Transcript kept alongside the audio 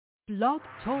Blog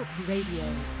Talk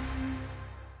Radio.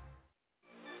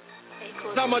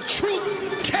 I'm a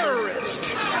truth terrorist.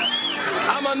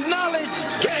 I'm a knowledge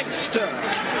gangster.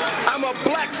 I'm a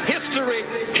black history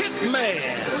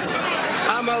hitman.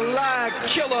 I'm a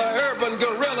lie killer, urban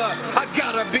gorilla. I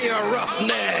gotta be a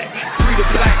roughneck. Free the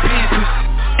Black Panthers,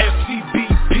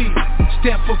 FCBP,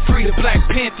 stand for Free the Black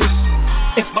Panthers.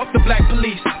 And fuck the black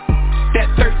police, that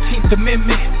 13th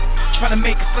Amendment, trying to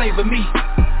make a slave of me.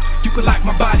 You can lock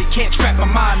my body, can't trap my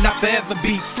mind, not forever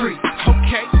be free.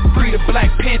 Okay, Free the Black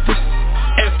Panthers,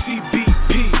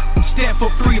 FCBP, stand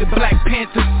for Free the Black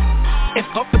Panthers. And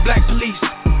fuck the black police,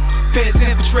 feds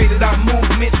infiltrated our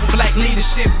movements for black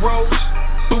leadership roles.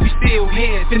 But we still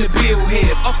here, finna build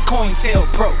here, up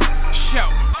COINTELPRO. Show,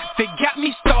 they got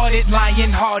me started,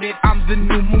 lion-hearted, I'm the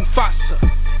new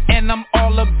Mufasa. And I'm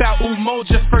all about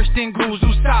Umoja, first in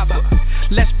Guzu Saba.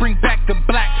 Let's bring back the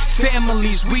black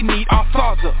families, we need our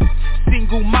father.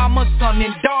 Single mama, son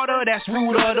and daughter, that's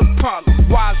root of the problem.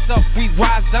 Wise up, we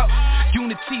rise up,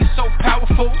 unity so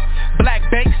powerful. Black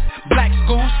banks, black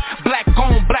schools, black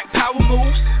on, black power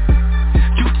moves.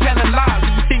 You telling lies,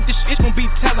 you think this shit gon' be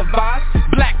televised.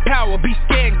 Black power, be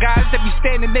scared guys that be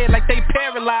standing there like they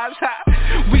paralyzed.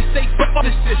 We say fuck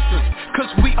the system,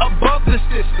 cause we above the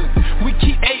system. We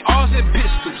keep ARs and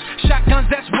pistols, shotguns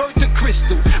that's worth a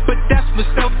crystal. But that's for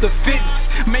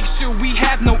self-defense, make sure we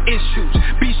have no issues.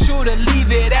 Be sure to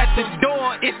leave it at the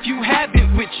door if you have it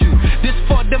with you. This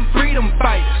for them freedom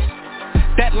fighters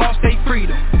that lost their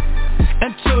freedom.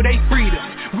 Until they freedom,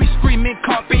 we screaming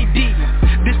Carpe Diem.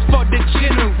 This for the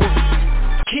general,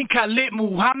 King Khalid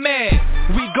Muhammad.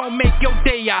 We gon' make your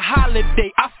day a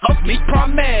holiday, I fuck me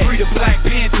promise. Free the Black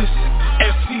Panthers,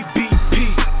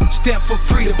 FCBP, stand for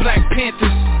Free the Black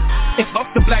Panthers. And fuck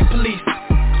the black police,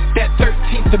 that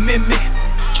 13th Amendment,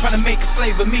 trying to make a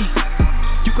slave of me.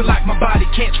 You can lock my body,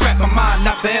 can't trap my mind,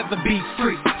 not forever be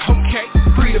free. Okay,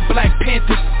 Free the Black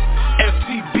Panthers,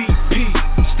 FCBP,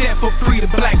 stand for Free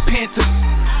the Black Panthers.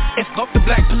 And fuck the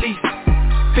black police,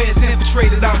 feds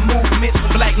infiltrated our movements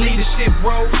for black leadership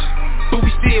roles. But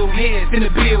we still here, finna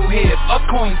build here, up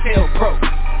COINTELPRO.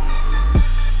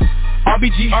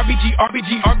 RBG, RBG,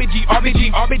 RBG, RBG,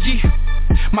 RBG,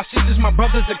 RBG. My sisters, my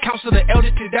brothers, the council, the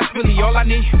elders, cause that's really all I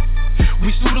need.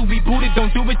 We suited, we booted,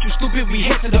 don't do it, you stupid, we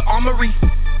head to the armory.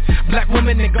 Black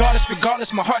woman and goddess, regardless,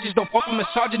 my heart just don't fuck with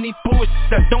misogyny. Bullshit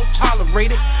that don't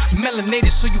tolerate it.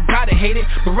 Melanated, so you gotta hate it.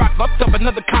 Barack upped up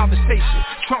another conversation.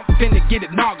 Trump finna get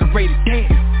inaugurated,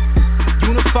 damn.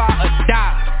 Unify or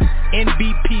die,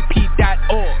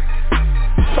 NBPP.org.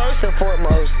 First and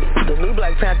foremost, the new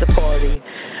Black Panther Party,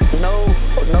 no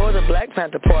other Black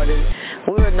Panther Party,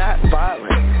 we are not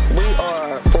violent. We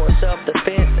are for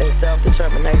self-defense and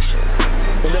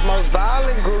self-determination. The most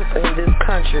violent group in this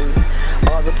country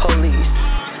are the police.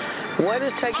 What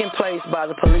is taking place by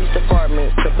the police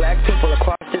department to black people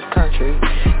across this country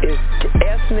is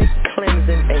ethnic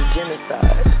cleansing and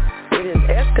genocide. It has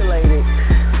escalated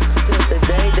since the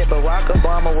day that Barack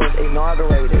Obama was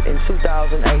inaugurated in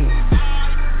 2008.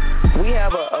 We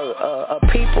have a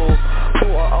people who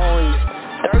are only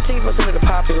 13% of the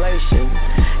population,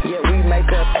 yet we make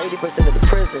up 80% of the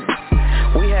prisons.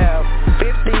 We have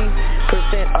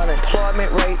 50%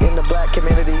 unemployment rate in the black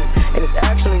community, and it's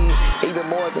actually even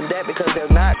more than that because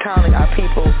they're not counting our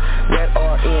people that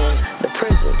are in the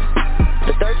prisons.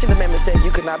 The 13th Amendment says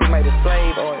you cannot be made a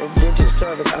slave or indentured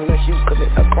servant unless you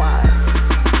commit a crime.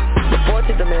 The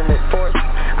 14th Amendment forced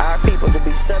our people to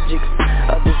be subjects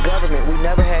of this government. We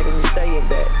never had any say in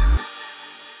that.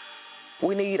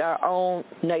 We need our own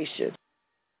nation.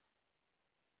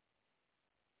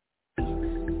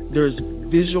 There's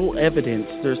visual evidence,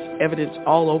 there's evidence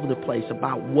all over the place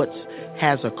about what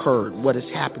has occurred, what has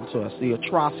happened to us, the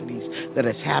atrocities that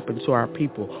has happened to our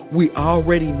people. We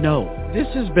already know. This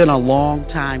has been a long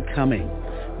time coming.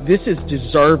 This is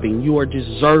deserving. You are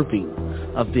deserving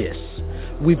of this.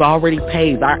 We've already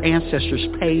paved, our ancestors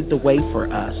paved the way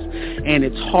for us. And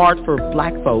it's hard for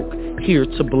black folk here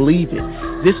to believe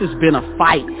it. This has been a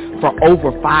fight for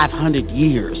over 500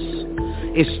 years.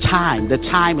 It's time. The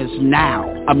time is now.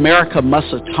 America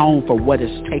must atone for what has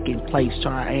taken place to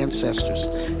our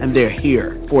ancestors. And they're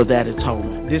here for that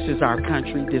atonement. This is our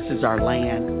country. This is our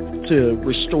land. To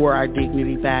restore our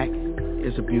dignity back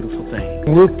is a beautiful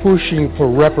thing. We're pushing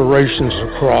for reparations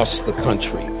across the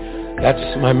country.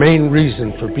 That's my main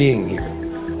reason for being here.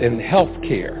 In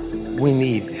healthcare, we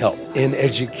need help. In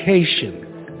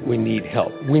education, we need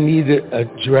help. We need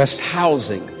addressed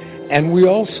housing. And we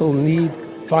also need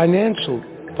financial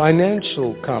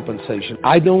compensation.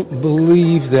 I don't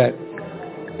believe that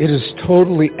it is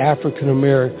totally African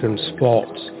Americans'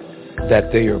 fault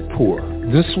that they are poor.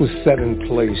 This was set in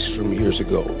place from years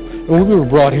ago. When we were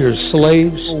brought here as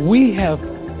slaves, we have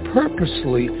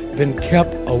purposely been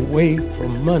kept away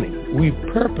from money. We've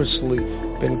purposely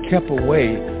been kept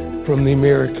away from the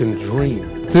American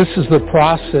dream. This is the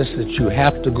process that you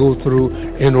have to go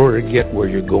through in order to get where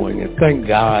you're going. And thank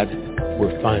God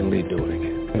we're finally doing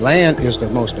it. Land is the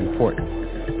most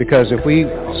important, because if we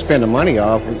spend the money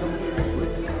off,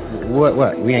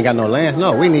 what? We ain't got no land?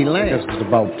 No, we need land. It's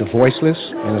about the voiceless,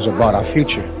 and it's about our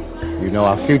future.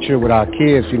 Our future with our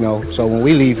kids, So when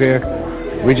we leave here,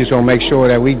 we just want to make sure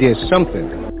that we did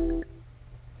something.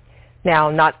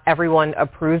 Now, not everyone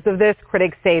approves of this.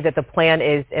 Critics say that the plan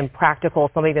is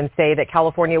impractical. Some even say that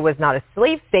California was not a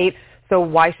slave state, so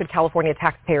why should California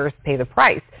taxpayers pay the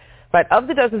price? But of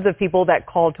the dozens of people that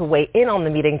called to weigh in on the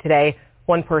meeting today,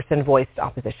 one person voiced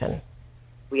opposition.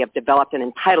 We have developed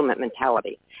an entitlement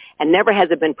mentality, and never has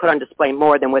it been put on display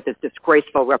more than with this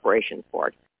disgraceful reparations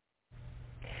board.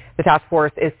 The task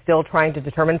force is still trying to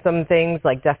determine some things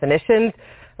like definitions,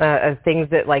 things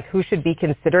that like who should be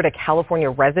considered a California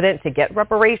resident to get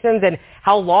reparations and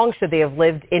how long should they have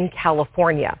lived in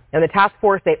California. And the task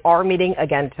force, they are meeting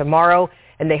again tomorrow,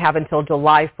 and they have until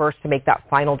July 1st to make that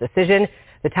final decision.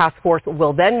 The task force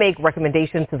will then make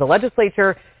recommendations to the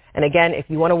legislature. And again, if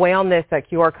you want to weigh on this, that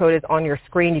QR code is on your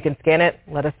screen. You can scan it.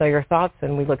 Let us know your thoughts,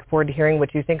 and we look forward to hearing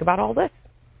what you think about all this.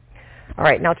 All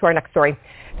right, now to our next story.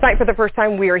 Tonight, for the first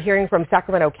time, we are hearing from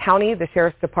Sacramento County, the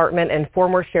Sheriff's Department, and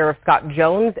former Sheriff Scott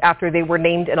Jones after they were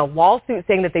named in a lawsuit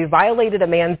saying that they violated a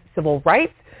man's civil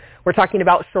rights. We're talking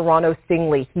about Sherrano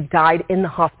Stingley. He died in the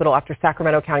hospital after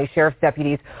Sacramento County Sheriff's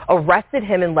deputies arrested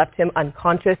him and left him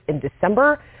unconscious in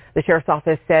December. The Sheriff's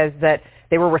Office says that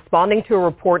they were responding to a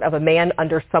report of a man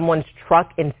under someone's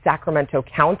truck in Sacramento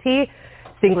County.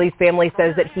 Stingley's family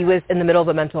says that he was in the middle of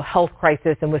a mental health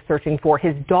crisis and was searching for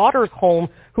his daughter's home,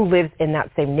 who lives in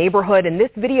that same neighborhood. In this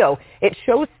video, it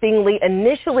shows Stingley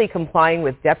initially complying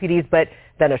with deputies, but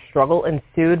then a struggle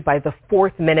ensued. By the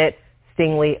 4th minute,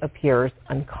 Stingley appears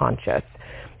unconscious.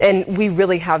 And we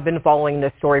really have been following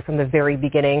this story from the very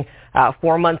beginning.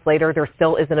 4 months later, there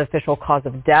still is an official cause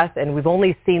of death, and we've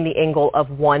only seen the angle of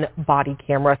one body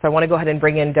camera. So I want to go ahead and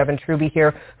bring in Devin Truby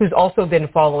here, who's also been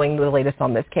following the latest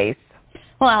on this case.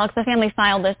 Well, Alex, the family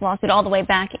filed this lawsuit all the way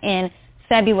back in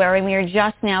February. We are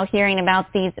just now hearing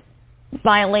about these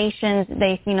violations.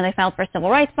 They filed for civil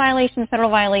rights violations, federal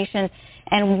violations.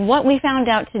 And what we found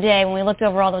out today when we looked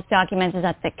over all those documents is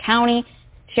that the county,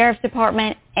 Sheriff's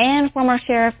Department, and former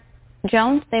Sheriff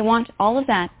Jones, they want all of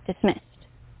that dismissed.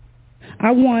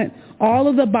 I want all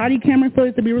of the body camera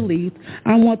footage to be released.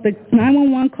 I want the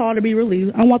 911 call to be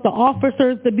released. I want the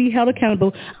officers to be held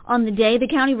accountable. On the day the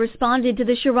county responded to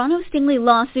the Sherrano Stingley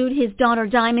lawsuit, his daughter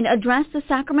Diamond addressed the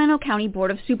Sacramento County Board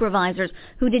of Supervisors,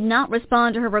 who did not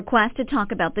respond to her request to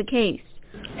talk about the case.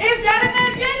 Is that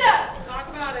an agenda? Talk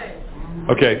about it.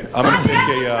 Okay, I'm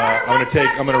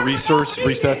going to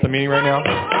recess the meeting right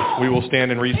now. We will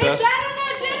stand in recess.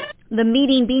 The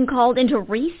meeting being called into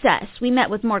recess. We met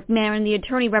with Mark Marin, the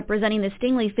attorney representing the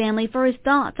Stingley family, for his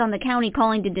thoughts on the county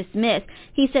calling to dismiss.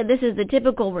 He said this is the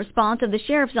typical response of the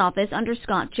sheriff's office under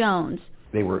Scott Jones.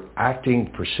 They were acting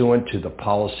pursuant to the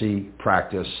policy,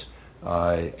 practice,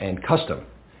 and custom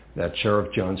that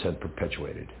Sheriff Jones had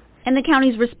perpetuated. And the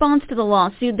county's response to the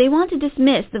lawsuit, they want to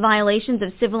dismiss the violations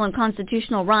of civil and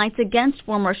constitutional rights against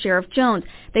former Sheriff Jones.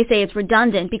 They say it's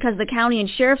redundant because the county and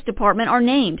Sheriff's Department are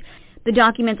named. The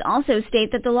documents also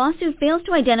state that the lawsuit fails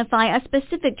to identify a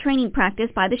specific training practice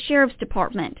by the Sheriff's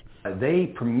Department. They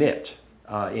permit,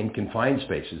 in confined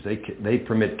spaces, they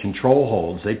permit control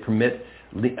holds, they permit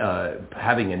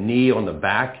having a knee on the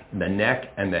back, the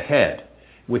neck, and the head,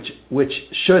 which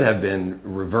should have been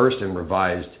reversed and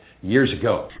revised years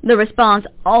ago. The response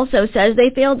also says they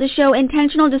failed to show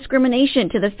intentional discrimination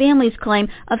to the family's claim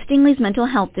of Stingley's mental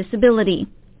health disability.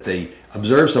 They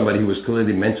observed somebody who was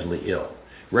clearly mentally ill.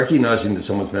 Recognizing that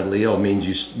someone's mentally ill means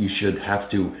you should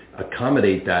have to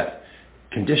accommodate that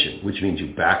condition, which means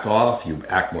you back off, you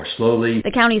act more slowly.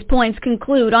 The county's points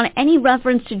conclude on any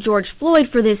reference to George Floyd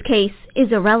for this case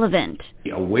is irrelevant. The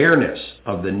awareness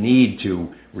of the need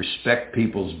to respect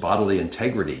people's bodily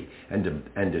integrity and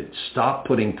to stop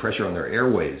putting pressure on their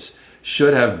airways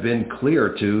should have been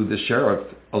clear to the sheriff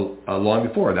long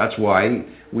before. That's why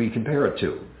we compare it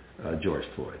to George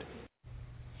Floyd.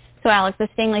 So, Alex, the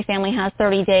Stingley family has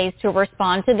 30 days to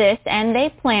respond to this, and they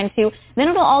plan to. Then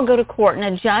it'll all go to court, and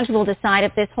a judge will decide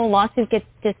if this whole lawsuit gets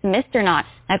dismissed or not.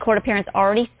 That court appearance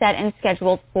already set and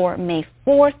scheduled for May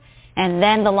 4th. And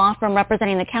then the law firm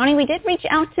representing the county, we did reach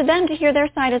out to them to hear their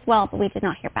side as well, but we did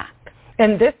not hear back.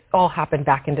 And this all happened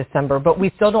back in December, but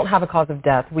we still don't have a cause of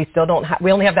death. We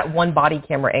only have that one body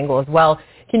camera angle as well.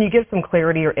 Can you give some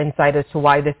clarity or insight as to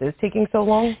why this is taking so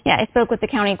long? Yeah, I spoke with the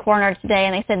county coroner today,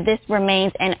 and they said this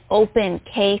remains an open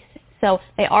case. So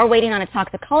they are waiting on a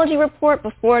toxicology report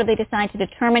before they decide to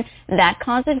determine that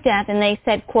cause of death. And they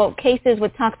said, quote, cases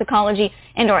with toxicology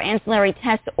and or ancillary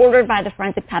tests ordered by the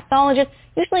forensic pathologist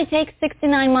usually take 6 to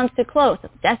 9 months to close.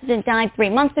 If the decedent died 3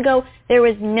 months ago, there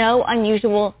was no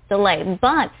unusual delay.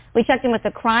 But we checked in with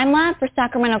the crime lab for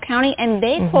Sacramento County, and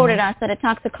they quoted us that a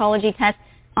toxicology test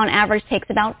on average takes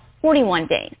about 41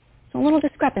 days. So a little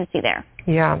discrepancy there.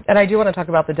 Yeah, and I do want to talk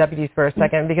about the deputies for a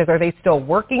second, because are they still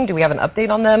working? Do we have an update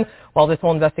on them while this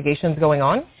whole investigation is going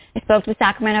on? I spoke to the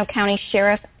Sacramento County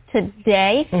Sheriff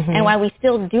today, and while we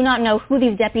still do not know who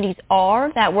these deputies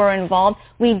are that were involved,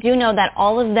 we do know that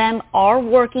all of them are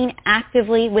working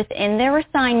actively within their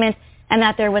assignments and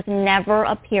that there was never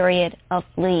a period of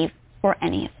leave for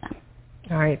any of them.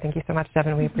 All right, thank you so much,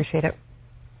 Devin. We appreciate it.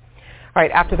 All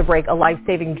right, after the break, a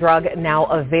life-saving drug now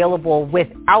available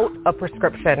without a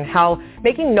prescription. How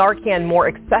making Narcan more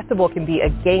accessible can be a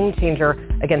game changer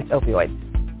against opioids.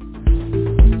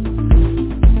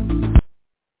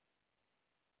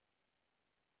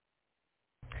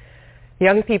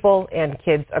 Young people and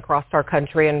kids across our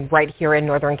country and right here in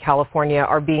Northern California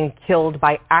are being killed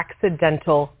by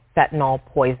accidental fentanyl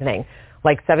poisoning.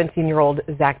 Like 17-year-old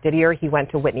Zach Didier, he went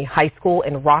to Whitney High School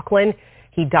in Rockland.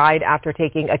 He died after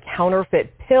taking a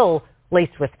counterfeit pill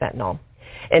laced with fentanyl.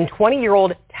 And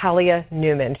 20-year-old Talia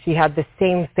Newman, she had the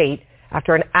same fate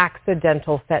after an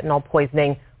accidental fentanyl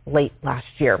poisoning late last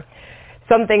year.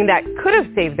 Something that could have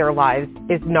saved their lives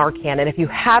is Narcan. And if you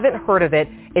haven't heard of it,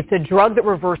 it's a drug that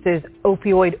reverses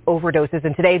opioid overdoses.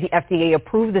 And today the FDA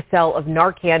approved the sale of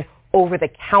Narcan over the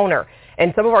counter.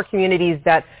 And some of our communities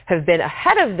that have been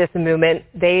ahead of this movement,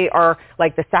 they are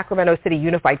like the Sacramento City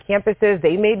Unified Campuses.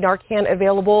 They made Narcan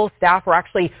available. Staff were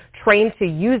actually trained to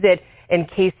use it in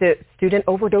case of student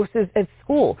overdoses at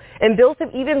school. And bills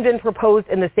have even been proposed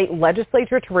in the state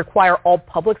legislature to require all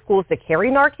public schools to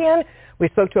carry Narcan. We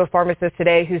spoke to a pharmacist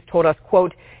today who's told us,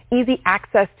 quote, easy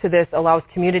access to this allows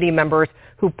community members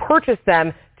who purchase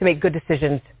them to make good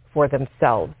decisions for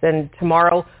themselves. And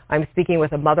tomorrow, I'm speaking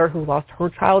with a mother who lost her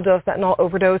child to a fentanyl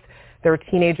overdose. Their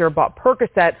teenager bought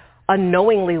Percocet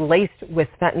unknowingly laced with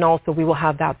fentanyl, so we will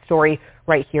have that story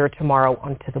right here tomorrow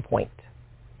on To The Point.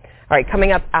 All right,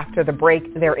 coming up after the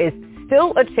break, there is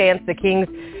still a chance the Kings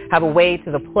have a way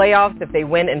to the playoffs if they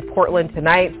win in Portland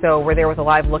tonight, so we're there with a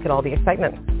live look at all the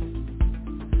excitement.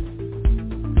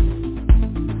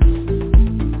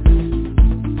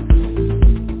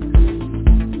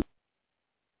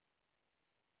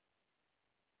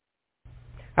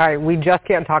 All right, we just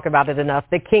can't talk about it enough.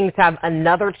 The Kings have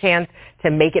another chance to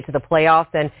make it to the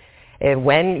playoffs, and it's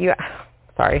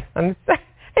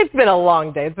been a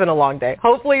long day. It's been a long day.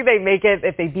 Hopefully they make it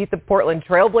if they beat the Portland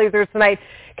Trailblazers tonight.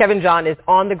 Kevin John is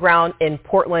on the ground in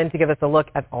Portland to give us a look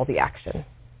at all the action.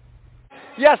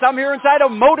 Yes, I'm here inside of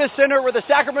Moda Center where the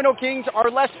Sacramento Kings are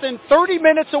less than 30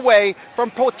 minutes away from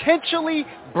potentially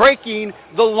breaking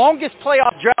the longest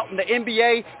playoff drought in the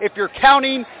NBA. If you're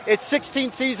counting, it's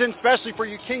 16 seasons, especially for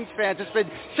you Kings fans. It's been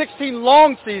 16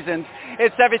 long seasons in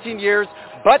 17 years.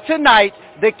 But tonight,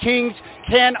 the Kings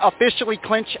can officially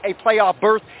clinch a playoff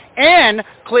berth and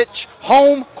clinch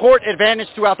home court advantage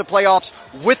throughout the playoffs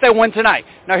with a win tonight.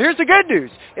 Now, here's the good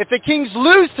news. If the Kings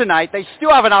lose tonight, they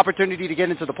still have an opportunity to get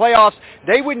into the playoffs.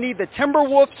 They would need the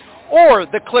Timberwolves or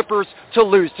the Clippers to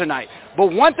lose tonight.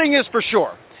 But one thing is for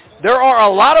sure. There are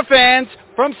a lot of fans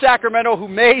from Sacramento who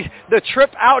made the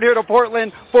trip out here to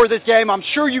Portland for this game. I'm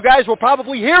sure you guys will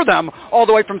probably hear them all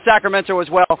the way from Sacramento as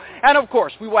well. And, of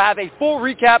course, we will have a full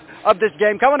recap of this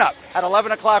game coming up at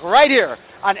 11 o'clock right here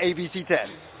on ABC 10.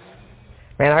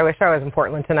 Man, I wish I was in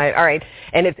Portland tonight. All right,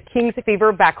 and it's Kings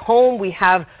Fever back home. We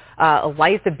have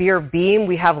Light the Beer Beam.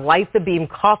 We have Light the Beam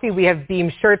Coffee. We have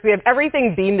Beam shirts. We have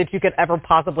everything Beam that you could ever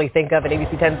possibly think of. And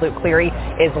ABC 10's Luke Cleary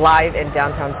is live in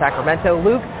downtown Sacramento.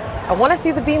 Luke, I want to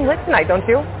see the Beam lit tonight, don't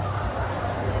you?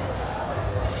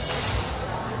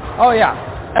 Oh, yeah.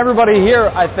 Everybody here,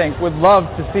 I think, would love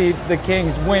to see the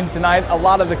Kings win tonight. A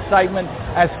lot of excitement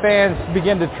as fans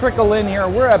begin to trickle in here.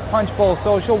 We're at Punch Bowl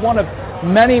Social, one of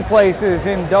many places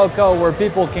in Delco where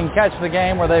people can catch the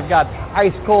game, where they've got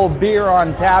ice-cold beer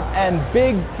on tap and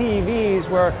big TVs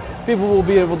where people will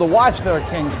be able to watch their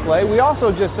Kings play. We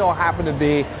also just so happen to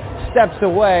be steps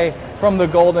away from the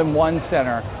Golden One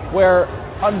Center, where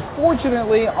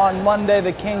unfortunately, on Monday,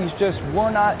 the Kings just were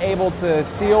not able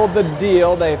to seal the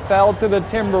deal. They fell to the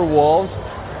Timberwolves.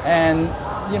 And,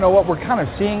 you know, what we're kind of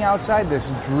seeing outside, this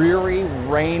dreary,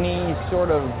 rainy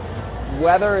sort of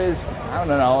weather is I don't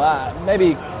know,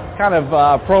 maybe kind of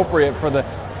appropriate for the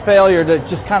failure to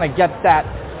just kind of get that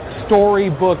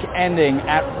storybook ending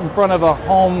in front of a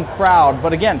home crowd.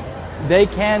 But again, they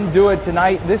can do it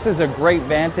tonight. This is a great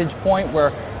vantage point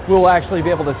where we'll actually be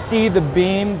able to see the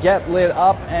beam get lit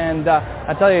up. And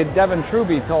I tell you, Devin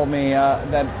Truby told me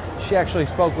that she actually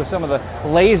spoke with some of the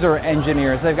laser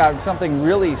engineers. They've got something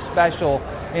really special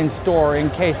in store in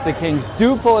case the Kings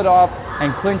do pull it off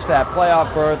and clinch that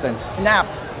playoff berth and snap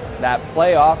that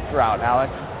playoff drought,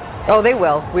 Alex. Oh, they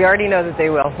will. We already know that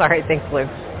they will. All right, thanks, Luke.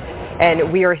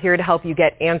 And we are here to help you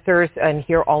get answers and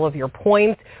hear all of your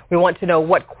points. We want to know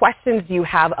what questions you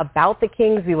have about the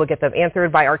Kings. We will get them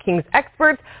answered by our Kings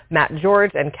experts, Matt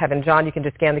George and Kevin John. You can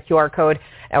just scan the QR code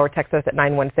or text us at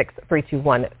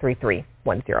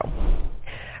 916-321-3310.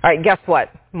 All right, guess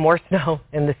what? More snow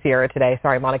in the Sierra today.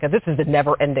 Sorry, Monica. This is a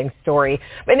never-ending story.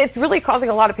 And it's really causing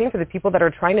a lot of pain for the people that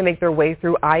are trying to make their way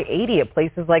through I-80 at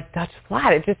places like Dutch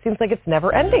Flat. It just seems like it's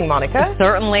never-ending, Monica.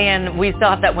 Certainly, and we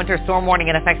still have that winter storm warning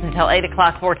in effect until 8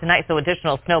 o'clock for tonight, so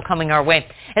additional snow coming our way.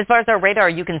 As far as our radar,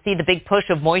 you can see the big push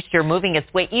of moisture moving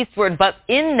its way eastward, but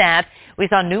in that, we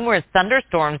saw numerous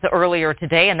thunderstorms earlier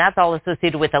today, and that's all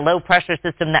associated with a low-pressure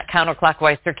system. That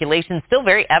counterclockwise circulation still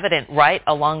very evident right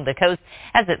along the coast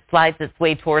as it slides its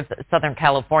way towards Southern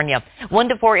California. 1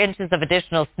 to 4 inches of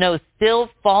additional snow still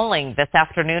falling this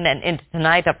afternoon and into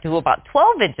tonight, up to about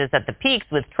 12 inches at the peaks,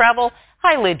 with travel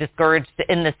highly discouraged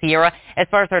in the Sierra. As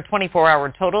far as our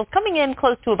 24-hour totals, coming in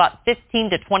close to about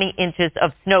 15 to 20 inches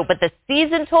of snow, but the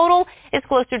season total is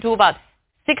closer to about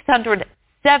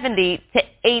 670 to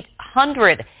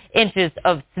 800 inches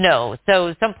of snow.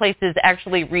 So some places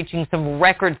actually reaching some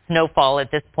record snowfall at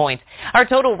this point. Our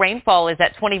total rainfall is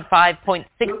at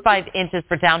 25.65 inches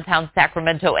for downtown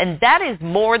Sacramento, and that is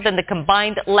more than the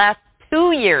combined last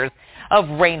 2 years of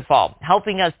rainfall,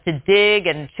 helping us to dig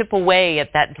and chip away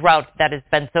at that drought that has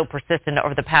been so persistent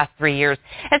over the past 3 years.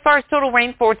 As far as total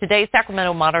rain for today,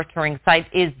 Sacramento monitoring site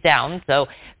is down, so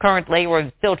currently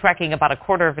we're still tracking about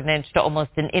 1/4 of an inch to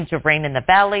almost an inch of rain in the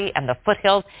valley and the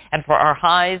foothills. And for our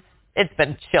highs, it's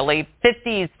been chilly.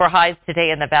 50s for highs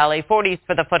today in the valley, 40s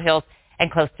for the foothills,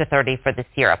 and close to 30 for the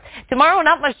Sierra. Tomorrow,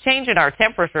 not much change in our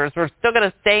temperatures. We're still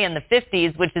going to stay in the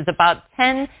 50s, which is about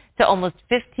 10 to almost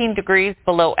 15 degrees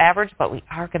below average, but we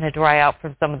are going to dry out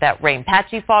from some of that rain.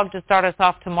 Patchy fog to start us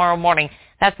off tomorrow morning.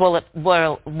 That's what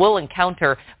we'll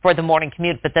encounter for the morning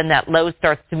commute, but then that low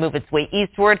starts to move its way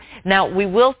eastward. Now, we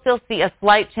will still see a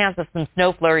slight chance of some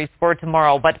snow flurries for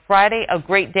tomorrow, but Friday, a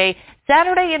great day.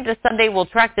 Saturday into Sunday, we'll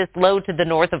track this low to the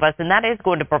north of us, and that is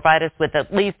going to provide us with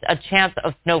at least a chance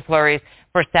of snow flurries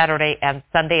for Saturday and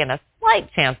Sunday, and a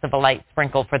slight chance of a light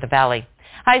sprinkle for the valley.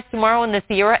 Highs tomorrow in the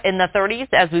Sierra in the 30s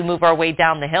as we move our way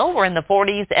down the hill. We're in the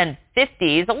 40s and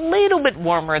 50s, a little bit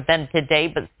warmer than today,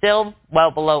 but still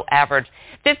well below average.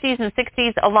 50s and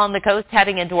 60s along the coast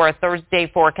heading into our Thursday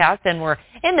forecast, and we're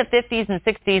in the 50s and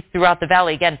 60s throughout the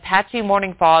valley. Again, patchy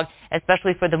morning fog,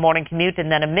 especially for the morning commute, and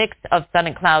then a mix of sun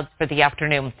and clouds for the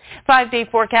afternoon. 5-day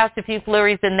forecast, a few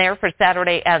flurries in there for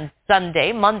Saturday and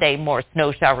Sunday. Monday, more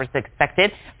snow showers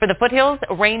expected. For the foothills,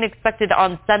 rain expected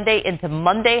on Sunday into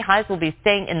Monday. Highs will be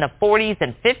staying in the 40s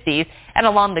and 50s, and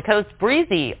along the coast,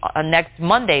 breezy next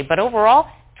Monday. But overall,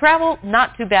 travel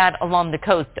not too bad along the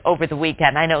coast over the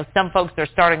weekend. I know some folks are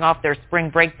starting off their spring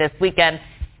break this weekend,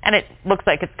 and it looks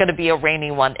like it's going to be a rainy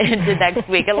one into next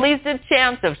week. At least a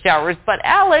chance of showers. But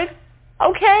Alex,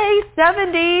 okay,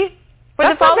 70 for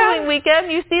the following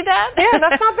weekend. You see that? Yeah,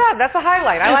 that's not bad. That's a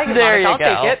highlight. I like it, there Monica. you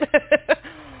I'll take it.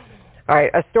 All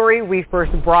right, a story we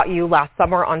first brought you last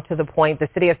summer on To The Point. The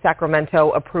city of Sacramento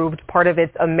approved part of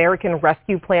its American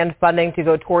Rescue Plan funding to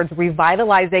go towards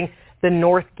revitalizing the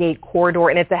North Gate corridor,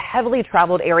 and it's a heavily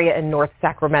traveled area in North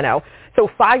Sacramento. So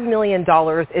 $5 million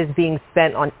is being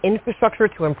spent on infrastructure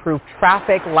to improve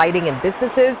traffic, lighting, and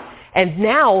businesses. And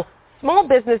now, small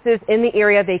businesses in the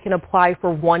area, they can apply for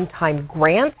one-time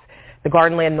grants. The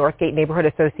Gardenland Northgate Neighborhood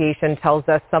Association tells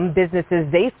us some businesses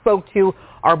they spoke to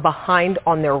are behind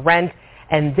on their rent,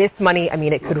 and this money, I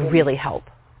mean, it could really help.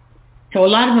 So a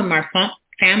lot of them are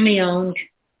family-owned,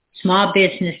 small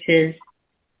businesses,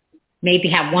 maybe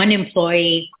have one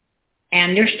employee,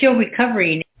 and they're still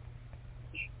recovering.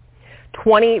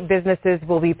 20 businesses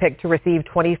will be picked to receive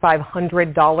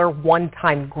 $2,500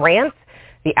 one-time grants.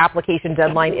 The application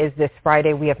deadline is this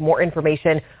Friday. We have more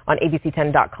information on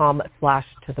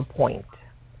abc10.com/tothepoint.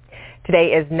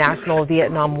 Today is National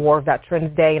Vietnam War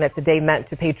Veterans Day, and it's a day meant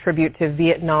to pay tribute to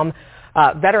Vietnam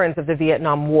veterans of the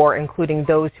Vietnam War, including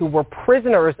those who were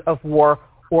prisoners of war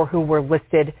or who were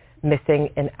listed missing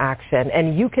in action.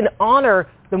 And you can honor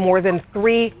the more than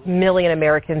 3 million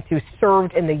Americans who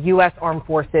served in the U.S. Armed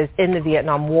Forces in the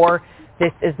Vietnam War.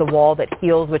 This is the wall that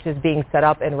heals, which is being set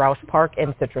up in Rausch Park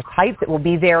in Citrus Heights. It will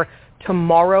be there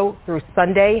tomorrow through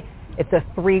Sunday. It's a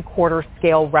 3/4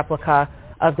 scale replica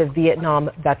of the Vietnam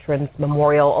Veterans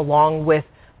Memorial. Along with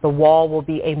the wall will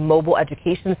be a mobile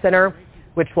education center,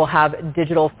 which will have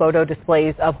digital photo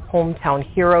displays of hometown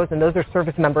heroes. And those are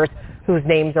service members whose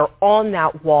names are on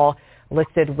that wall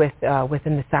listed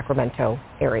within the Sacramento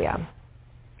area.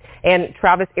 And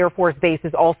Travis Air Force Base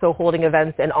is also holding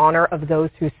events in honor of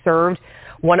those who served.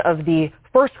 One of the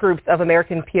first groups of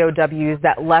American POWs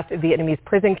that left Vietnamese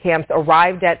prison camps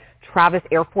arrived at Travis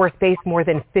Air Force Base more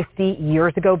than 50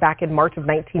 years ago, back in March of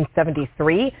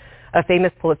 1973. A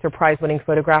famous Pulitzer Prize-winning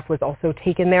photograph was also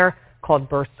taken there called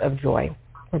Bursts of Joy.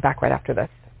 We're back right after this.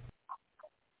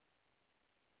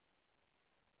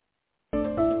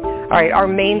 All right, our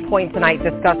main point tonight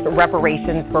discussed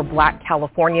reparations for Black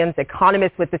Californians.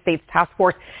 Economists with the state's task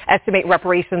force estimate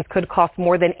reparations could cost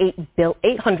more than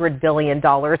 $800 billion,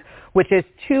 which is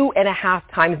 2.5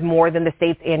 times more than the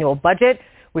state's annual budget.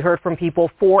 We heard from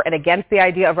people for and against the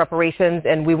idea of reparations,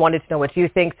 and we wanted to know what you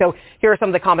think. So here are some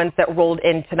of the comments that rolled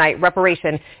in tonight.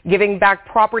 Reparation, giving back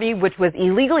property which was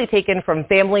illegally taken from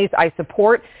families, I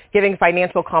support. Giving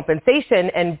financial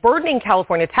compensation and burdening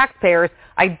California taxpayers,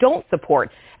 I don't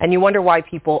support. And you wonder why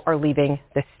people are leaving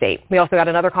the state. We also got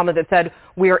another comment that said,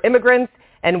 we are immigrants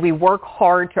and we work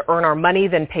hard to earn our money,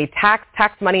 then pay tax.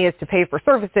 Tax money is to pay for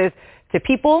services to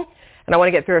people. And I want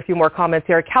to get through a few more comments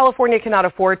here. California cannot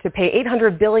afford to pay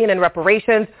 $800 billion in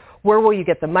reparations. Where will you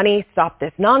get the money? Stop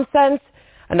this nonsense.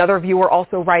 Another viewer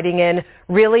also writing in,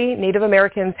 really, Native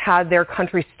Americans had their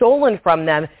country stolen from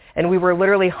them, and we were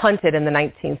literally hunted in the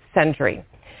 19th century.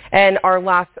 And our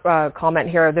last comment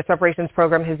here, this reparations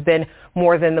program has been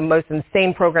more than the most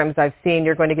insane programs I've seen.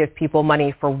 You're going to give people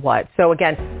money for what? So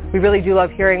again, we really do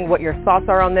love hearing what your thoughts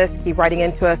are on this. Keep writing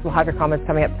into us. We'll have your comments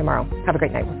coming up tomorrow. Have a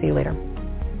great night. We'll see you later.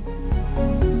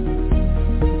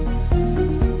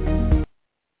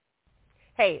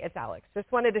 Hey, it's Alex.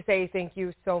 Just wanted to say thank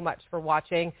you so much for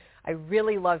watching. I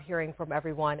really love hearing from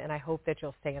everyone, and I hope that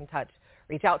you'll stay in touch.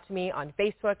 Reach out to me on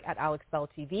Facebook at Alex Bell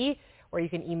TV, or you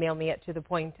can email me at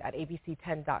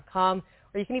tothepoint@abc10.com,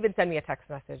 or you can even send me a text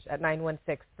message at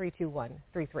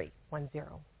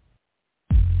 916-321-3310.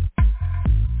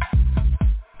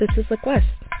 This is Look West,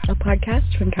 a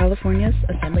podcast from California's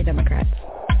Assembly Democrats.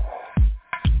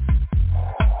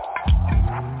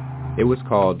 It was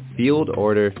called Field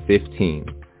Order 15.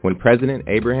 When President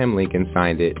Abraham Lincoln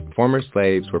signed it, former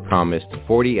slaves were promised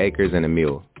 40 acres and a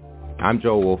mule. I'm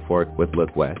Joel Wolfork with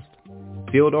Look West.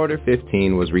 Field Order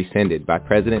 15 was rescinded by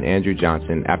President Andrew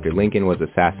Johnson after Lincoln was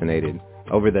assassinated.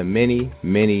 Over the many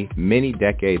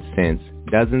decades since,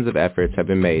 dozens of efforts have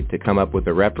been made to come up with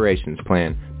a reparations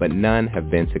plan, but none have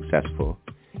been successful.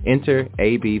 Enter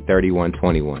AB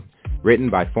 3121. Written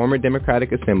by former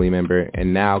Democratic Assembly member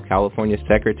and now California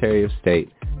Secretary of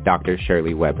State, Dr.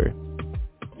 Shirley Weber.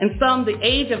 In sum, the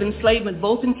age of enslavement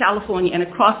both in California and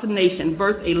across the nation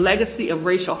birthed a legacy of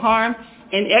racial harm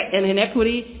and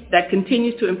inequity that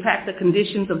continues to impact the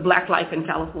conditions of Black life in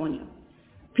California.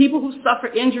 People who suffer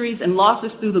injuries and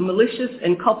losses through the malicious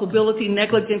and culpability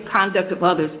negligent conduct of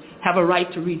others have a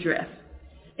right to redress.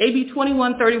 AB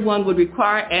 2131 would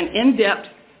require an in-depth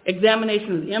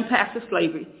examination of the impacts of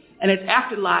slavery and its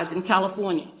afterlives in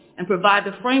California, and provide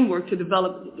the framework to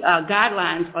develop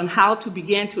guidelines on how to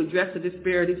begin to address the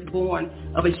disparities born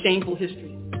of a shameful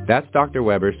history. That's Dr.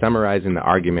 Weber summarizing the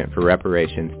argument for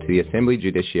reparations to the Assembly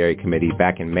Judiciary Committee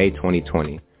back in May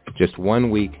 2020, just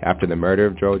 1 week after the murder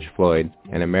of George Floyd,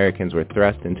 and Americans were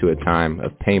thrust into a time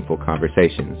of painful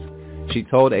conversations. She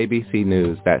told ABC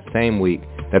News that same week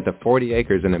that the 40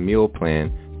 acres and a mule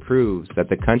plan proves that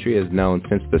the country has known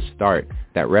since the start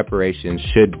that reparations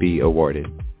should be awarded.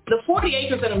 The 40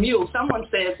 acres and a mule, someone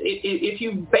says, if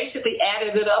you basically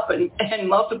added it up and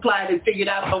multiplied and figured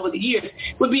out over the years,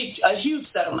 would be a huge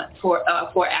settlement for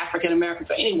African Americans,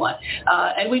 for anyone.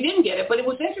 And we didn't get it, but it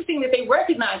was interesting that they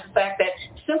recognized the fact that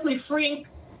simply freeing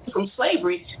from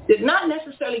slavery did not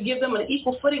necessarily give them an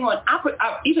equal footing on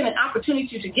even an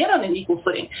opportunity to get on an equal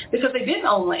footing, because they didn't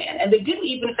own land, and they didn't,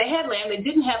 even if they had land, they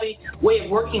didn't have a way of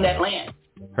working that land.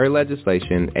 Her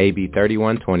legislation, AB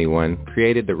 3121,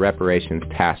 created the Reparations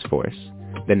Task Force.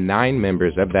 The 9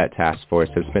 members of that task force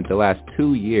have spent the last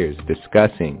 2 years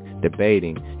discussing,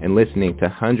 debating, and listening to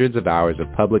hundreds of hours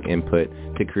of public input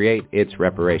to create its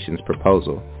reparations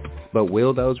proposal. But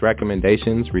will those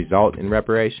recommendations result in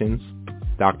reparations?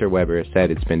 Dr. Weber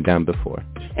said it's been done before.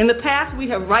 In the past, we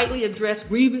have rightly addressed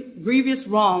grievous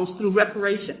wrongs through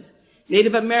reparations.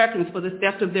 Native Americans for the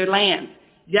theft of their land,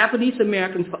 Japanese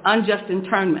Americans for unjust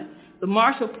internment. The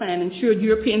Marshall Plan ensured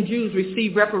European Jews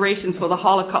received reparations for the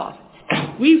Holocaust.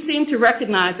 We seem to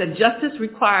recognize that justice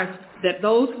requires that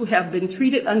those who have been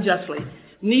treated unjustly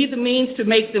need the means to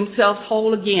make themselves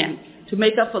whole again, to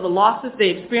make up for the losses they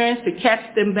experienced, to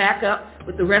catch them back up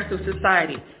with the rest of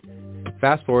society.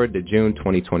 Fast forward to June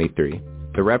 2023.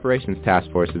 The Reparations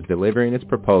Task Force is delivering its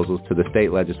proposals to the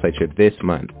state legislature this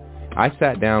month. I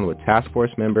sat down with Task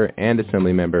Force member and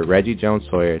Assembly member Reggie Jones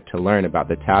Sawyer to learn about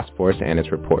the task force and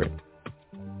its report.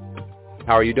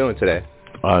 How are you doing today?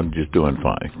 I'm just doing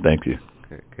fine. Thank you.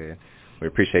 Good. We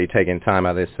appreciate you taking time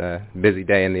out of this busy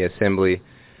day in the Assembly.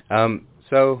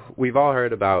 So we've all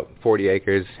heard about 40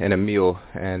 acres and a mule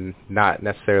and not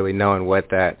necessarily knowing what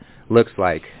that looks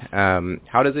like.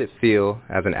 How does it feel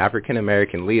as an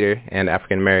African-American leader and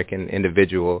African-American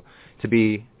individual to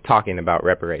be talking about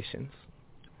reparations?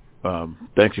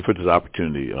 Thank you for this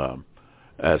opportunity.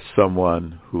 As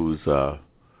someone whose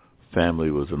family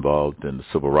was involved in the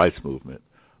civil rights movement,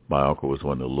 my uncle was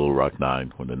one of the Little Rock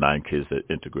Nine, one of the 9 kids that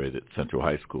integrated Central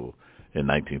High School in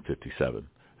 1957.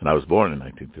 And I was born in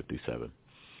 1957.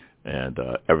 And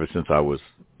ever since I was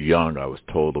young, I was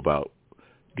told about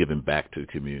giving back to the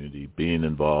community, being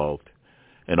involved,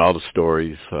 and all the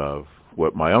stories of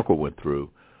what my uncle went through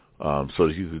so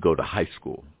that you could go to high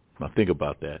school. Now think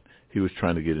about that. He was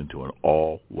trying to get into an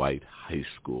all-white high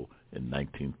school in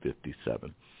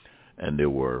 1957. And there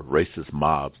were racist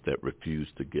mobs that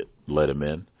refused to let him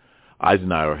in.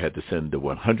 Eisenhower had to send the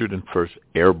 101st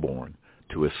Airborne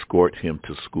to escort him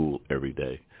to school every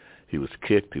day. He was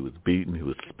kicked, he was beaten, he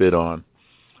was spit on.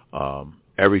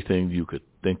 Everything you could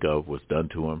think of was done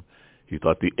to him. He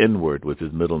thought the N-word was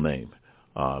his middle name.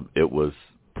 It was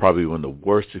probably one of the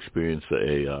worst experiences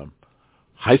a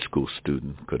high school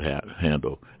student could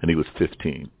handle, and he was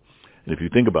 15. And if you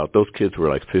think about it, those kids were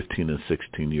like 15 and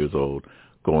 16 years old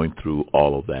going through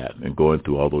all of that and going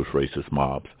through all those racist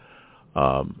mobs.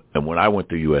 And when I went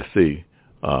to USC,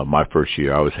 my first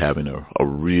year, I was having a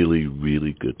really,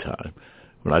 really good time.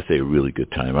 When I say a really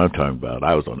good time, I'm talking about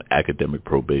I was on academic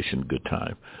probation, good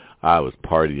time. I was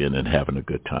partying and having a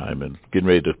good time and getting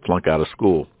ready to flunk out of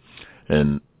school.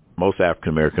 And most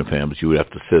African-American families, you would have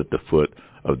to sit at the foot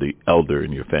of the elder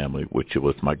in your family, which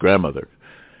was my grandmother.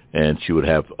 And she would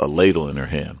have a ladle in her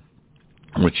hand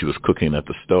when she was cooking at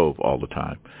the stove all the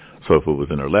time. So if it was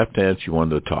in her left hand, she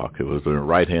wanted to talk. If it was in her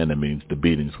right hand, that means the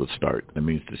beatings would start. That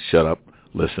means to shut up,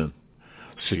 listen.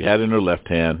 She had it in her left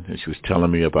hand, and she was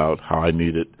telling me about how I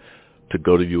needed to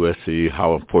go to USC,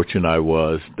 how unfortunate I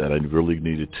was that I really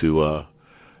needed to,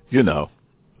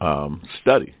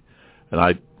 study. And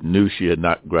I knew she had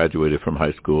not graduated from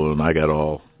high school, and I got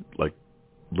all like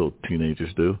little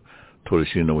teenagers do. Told her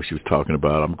she didn't know what she was talking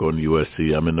about. I'm going to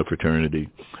USC. I'm in the fraternity.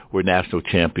 We're national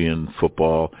champion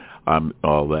football. I'm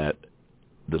all that.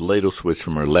 The ladle switched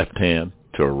from her left hand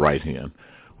to her right hand,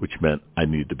 which meant I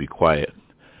needed to be quiet.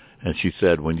 And she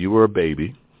said, when you were a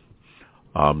baby,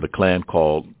 the Klan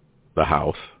called the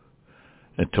house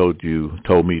and told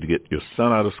me to get your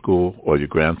son out of school or your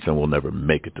grandson will never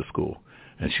make it to school.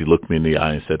 And she looked me in the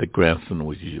eye and said, the grandson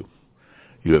was you.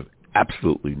 You have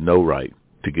absolutely no right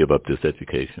to give up this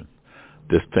education.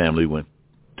 This family went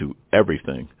through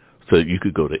everything so that you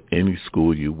could go to any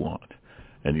school you want.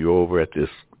 And you're over at this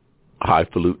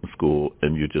highfalutin school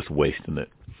and you're just wasting it.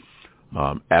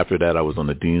 After that, I was on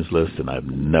the dean's list, and I've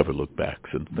never looked back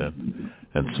since then.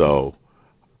 And so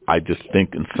I just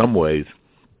think in some ways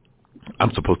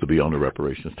I'm supposed to be on the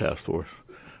Reparations Task Force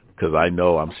because I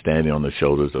know I'm standing on the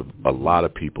shoulders of a lot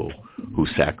of people who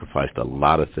sacrificed a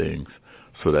lot of things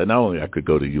so that not only I could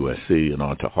go to USC and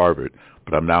on to Harvard,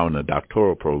 but I'm now in a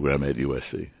doctoral program at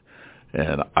USC.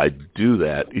 And I do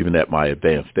that even at my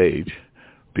advanced age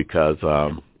because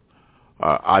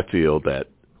I feel that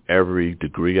every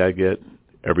degree I get,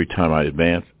 every time I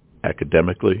advance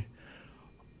academically,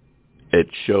 it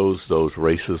shows those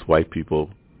racist white people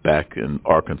back in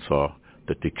Arkansas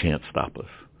that they can't stop us,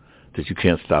 that you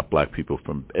can't stop black people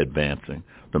from advancing.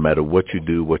 No matter what you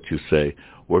do, what you say,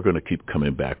 we're going to keep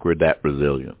coming back. We're that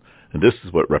resilient. And this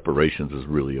is what reparations is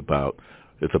really about.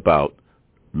 It's about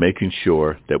making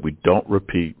sure that we don't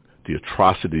repeat the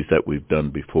atrocities that we've done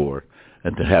before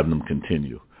and to have them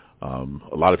continue.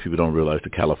 A lot of people don't realize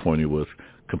that California was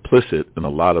complicit in a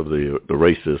lot of the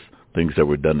racist things that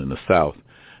were done in the South,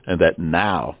 and that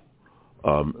now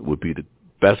would be the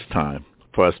best time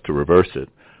for us to reverse it.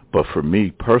 But for me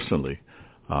personally,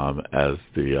 as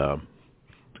the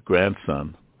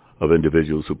grandson of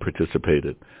individuals who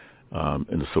participated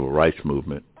in the civil rights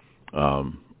movement,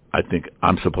 I think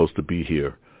I'm supposed to be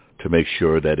here to make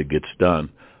sure that it gets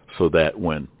done so that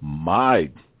when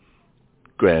my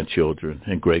grandchildren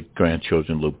and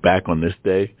great-grandchildren look back on this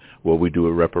day where we do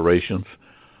reparations,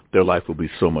 their life will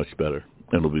be so much better.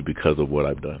 it'll be because of what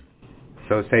I've done.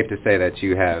 So it's safe to say that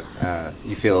you have,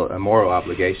 you feel a moral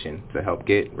obligation to help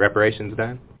get reparations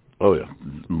done? Oh, yeah.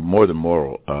 More than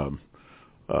moral. I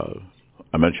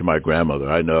mentioned my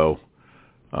grandmother. I know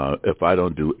if I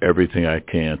don't do everything I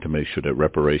can to make sure that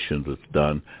reparations is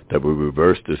done, that we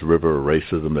reverse this river of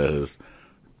racism that has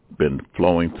been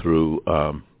flowing through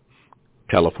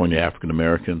California African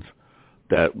Americans,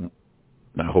 that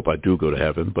I hope I do go to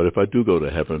heaven. But if I do go to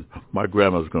heaven, my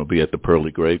grandma's going to be at the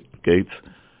pearly gates,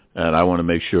 and I want to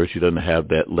make sure she doesn't have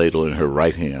that ladle in her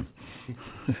right hand,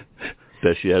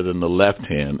 that she has in the left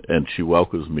hand, and she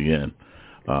welcomes me in.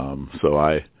 So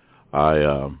I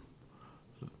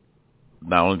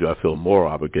not only do I feel a moral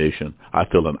obligation, I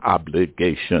feel an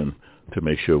obligation to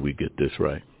make sure we get this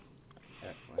right.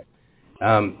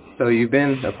 So you've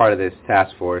been a part of this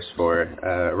task force for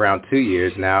around 2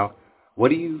 years now. What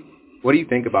do you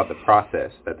think about the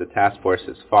process that the task force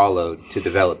has followed to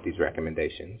develop these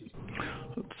recommendations?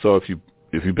 So if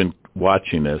you've been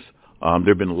watching this, there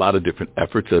have been a lot of different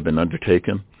efforts that have been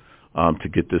undertaken to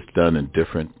get this done in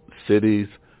different cities,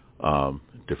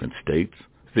 different states.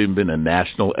 It's even been a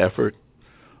national effort.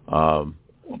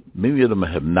 Many of them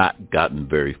have not gotten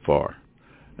very far.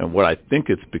 And what I think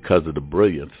it's because of the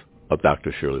brilliance of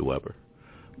Dr. Shirley Weber,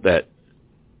 that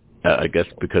I guess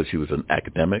because she was an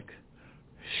academic,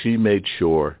 she made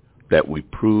sure that we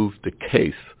proved the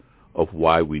case of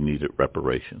why we needed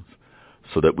reparations,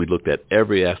 so that we looked at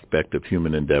every aspect of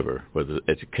human endeavor, whether it's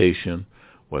education,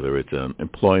 whether it's in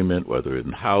employment, whether it's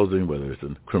in housing, whether it's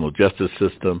in the criminal justice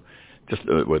system, just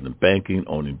whether in banking,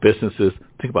 owning businesses.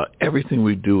 Think about everything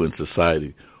we do in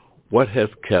society. What has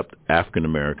kept African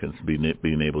Americans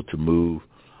being able to move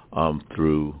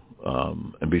through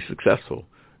and be successful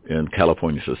in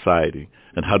California society,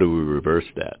 and how do we reverse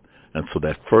that? And so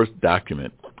that first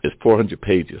document is 400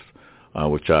 pages,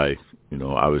 which I,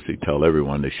 obviously tell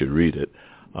everyone they should read it.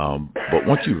 But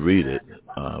once you read it,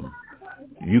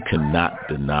 you cannot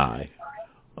deny,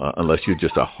 unless you're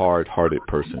just a hard-hearted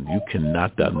person, you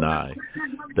cannot deny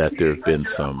that there have been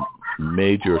some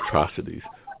major atrocities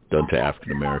done to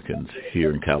African Americans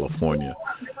here in California.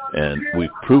 And we've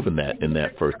proven that in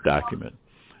that first document.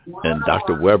 And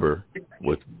Dr. Weber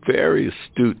was very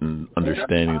astute in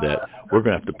understanding that we're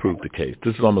going to have to prove the case.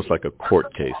 This is almost like a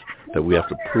court case, that we have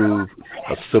to prove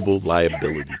a civil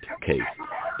liability case.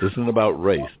 This isn't about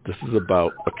race. This is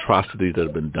about atrocities that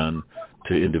have been done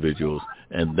to individuals.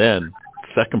 And then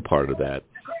second part of that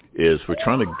is we're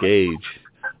trying to gauge,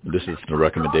 this is the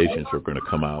recommendations that are going to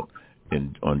come out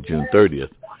on June 30th,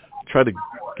 try to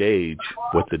gauge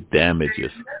what the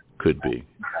damages could be.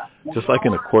 Just like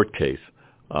in a court case,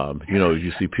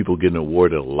 you see people getting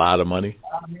awarded a lot of money,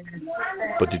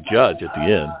 but the judge at the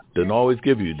end doesn't always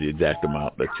give you the exact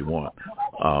amount that you want.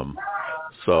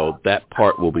 So that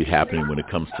part will be happening when it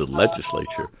comes to the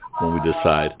legislature, when we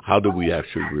decide how do we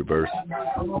actually reverse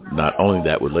not only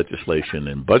that with legislation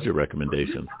and budget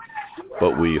recommendations,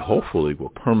 but we hopefully will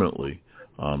permanently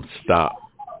stop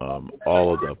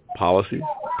all of the policies,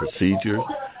 procedures,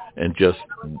 and just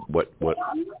what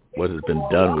has been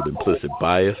done with implicit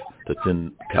bias that's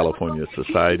in California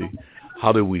society.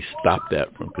 How do we stop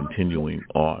that from continuing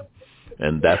on?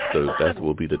 And that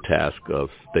will be the task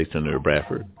of State Senator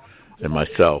Bradford and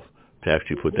myself, to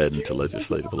actually put that into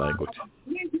legislative language.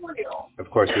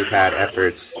 Of course, we've had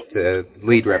efforts to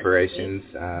lead reparations,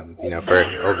 for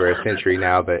over a century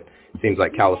now, but it seems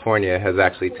like California has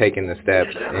actually taken the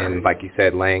steps in, like you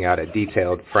said, laying out a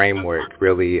detailed framework,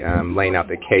 really laying out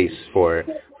the case for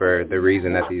the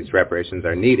reason that these reparations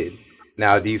are needed.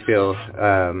 Now, do you feel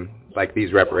like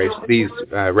these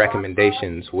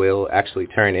recommendations will actually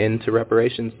turn into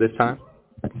reparations this time?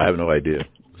 I have no idea.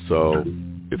 So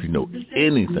if you know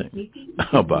anything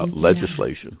about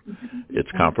legislation,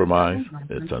 it's compromise,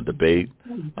 it's on debate.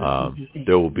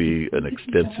 There will be an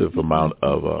extensive amount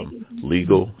of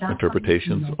legal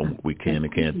interpretations on what we can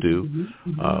and can't do.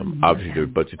 Obviously, there are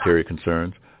budgetary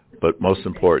concerns, but most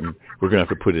important, we're going to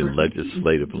have to put in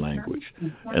legislative language.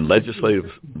 And legislative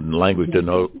language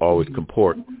doesn't always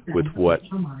comport with what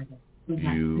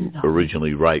you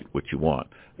originally write, what you want.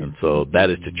 And so that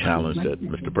is the challenge that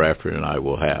Mr. Bradford and I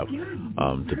will have,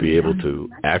 to be able to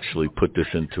actually put this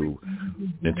into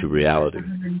reality.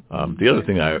 The other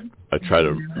thing I try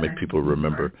to make people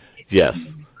remember, yes,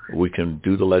 we can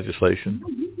do the legislation,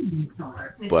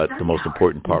 but the most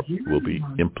important part will be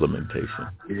implementation.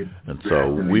 And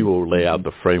so we will lay out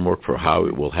the framework for how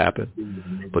it will happen,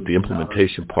 but the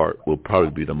implementation part will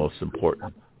probably be the most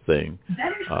important thing.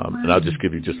 And I'll just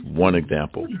give you just one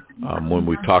example. When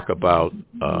we talk about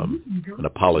an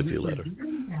apology letter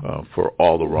for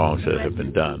all the wrongs that have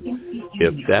been done,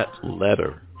 if that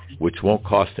letter which won't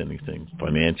cost anything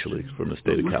financially from the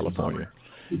state of California.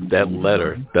 That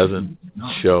letter doesn't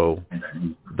show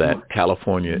that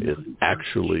California is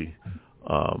actually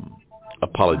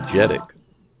apologetic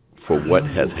for what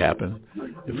has happened.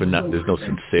 If there's no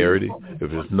sincerity,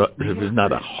 if there's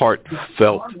not a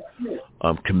heartfelt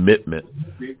commitment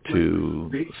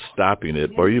to stopping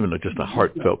it, or even just a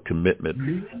heartfelt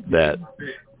commitment that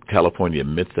California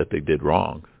admits that they did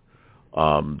wrong,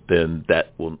 then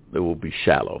it will be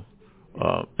shallow.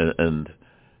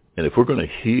 And if we're going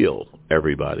to heal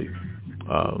everybody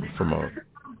from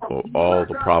all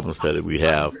the problems that we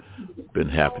have been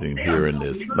happening here in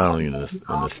this, not only in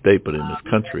the state but in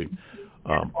this country,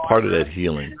 part of that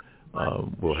healing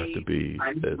will have to be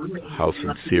how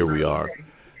sincere we are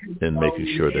in making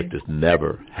sure that this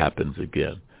never happens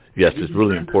again. Yes, it's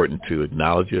really important to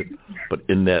acknowledge it, but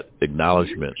in that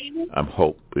acknowledgement, I'm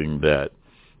hoping that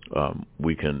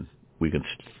we can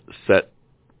set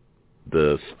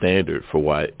the standard for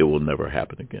why it will never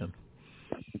happen again.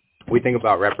 We think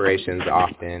about reparations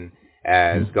often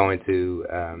as going to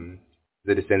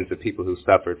the descendants of people who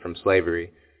suffered from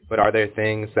slavery. But are there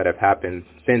things that have happened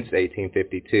since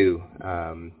 1852,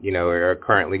 or are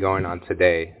currently going on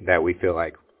today that we feel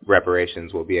like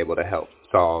reparations will be able to help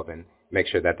solve and make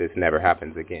sure that this never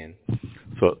happens again?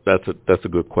 So that's a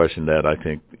good question that I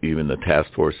think even the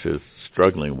task force is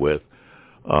struggling with.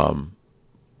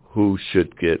 Who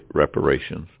should get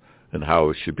reparations and how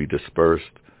it should be dispersed,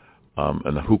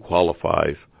 and who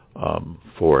qualifies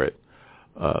for it.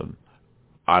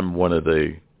 I'm one of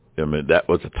that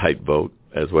was a tight vote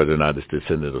as whether or not it's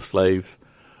descendant of slaves,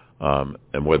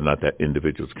 and whether or not that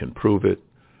individuals can prove it.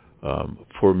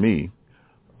 For me,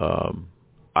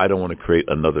 I don't want to create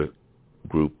another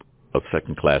group of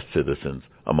second-class citizens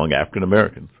among African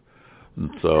Americans. And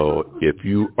so if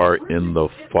you are in the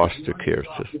foster care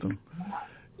system,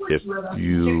 if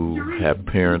you have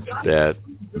parents that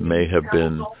may have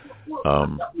been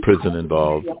prison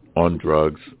involved, on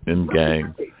drugs, in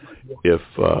gangs, if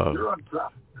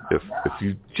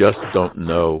you just don't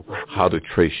know how to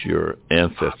trace your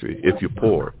ancestry, if you're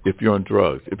poor, if you're on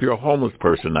drugs, if you're a homeless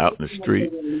person out in the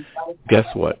street, guess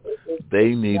what?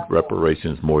 They need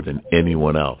reparations more than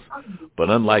anyone else. But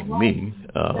unlike me,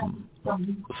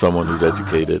 someone who's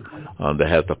educated, that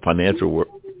has the financial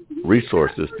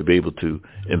resources to be able to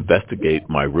investigate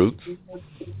my roots,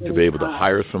 to be able to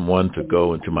hire someone to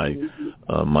go into my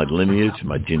lineage,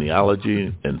 my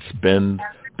genealogy, and spend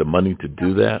the money to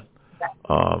do that,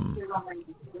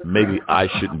 maybe I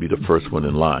shouldn't be the first one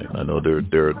in line. I know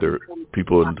there are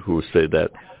people who say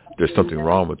that there's something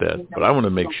wrong with that, but I want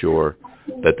to make sure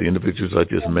that the individuals I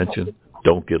just mentioned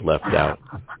don't get left out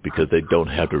because they don't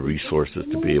have the resources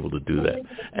to be able to do that.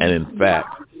 And in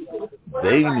fact,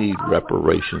 they need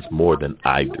reparations more than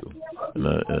I do.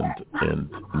 And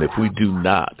if we do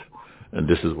not, and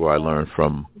this is where I learned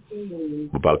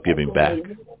about giving back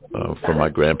from my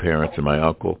grandparents and my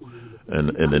uncle,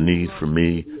 and the need for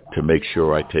me to make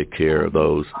sure I take care of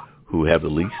those who have the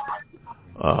least,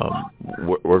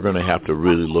 we're going to have to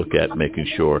really look at making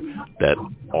sure that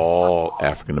all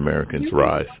African Americans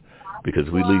rise. Because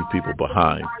if we leave people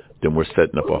behind, then we're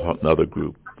setting up another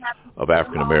group of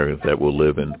African Americans that will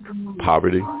live in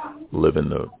poverty, live in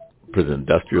the prison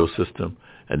industrial system,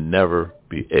 and never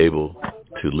be able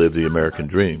to live the American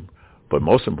dream. But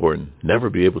most important,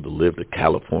 never be able to live the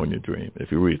California dream.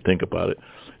 If you really think about it,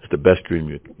 it's the best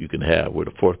dream you can have. We're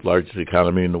the fourth largest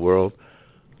economy in the world.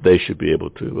 They should be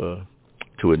able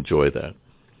to enjoy that.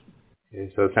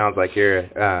 So it sounds like your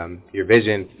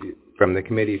vision from the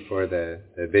Committee for the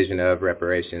Vision of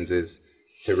Reparations is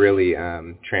to really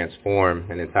transform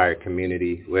an entire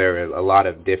community, where a lot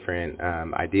of different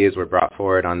ideas were brought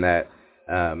forward on that,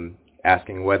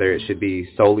 asking whether it should be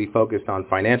solely focused on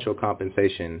financial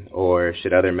compensation or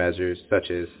should other measures such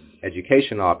as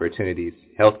educational opportunities,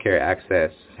 healthcare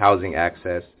access, housing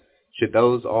access, should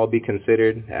those all be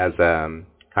considered as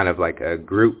kind of like a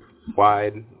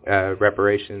group-wide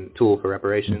reparation tool for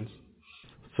reparations?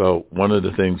 So one of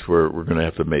the things we're going to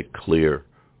have to make clear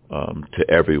to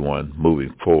everyone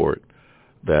moving forward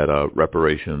that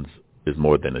reparations is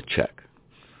more than a check.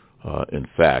 In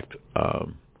fact,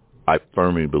 I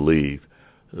firmly believe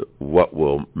what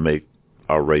will make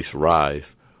our race rise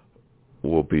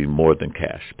will be more than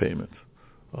cash payments.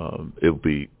 It will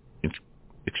be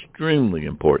extremely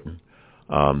important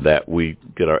that we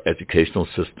get our educational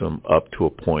system up to a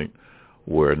point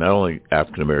where not only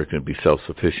African Americans be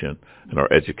self-sufficient and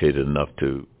are educated enough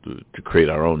to create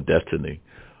our own destiny,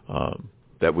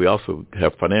 that we also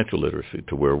have financial literacy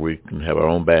to where we can have our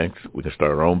own banks, we can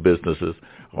start our own businesses,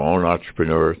 our own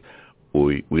entrepreneurs.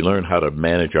 We learn how to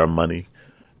manage our money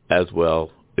as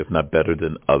well if not better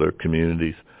than other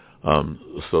communities,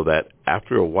 so that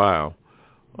after a while,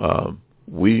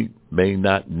 we may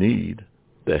not need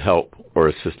the help or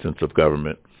assistance of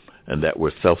government, and that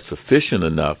we're self-sufficient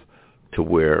enough to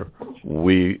where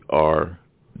we are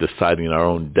deciding our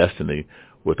own destiny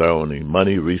with our own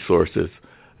money, resources,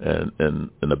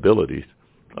 and abilities,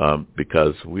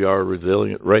 because we are a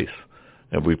resilient race,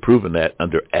 and we've proven that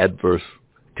under adverse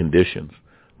conditions.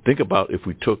 Think about if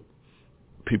we took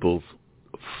people's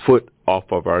foot off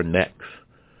of our necks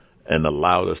and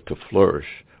allowed us to flourish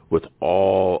with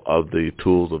all of the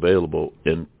tools available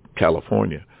in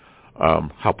California,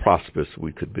 how prosperous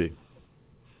we could be.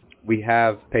 We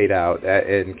have paid out,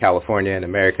 in California and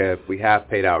America, we have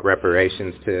paid out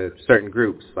reparations to certain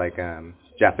groups like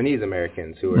Japanese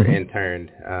Americans who were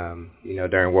interned,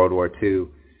 during World War II.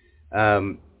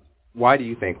 Why do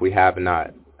you think we have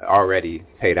not already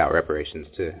paid out reparations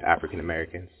to African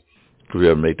Americans? We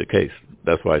haven't made the case.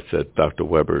 That's why I said Dr.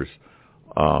 Weber's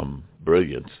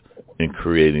brilliance in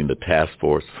creating the task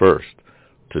force first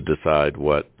to decide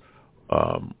what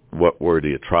were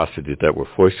the atrocities that were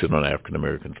foisted on African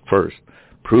Americans first,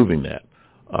 proving that.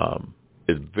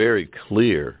 It's very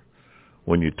clear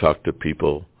when you talk to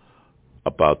people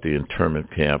about the internment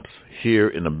camps here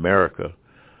in America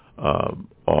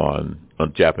on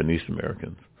Japanese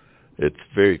Americans. It's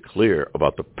very clear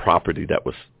about the property that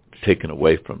was taken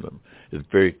away from them. It's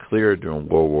very clear during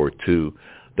World War II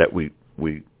that we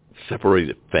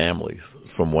separated families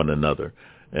from one another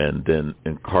and then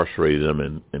incarcerated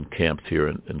them in camps here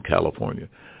in California.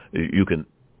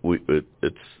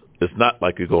 It's not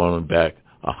like you're going back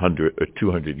 100 or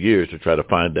 200 years to try to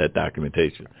find that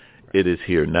documentation. It is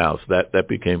here now. So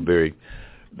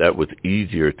that was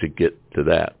easier to get to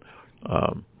that.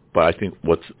 But I think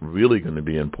what's really going to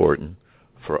be important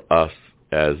for us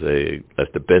as the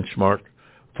benchmark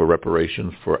for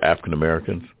reparations for African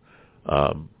Americans,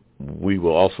 we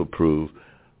will also prove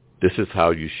this is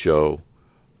how you show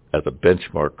as a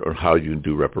benchmark on how you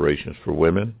do reparations for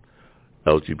women,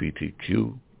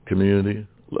 LGBTQ community,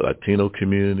 Latino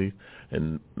community,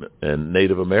 and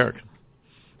Native Americans.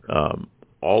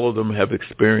 All of them have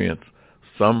experienced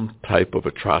some type of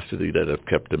atrocity that have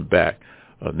kept them back.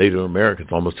 Native Americans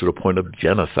almost to the point of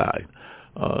genocide.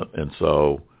 And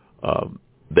so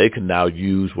they can now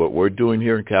use what we're doing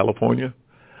here in California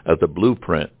as a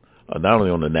blueprint, not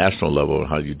only on the national level on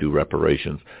how you do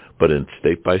reparations, but in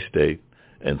state by state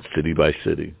and city by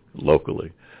city,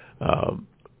 locally.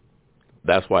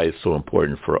 That's why it's so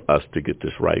important for us to get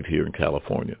this right here in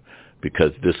California,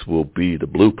 because this will be the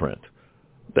blueprint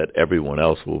that everyone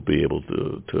else will be able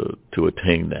to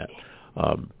attain that.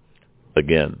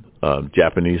 Again,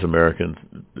 Japanese Americans,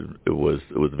 it was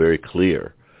very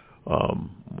clear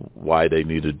why they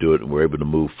needed to do it, and we're able to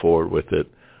move forward with it.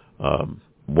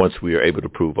 Once we are able to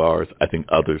prove ours, I think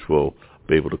others will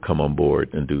be able to come on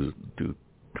board and do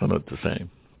kind of the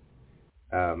same.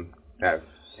 That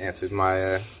answers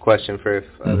my question for if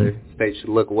other states should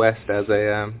look west as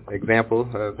a example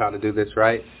of how to do this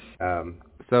right.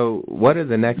 So what are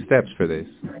the next steps for this?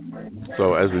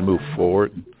 So as we move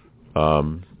forward,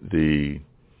 the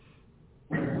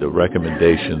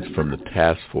recommendations from the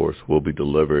task force will be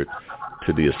delivered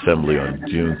to the Assembly on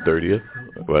June 30th,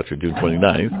 or actually June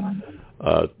 29th,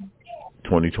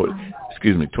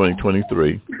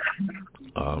 2023.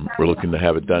 We're looking to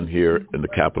have it done here in the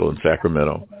Capitol in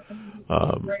Sacramento.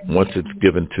 Once it's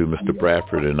given to Mr.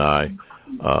 Bradford and I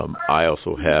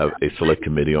also have a select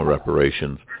committee on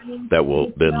reparations that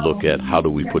will then look at how do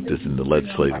we put this in the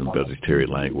legislative and budgetary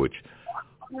language.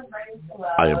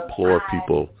 I implore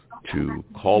people to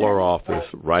call our office,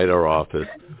 write our office,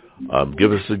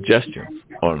 give us suggestions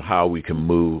on how we can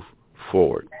move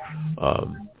forward.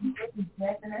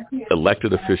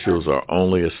 Elected officials are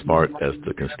only as smart as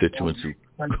the constituents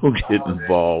who get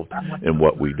involved in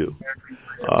what we do.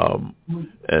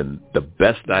 And the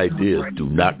best ideas do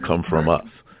not come from us.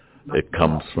 It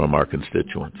comes from our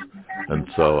constituents. And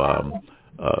so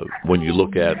when you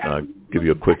look at, I'll give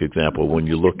you a quick example, when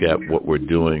you look at what we're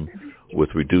doing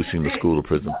with reducing the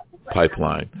school-to-prison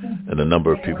pipeline and the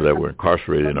number of people that were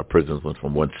incarcerated in our prisons went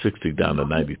from 160 down to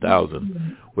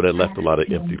 90,000, well, that left a lot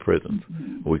of empty prisons.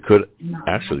 We could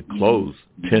actually close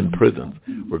 10 prisons.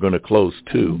 We're going to close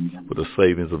 2 with a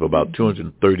savings of about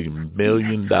 $230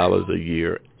 million a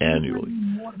year annually.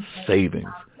 Savings.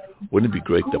 Wouldn't it be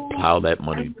great to plow that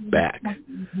money back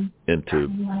into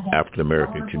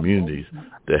African-American communities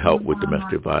to help with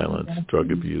domestic violence,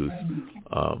 drug abuse,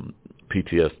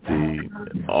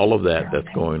 PTSD, all of that's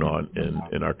going on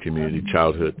in our community,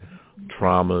 childhood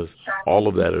traumas, all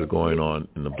of that is going on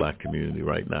in the black community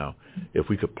right now. If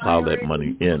we could plow that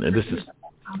money in, and this is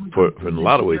for in a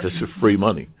lot of ways, it's just free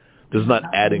money. This is not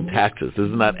adding taxes. This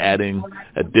is not adding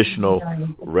additional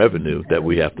revenue that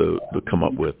we have to come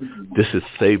up with. This is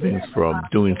savings from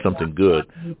doing something good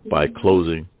by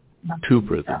closing 2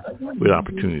 prisons with an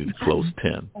opportunity to close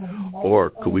 10.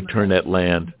 Or could we turn that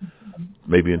land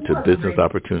maybe into business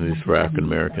opportunities for African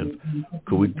Americans?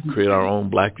 Could we create our own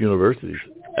black universities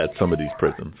at some of these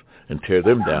prisons and tear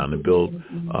them down and build,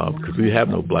 because we have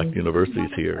no black universities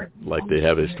here like they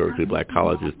have historically black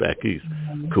colleges back east.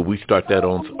 Could we start that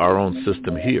on our own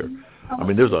system here? I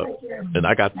mean, and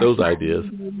I got those ideas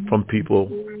from people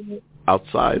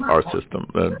outside our system,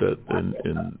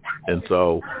 and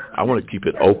so I want to keep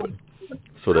it open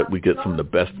so that we get some of the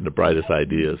best and the brightest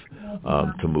ideas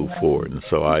to move forward. And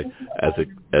so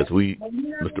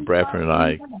Mr. Bradford and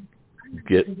I,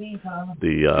 get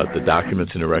the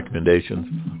documents and the recommendations,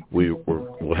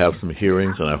 we'll have some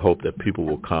hearings, and I hope that people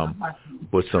will come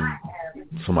with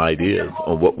some ideas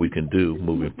on what we can do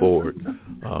moving forward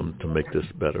to make this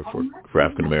better for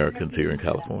African Americans here in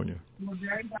California.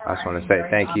 I just want to say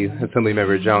thank you,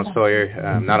 Assemblymember Jones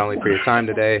Sawyer, not only for your time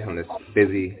today on this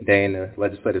busy day in the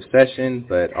legislative session,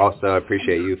 but also I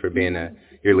appreciate you for being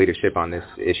your leadership on this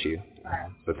issue.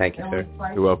 So thank you, sir.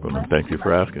 You're welcome, and thank you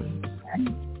for asking.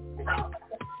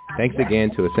 Thanks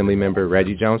again to Assemblymember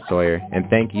Reggie Jones Sawyer, and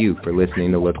thank you for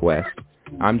listening to Look West.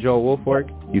 I'm Joel Woolfolk.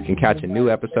 You can catch a new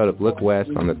episode of Look West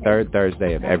on the 3rd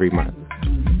Thursday of every month.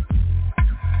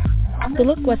 The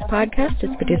Look West podcast is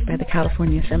produced by the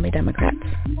California Assembly Democrats.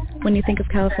 When you think of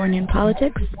Californian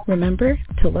politics, remember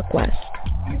to look west.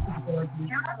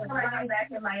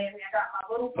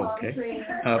 Okay.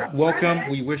 Welcome.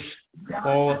 We wish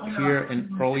all here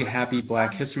an early happy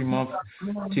Black History Month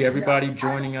to everybody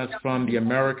joining us from the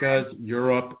Americas,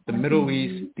 Europe, the Middle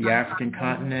East, the African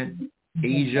continent,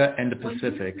 Asia, and the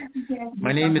Pacific.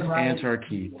 My name is Antar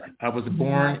Keith. I was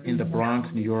born in the Bronx,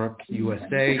 New York,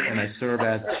 USA, and I serve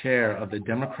as chair of the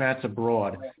Democrats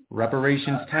Abroad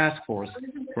Reparations Task Force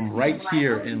from right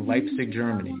here in Leipzig,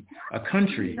 Germany, a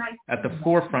country at the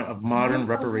forefront of modern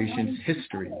reparations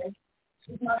history.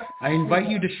 I invite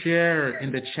you to share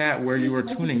in the chat where you are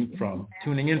tuning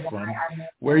in from,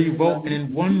 where you vote, and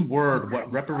in one word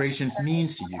what reparations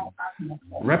means to you.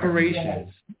 Reparations,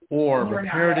 or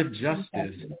reparative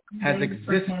justice, has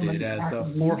existed as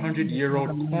the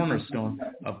 400-year-old cornerstone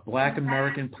of Black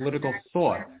American political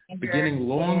thought, beginning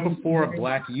long before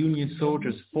Black Union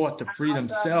soldiers fought to free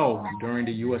themselves during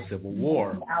the U.S. Civil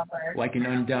War. Like an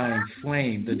undying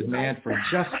flame, the demand for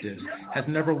justice has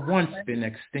never once been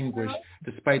extinguished,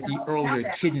 despite the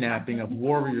earlier kidnapping of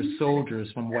warrior soldiers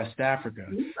from West Africa,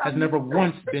 has never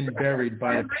once been buried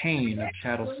by the pain of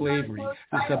chattel slavery,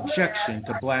 the subjection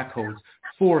to black coats,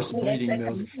 forced bleeding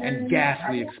mills, and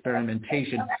ghastly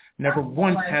experimentation. Never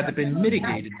once has it been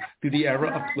mitigated through the era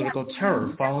of political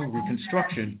terror following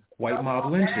Reconstruction, white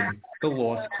mob lynching, the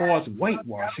lost cause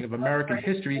whitewashing of American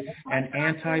history, and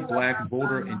anti-black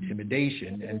voter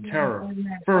intimidation and terror,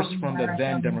 first from the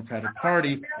then Democratic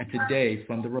Party and today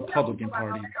from the Republican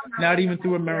Party. Not even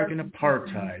through American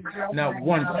apartheid. Not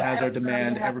once has our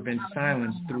demand ever been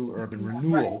silenced through urban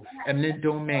renewal, eminent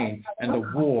domain, and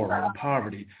the war on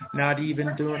poverty. Not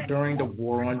even during the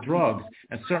war on drugs,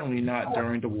 and certainly not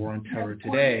during the war on terror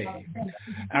today.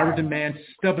 Our demand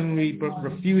stubbornly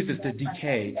refuses to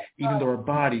decay, even though our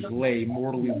bodies lay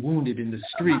mortally wounded in the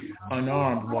street,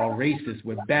 unarmed, while racists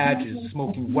with badges,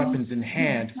 smoking weapons in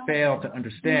hand, fail to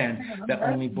understand that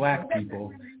only black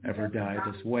people ever die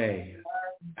this way.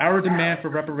 Our demand for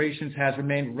reparations has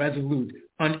remained resolute,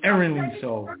 unerringly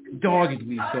so,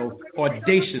 doggedly so,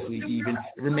 audaciously even.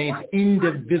 It remains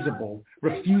indivisible,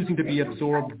 refusing to be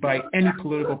absorbed by any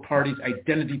political party's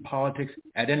identity politics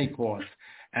at any cost.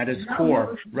 At its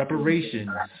core, reparations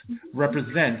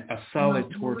represent a solid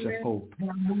torch of hope,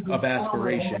 of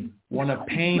aspiration, one of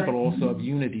pain but also of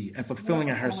unity, and fulfilling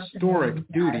a historic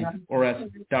duty, or as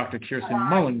Dr. Kirsten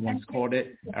Mullen once called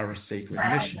it, our sacred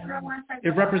mission.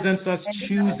 It represents us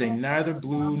choosing neither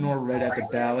blue nor red at the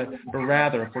ballot, but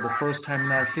rather, for the first time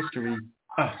in our history,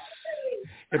 us.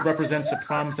 It represents a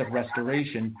promise of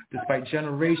restoration, despite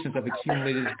generations of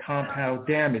accumulated compound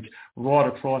damage wrought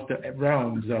across the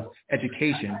realms of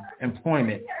education,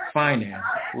 employment, finance,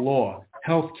 law,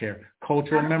 healthcare,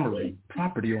 cultural memory,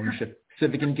 property ownership,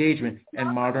 civic engagement,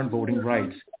 and modern voting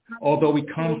rights. Although we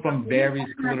come from various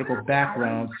political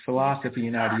backgrounds, philosophy,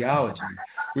 and ideology,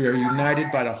 We are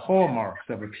united by the hallmarks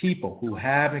of a people who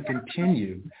have and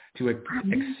continue to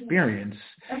experience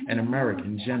an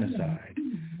American genocide.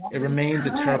 It remains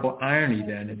a terrible irony,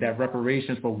 then, that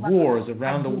reparations for wars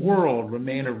around the world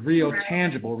remain a real,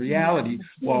 tangible reality,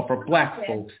 while for black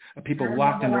folks, a people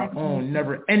locked in their own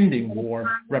never-ending war,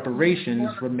 reparations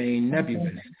remain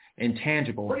nebulous,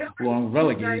 intangible, long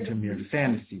relegated to mere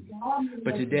fantasy.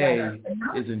 But today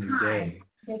is a new day.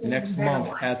 Next month,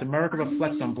 as America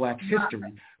reflects on black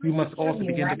history, we must also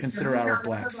begin to consider our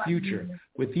black future.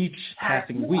 With each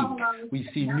passing week, we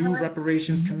see new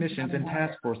reparations commissions and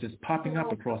task forces popping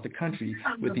up across the country.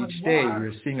 With each day, we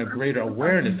are seeing a greater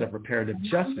awareness of reparative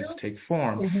justice take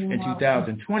form. In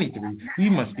 2023, we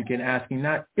must begin asking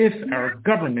not if our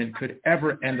government could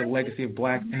ever end the legacy of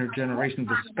black intergenerational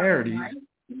disparities,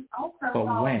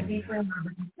 but when.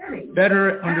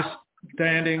 Better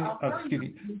understanding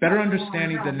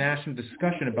the national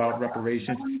discussion about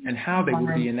reparations and how they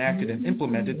will be enacted and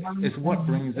implemented is what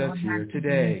brings us here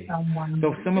today.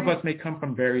 Though some of us may come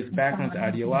from various backgrounds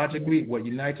ideologically, what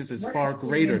unites us is far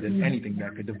greater than anything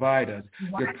that could divide us.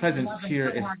 Your presence here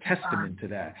is testament to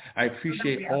that. I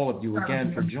appreciate all of you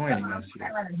again for joining us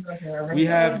here. We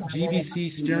have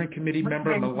GBC Steering Committee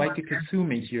member Malaika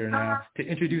Kasumi here now to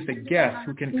introduce a guest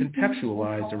who can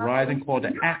contextualize the rising call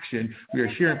to action we are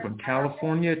hearing from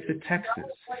California to Texas,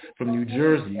 from New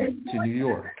Jersey to New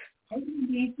York.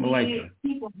 Malaika,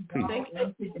 please.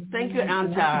 Thank you,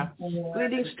 Antar.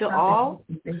 Greetings to all.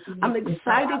 I'm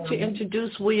excited to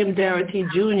introduce William Darity,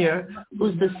 Jr.,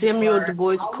 who's the Samuel Du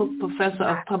Bois Cook Professor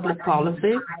of Public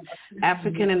Policy,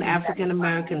 African and African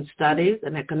American Studies,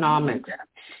 and Economics.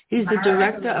 He's the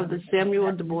director of the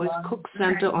Samuel Du Bois Cook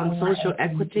Center on Social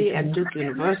Equity at Duke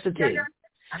University.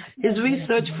 His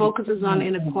research focuses on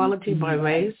inequality by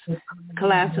race,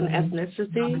 class and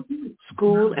ethnicity,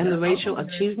 school and the racial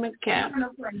achievement gap,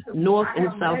 North and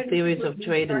South theories of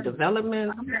trade and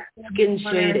development, skin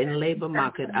shade and labor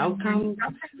market outcomes,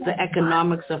 the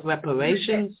economics of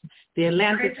reparations, the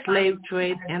Atlantic slave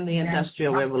trade and the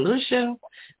Industrial Revolution,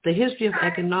 the history of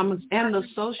economics, and the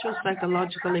social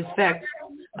psychological effects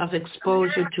of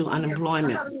exposure to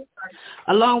unemployment.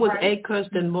 Along with A.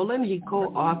 Kirsten Mullen, he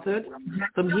co-authored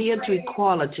From Here to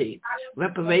Equality,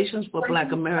 Reparations for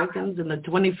Black Americans in the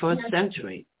 21st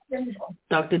Century.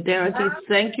 Dr. Darity,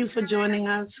 thank you for joining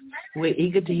us. We're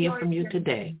eager to hear from you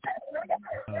today.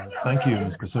 Thank you,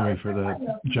 Ms. Kasumi, for the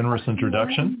generous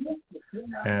introduction.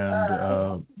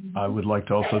 And I would like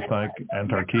to also thank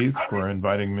Antar Keith for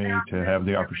inviting me to have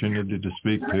the opportunity to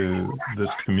speak to this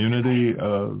community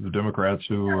of the Democrats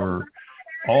who are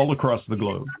all across the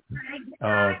globe.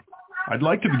 I'd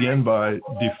like to begin by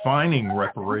defining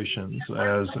reparations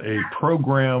as a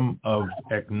program of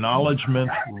acknowledgement,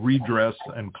 redress,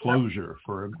 and closure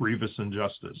for a grievous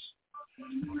injustice.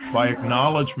 By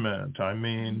acknowledgement, I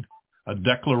mean a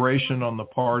declaration on the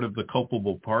part of the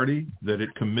culpable party that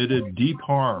it committed deep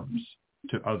harms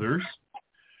to others,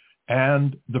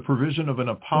 and the provision of an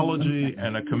apology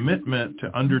and a commitment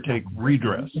to undertake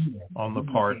redress on the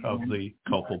part of the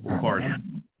culpable party.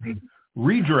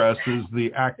 Redress is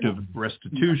the act of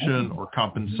restitution or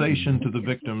compensation to the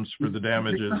victims for the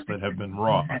damages that have been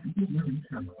wrought.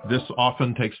 This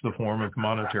often takes the form of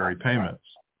monetary payments.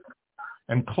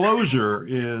 And closure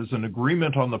is an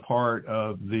agreement on the part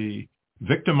of the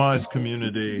victimized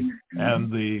community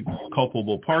and the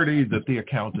culpable party that the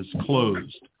account is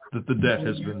closed, that the debt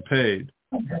has been paid.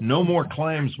 No more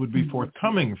claims would be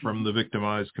forthcoming from the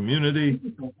victimized community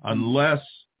unless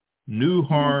new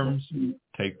harms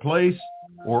take place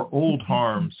or old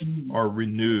harms are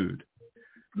renewed.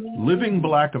 Living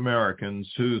Black Americans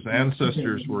whose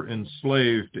ancestors were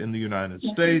enslaved in the United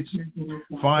States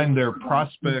find their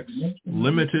prospects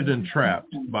limited and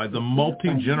trapped by the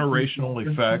multi-generational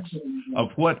effects of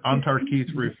what Antar Keith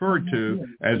referred to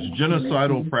as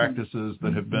genocidal practices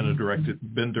that have been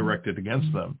directed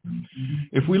against them.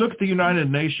 If we look at the United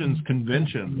Nations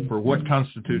Convention for what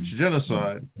constitutes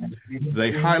genocide,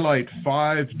 they highlight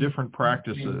 5 different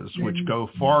practices which go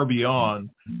far beyond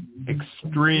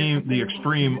the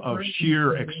extreme of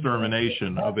sheer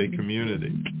extermination of a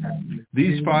community.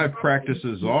 These 5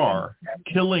 practices are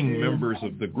killing members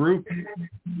of the group,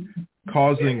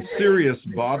 causing serious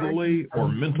bodily or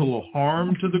mental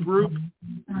harm to the group,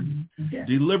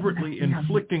 deliberately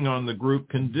inflicting on the group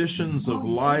conditions of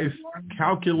life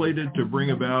calculated to bring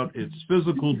about its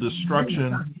physical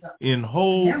destruction in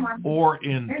whole or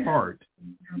in part,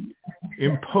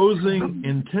 imposing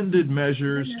intended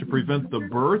measures to prevent the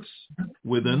births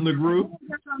within the group,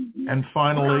 and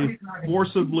finally,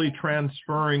 forcibly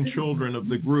transferring children of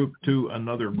the group to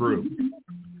another group.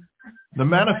 The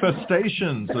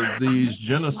manifestations of these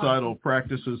genocidal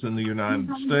practices in the United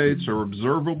States are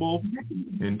observable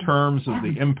in terms of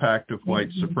the impact of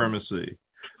white supremacy.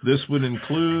 This would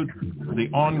include the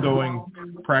ongoing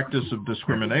practice of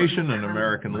discrimination in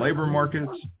American labor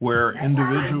markets, where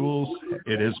individuals,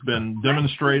 it has been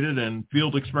demonstrated in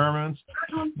field experiments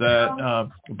that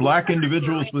black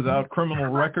individuals without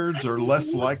criminal records are less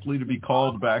likely to be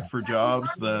called back for jobs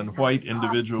than white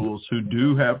individuals who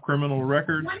do have criminal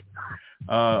records.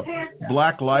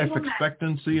 Black life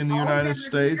expectancy in the United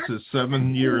States is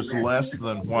 7 years less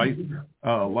than white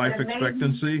life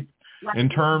expectancy. In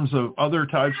terms of other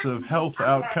types of health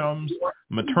outcomes,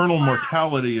 maternal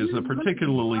mortality is a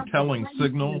particularly telling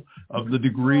signal of the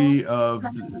degree of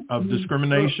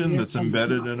discrimination that's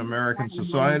embedded in American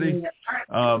society.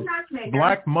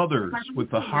 Black mothers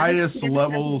with the highest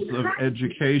levels of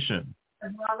education,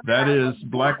 that is,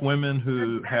 black women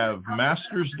who have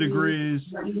master's degrees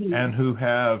and who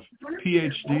have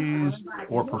PhDs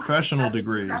or professional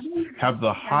degrees, have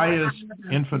the highest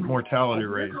infant mortality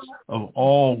rates of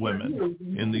all women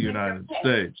in the United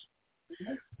States.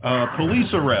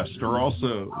 Police arrests are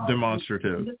also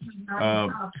demonstrative.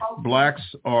 Black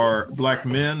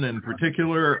men in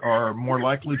particular are more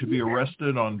likely to be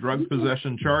arrested on drug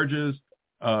possession charges,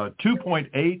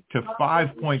 2.8 to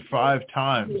 5.5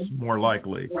 times more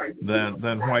likely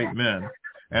than white men.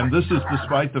 And this is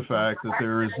despite the fact that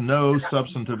there is no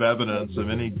substantive evidence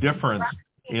of any difference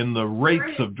in the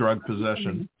rates of drug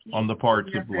possession on the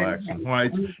parts of blacks and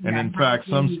whites. And in fact,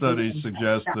 some studies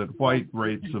suggest that white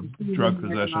rates of drug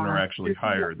possession are actually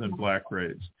higher than black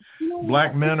rates.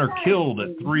 Black men are killed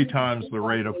at 3 times the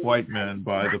rate of white men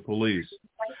by the police.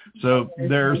 So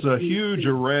there's a huge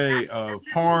array of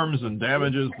harms and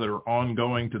damages that are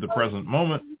ongoing to the present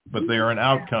moment, but they are an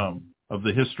outcome of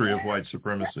the history of white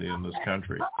supremacy in this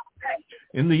country.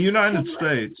 In the United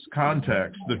States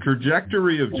context, the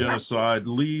trajectory of genocide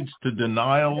leads to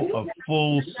denial of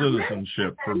full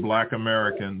citizenship for black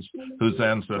Americans whose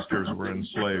ancestors were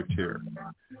enslaved here.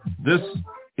 This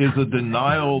is a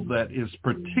denial that is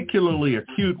particularly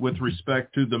acute with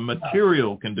respect to the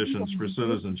material conditions for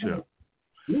citizenship.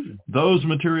 Those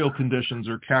material conditions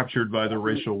are captured by the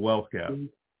racial wealth gap.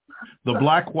 The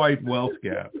black-white wealth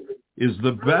gap is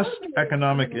the best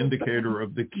economic indicator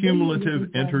of the cumulative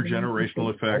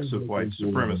intergenerational effects of white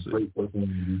supremacy.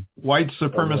 White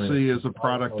supremacy is a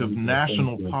product of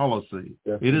national policy.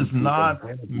 It is not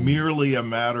merely a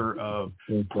matter of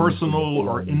personal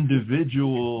or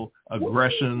individual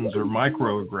aggressions or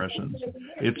microaggressions.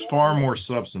 It's far more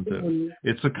substantive.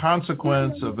 It's a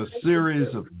consequence of a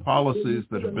series of policies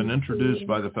that have been introduced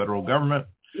by the federal government,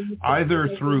 either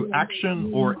through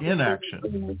action or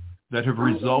inaction, that have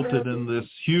resulted in this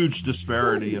huge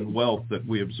disparity in wealth that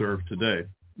we observe today.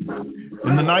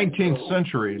 In the 19th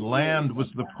century, land was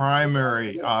the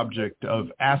primary object of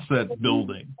asset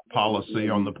building policy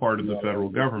on the part of the federal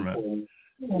government.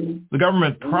 The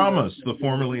government promised the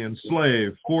formerly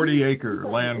enslaved 40-acre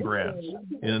land grants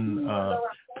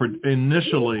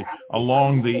initially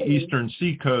along the eastern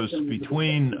seacoast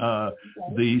between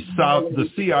the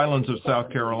sea islands of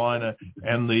South Carolina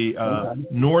and the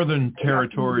northern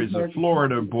territories of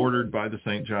Florida bordered by the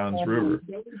St. Johns River.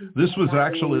 This was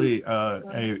actually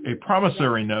a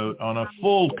promissory note on a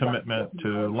full commitment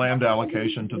to land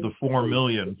allocation to the 4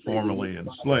 million formerly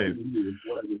enslaved.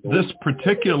 This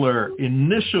particular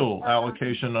initial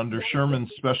allocation under Sherman's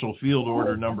Special Field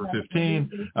Order number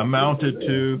 15 amounted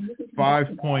to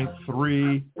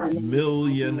 5.3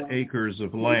 million acres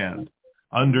of land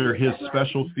under his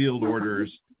Special Field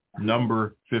Orders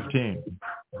number 15.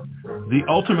 The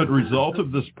ultimate result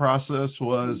of this process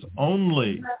was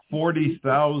only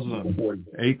 40,000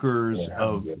 acres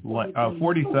of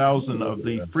 40,000 of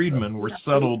the freedmen were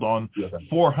settled on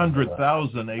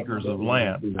 400,000 acres of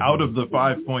land out of the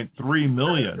 5.3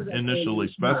 million initially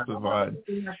specified,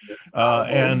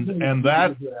 and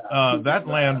that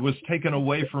land was taken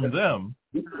away from them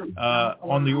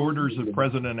on the orders of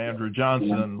President Andrew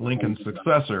Johnson, Lincoln's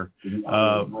successor,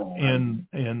 in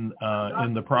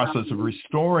the process of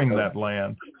restoring that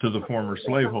land to the former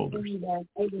slaveholders.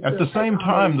 At the same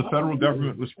time, the federal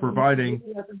government was providing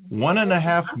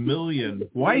 1.5 million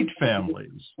white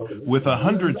families with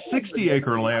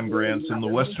 160-acre land grants in the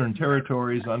Western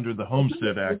Territories under the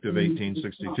Homestead Act of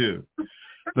 1862.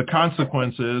 The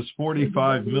consequence is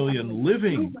 45 million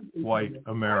living white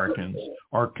Americans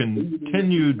are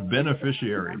continued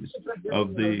beneficiaries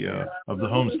of the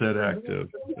Homestead Act of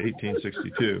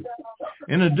 1862.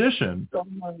 In addition,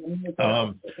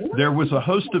 there was a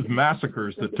host of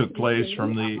massacres that took place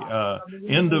from the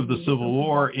end of the Civil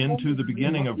War into the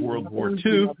beginning of World War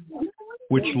II.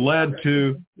 which led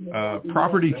to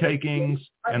property takings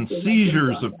and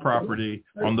seizures of property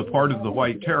on the part of the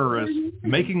white terrorists,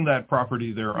 making that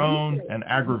property their own and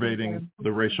aggravating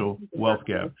the racial wealth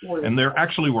gap. And there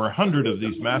actually were 100 of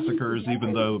these massacres,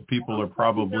 even though people are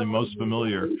probably most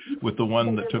familiar with the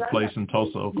one that took place in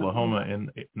Tulsa, Oklahoma in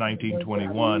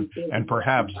 1921, and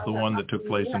perhaps the one that took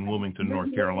place in Wilmington,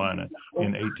 North Carolina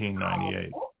in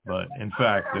 1898. But in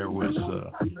fact, there was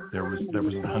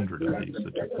 100 of these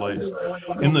that took place.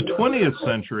 In the 20th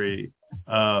century,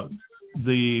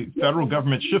 the federal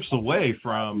government shifts away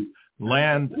from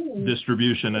land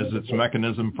distribution as its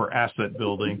mechanism for asset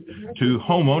building to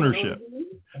home ownership.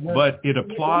 But it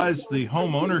applies the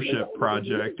home ownership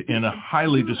project in a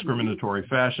highly discriminatory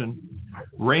fashion,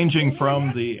 ranging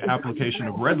from the application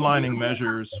of redlining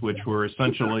measures, which were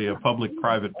essentially a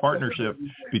public-private partnership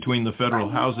between the Federal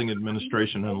Housing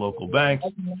Administration and local banks,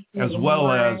 as well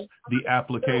as the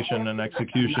application and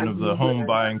execution of the home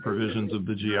buying provisions of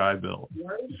the GI Bill.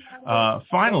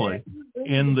 Finally,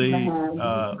 in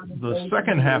the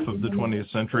second half of the 20th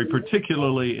century,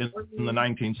 particularly in the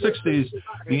 1960s,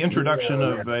 the introduction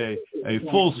of a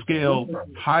full-scale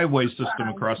highway system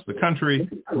across the country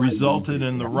resulted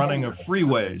in the running of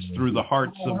freeways through the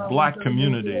hearts of black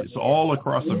communities all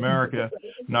across America,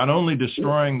 not only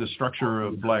destroying the structure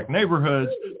of black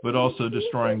neighborhoods, but also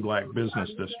destroying black business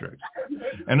districts.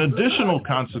 An additional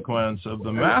consequence of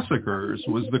the massacres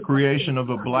was the creation of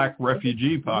a black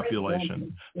refugee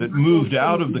population that moved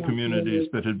out of the communities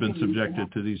that had been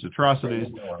subjected to these atrocities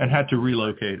and had to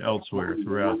relocate elsewhere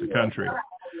throughout the country.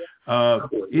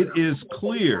 It is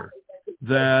clear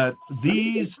that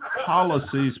these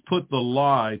policies put the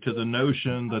lie to the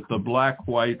notion that the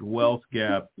black-white wealth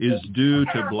gap is due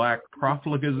to black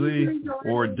profligacy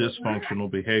or dysfunctional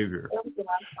behavior.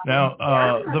 Now,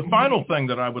 the final thing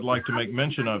that I would like to make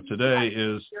mention of today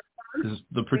is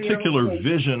the particular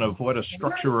vision of what a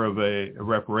structure of a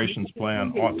reparations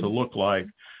plan ought to look like.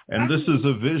 And this is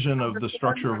a vision of the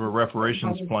structure of a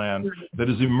reparations plan that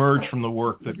has emerged from the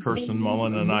work that Kirsten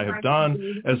Mullen and I have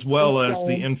done, as well as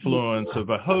the influence of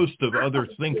a host of other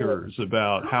thinkers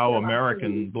about how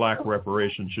American black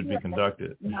reparations should be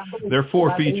conducted. There are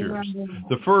four features.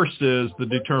 The first is the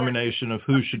determination of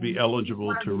who should be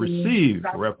eligible to receive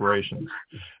reparations.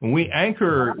 And we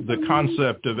anchor the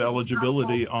concept of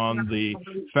eligibility on the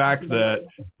fact that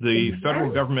the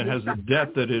federal government has a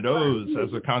debt that it owes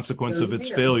as a consequence of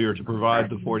its failure to provide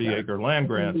the 40-acre land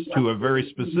grants to a very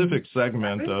specific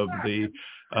segment of the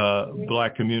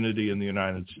black community in the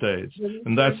United States.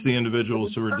 And that's the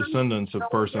individuals who are descendants of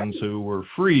persons who were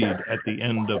freed at the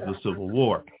end of the Civil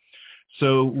War.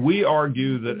 So we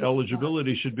argue that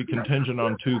eligibility should be contingent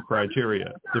on two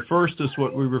criteria. The first is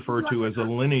what we refer to as a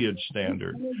lineage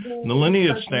standard. And the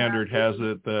lineage standard has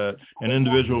it that an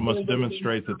individual must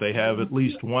demonstrate that they have at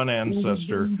least one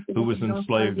ancestor who was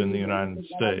enslaved in the United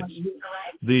States.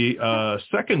 The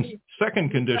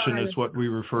second condition is what we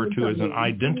refer to as an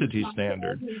identity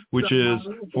standard, which is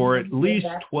for at least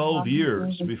 12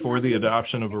 years before the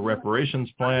adoption of a reparations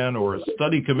plan or a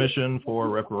study commission for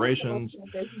reparations,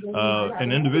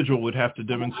 an individual would have to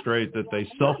demonstrate that they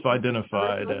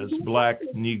self-identified as Black,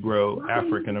 Negro,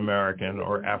 African American,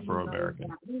 or Afro-American.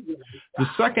 The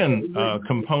second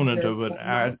component of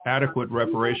an adequate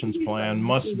reparations plan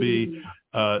must be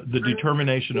the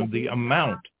determination of the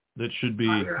amount that should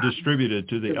be distributed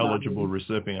to the eligible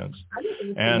recipients.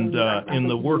 And in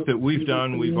the work that we've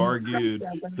done, we've argued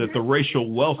that the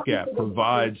racial wealth gap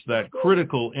provides that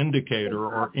critical indicator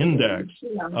or index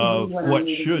of what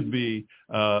should be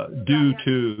due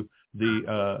to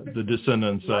the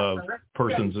descendants of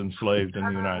persons enslaved in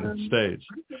the United States.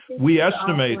 We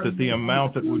estimate that the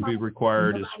amount that would be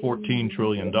required is $14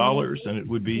 trillion, and it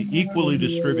would be equally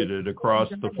distributed across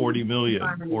the 40 million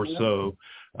or so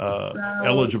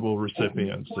eligible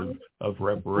recipients of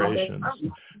reparations.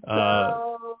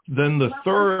 Then the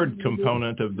third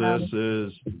component of this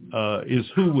is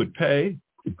who would pay,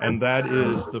 and that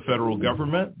is the federal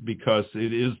government, because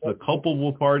it is the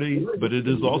culpable party, but it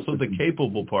is also the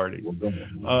capable party.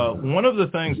 One of the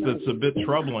things that's a bit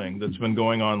troubling that's been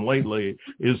going on lately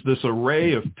is this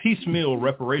array of piecemeal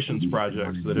reparations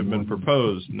projects that have been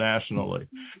proposed nationally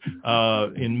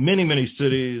in many, many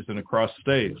cities and across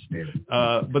states.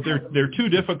 But there are two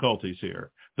difficulties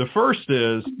here. The first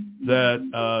is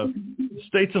that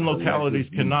states and localities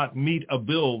cannot meet a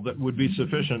bill that would be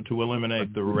sufficient to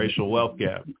eliminate the racial wealth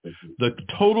gap. The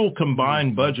total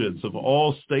combined budgets of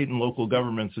all state and local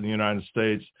governments in the United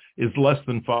States is less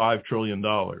than $5 trillion.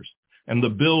 And the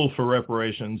bill for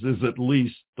reparations is at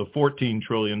least the $14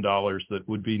 trillion that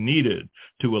would be needed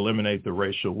to eliminate the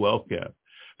racial wealth gap.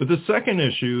 But the second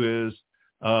issue is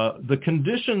The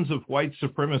conditions of white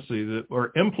supremacy that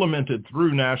were implemented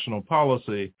through national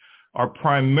policy are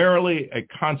primarily a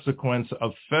consequence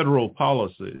of federal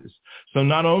policies. So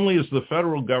not only is the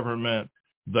federal government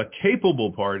the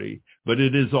capable party, but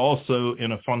it is also,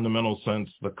 in a fundamental sense,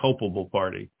 the culpable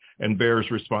party and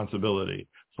bears responsibility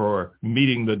for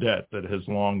meeting the debt that has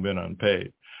long been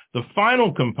unpaid. The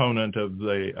final component of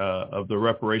the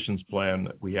reparations plan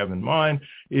that we have in mind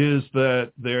is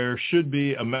that there should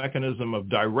be a mechanism of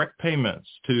direct payments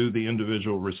to the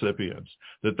individual recipients,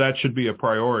 that should be a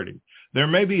priority. There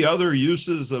may be other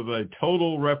uses of a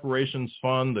total reparations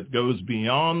fund that goes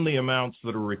beyond the amounts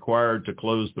that are required to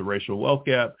close the racial wealth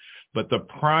gap, but the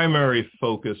primary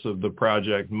focus of the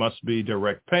project must be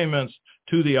direct payments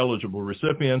to the eligible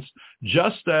recipients,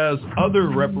 just as other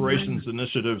reparations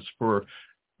initiatives for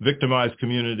victimized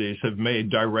communities have made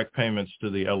direct payments to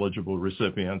the eligible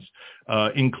recipients,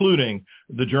 including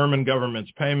the German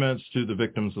government's payments to the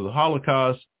victims of the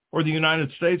Holocaust or the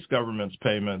United States government's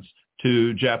payments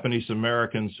to Japanese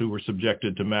Americans who were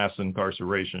subjected to mass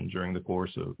incarceration during the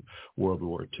course of World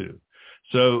War II.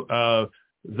 So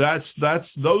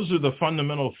those are the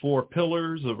fundamental four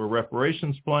pillars of a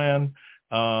reparations plan.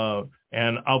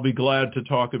 And I'll be glad to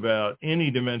talk about any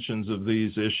dimensions of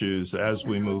these issues as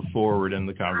we move forward in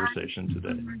the conversation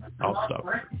today. I'll stop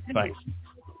there. Thanks.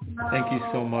 Thank you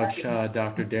so much,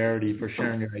 Dr. Darity, for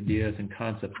sharing your ideas and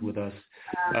concepts with us.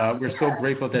 We're so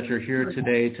grateful that you're here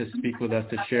today to speak with us,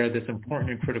 to share this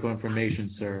important and critical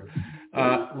information, sir.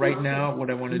 Right now, what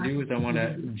I want to do is I want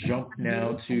to jump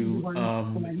now to,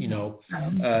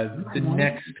 the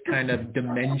next kind of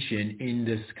dimension in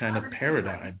this kind of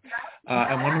paradigm.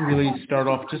 I want to really start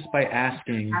off just by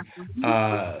asking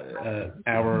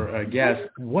our guests,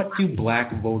 what do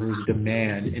black voters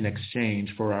demand in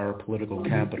exchange for our political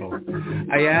capital?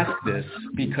 I ask this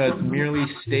because merely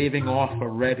staving off a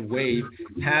red wave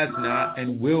has not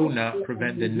and will not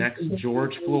prevent the next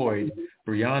George Floyd,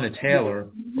 Breonna Taylor,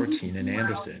 or Tina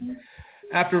Anderson.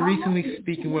 After recently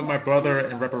speaking with my brother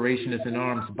and reparationist in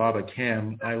arms, Baba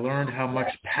Kim, I learned how much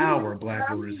power black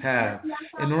voters have.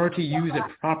 In order to use it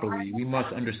properly, we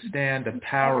must understand the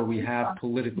power we have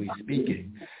politically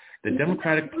speaking. The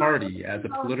Democratic Party, as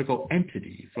a political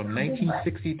entity from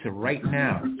 1960 to right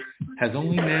now, has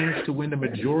only managed to win the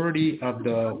majority of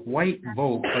the white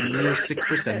vote a mere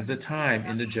 6% of the time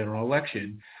in the general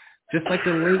election. Just like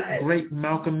the late, great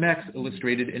Malcolm X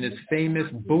illustrated in his famous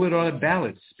bullet on a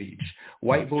ballot speech,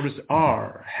 white voters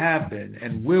are, have been,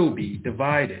 and will be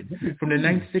divided. From the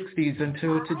 1960s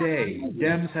until today,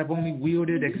 Dems have only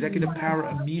wielded executive power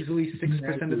a measly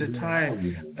 6% of the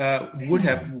time, would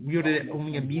have wielded it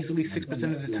only a measly 6%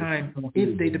 of the time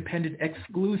if they depended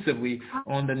exclusively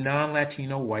on the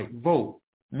non-Latino white vote.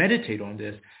 Meditate on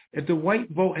this. If the white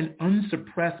vote and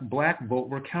unsuppressed black vote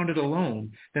were counted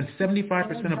alone, then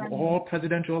 75% of all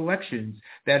presidential elections,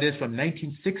 that is from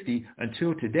 1960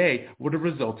 until today, would have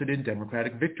resulted in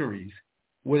Democratic victories.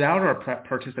 Without our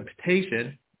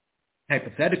participation,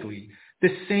 hypothetically,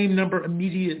 the same number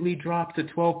immediately drops to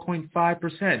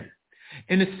 12.5%.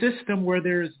 In a system where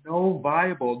there is no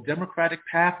viable Democratic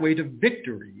pathway to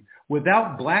victory,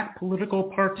 without black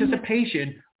political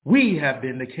participation, we have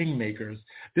been the kingmakers.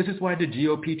 This is why the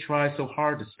GOP tries so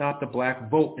hard to stop the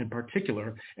black vote in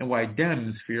particular, and why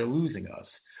Dems fear losing us.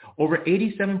 Over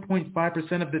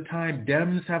 87.5% of the time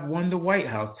Dems have won the White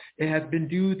House, it has been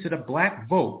due to the black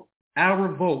vote,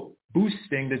 our vote,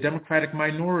 boosting the Democratic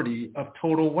minority of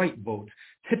total white votes,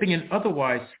 tipping an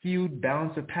otherwise skewed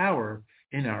balance of power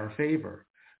in our favor.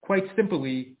 Quite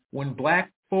simply, when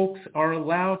black folks are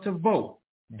allowed to vote,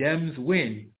 Dems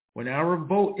win. When our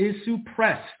vote is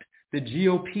suppressed, the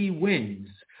GOP wins.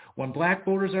 When black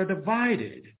voters are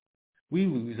divided, we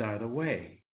lose either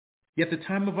way. Yet the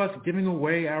time of us giving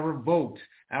away our vote,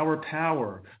 our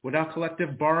power, without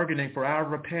collective bargaining for our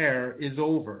repair is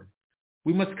over.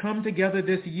 We must come together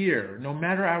this year, no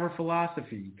matter our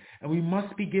philosophy, and we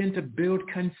must begin to build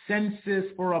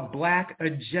consensus for a black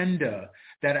agenda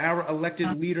that our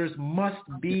elected leaders must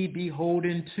be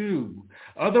beholden to.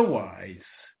 Otherwise,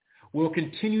 we'll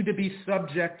continue to be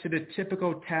subject to the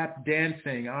typical tap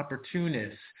dancing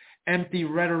opportunists, empty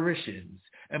rhetoricians,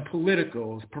 and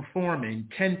politicals performing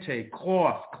kente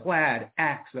cloth-clad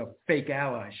acts of fake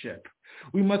allyship.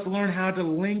 We must learn how to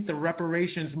link the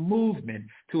reparations movement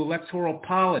to electoral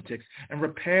politics and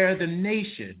repair the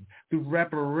nation through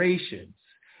reparations.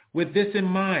 With this in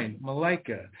mind,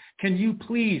 Malika, can you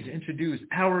please introduce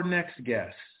our next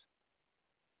guest?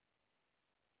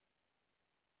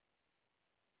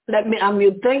 Let me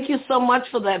unmute. Thank you so much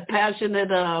for that passionate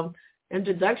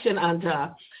introduction,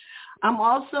 Anta. I'm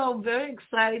also very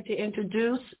excited to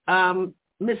introduce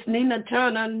Miss Nina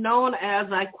Turner, known as,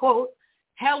 I quote,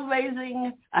 a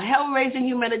hell-raising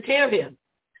humanitarian,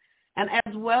 and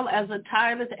as well as a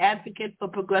tireless advocate for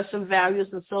progressive values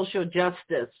and social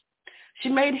justice. She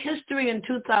made history in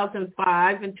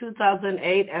 2005 and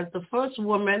 2008 as the first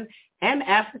woman and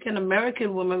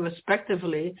African-American woman,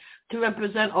 respectively, to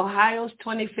represent Ohio's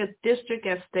 25th district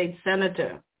as state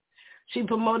senator. She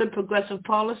promoted progressive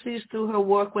policies through her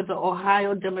work with the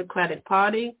Ohio Democratic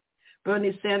Party,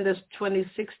 Bernie Sanders'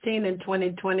 2016 and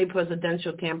 2020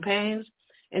 presidential campaigns,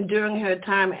 and during her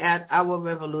time at Our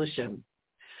Revolution.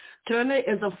 Turner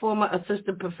is a former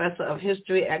assistant professor of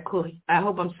history at, I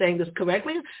hope I'm saying this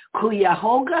correctly,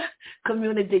 Cuyahoga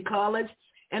Community College,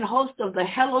 and host of the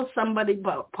Hello Somebody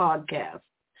podcast.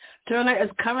 Turner is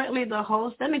currently the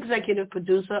host and executive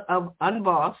producer of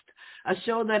Unbossed, a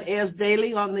show that airs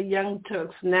daily on the Young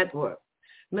Turks Network.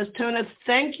 Ms. Turner,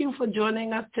 thank you for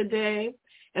joining us today,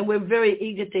 and we're very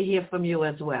eager to hear from you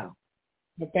as well.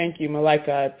 Well, thank you,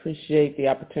 Malika. I appreciate the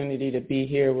opportunity to be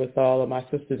here with all of my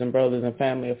sisters and brothers and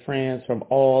family and friends from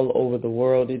all over the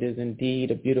world. It is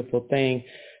indeed a beautiful thing,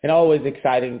 and always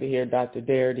exciting to hear Dr.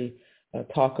 Darity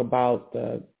talk about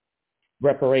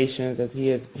reparations, as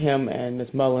him and Ms.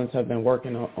 Mullins have been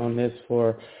working on this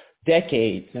for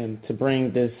decades, and to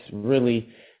bring this really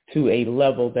to a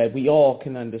level that we all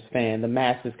can understand, the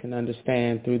masses can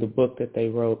understand through the book that they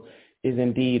wrote, is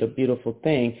indeed a beautiful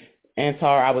thing.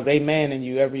 Antar, I was amening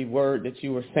you every word that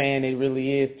you were saying. It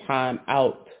really is time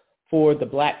out for the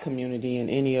Black community and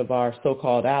any of our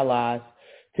so-called allies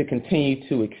to continue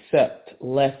to accept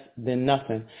less than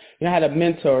nothing. You know, I had a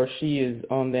mentor. She is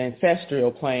on the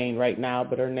ancestral plane right now,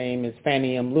 but her name is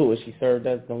Fannie M. Lewis. She served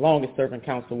as the longest-serving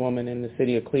councilwoman in the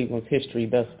city of Cleveland's history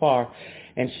thus far,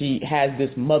 and she has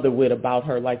this mother wit about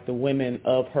her like the women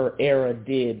of her era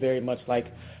did, very much like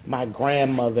my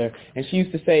grandmother. And she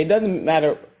used to say, it doesn't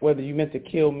matter whether you meant to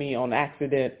kill me on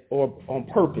accident or on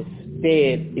purpose,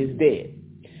 dead is dead.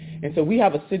 And so we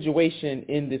have a situation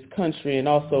in this country and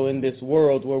also in this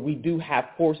world where we do have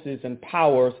forces and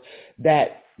powers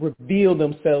that reveal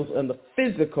themselves in the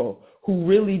physical, who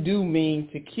really do mean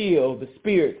to kill the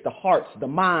spirits, the hearts, the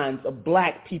minds of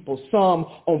Black people, some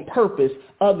on purpose,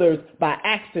 others by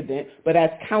accident. But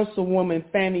as Councilwoman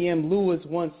Fannie M. Lewis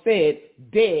once said,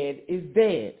 dead is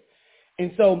dead.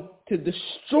 And so to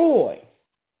destroy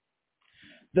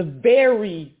the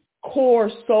very core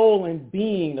soul and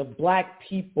being of Black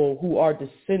people who are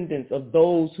descendants of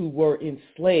those who were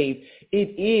enslaved, it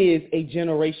is a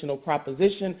generational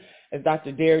proposition, as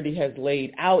Dr. Darity has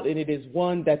laid out, and it is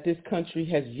one that this country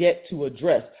has yet to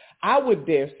address. I would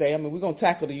dare say, we're going to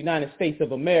tackle the United States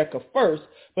of America first,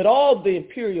 but all the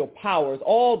imperial powers,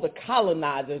 all the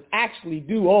colonizers actually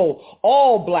do owe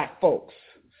all Black folks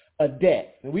a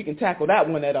debt. And we can tackle that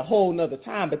one at a whole nother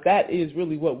time, but that is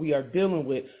really what we are dealing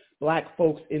with, Black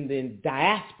folks in the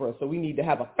diaspora. So we need to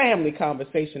have a family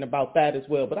conversation about that as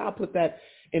well. But I'll put that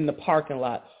in the parking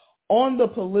lot. In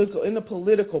the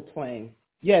political plane,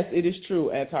 yes, it is true,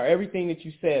 Antar, everything that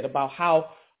you said about how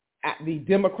the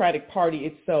Democratic Party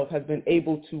itself has been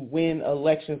able to win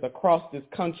elections across this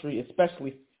country,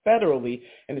 especially federally,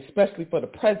 and especially for the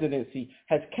presidency,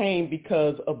 has came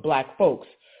because of Black folks.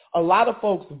 A lot of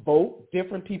folks vote,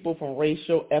 different people from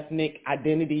racial, ethnic,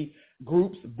 identity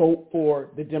groups vote for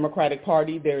the Democratic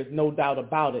Party. There is no doubt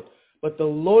about it. But the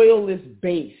loyalist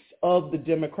base of the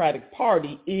Democratic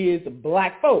Party is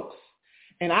Black folks.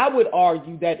 And I would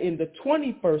argue that in the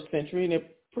 21st century, and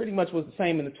it pretty much was the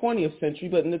same in the 20th century,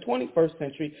 but in the 21st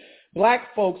century,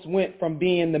 Black folks went from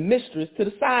being the mistress to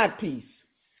the side piece.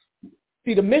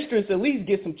 See, the mistress at least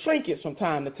gets some trinkets from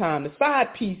time to time. The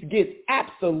side piece gets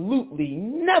absolutely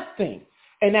nothing.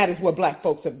 And that is what Black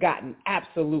folks have gotten,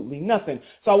 absolutely nothing.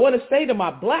 So I want to say to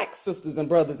my Black sisters and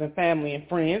brothers and family and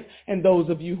friends, and those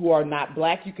of you who are not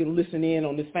Black, you can listen in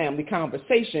on this family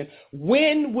conversation.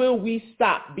 When will we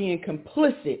stop being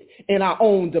complicit in our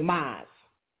own demise?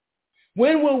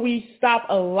 When will we stop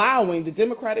allowing the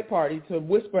Democratic Party to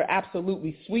whisper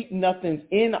absolutely sweet nothings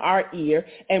in our ear,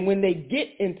 and when they get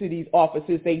into these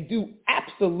offices, they do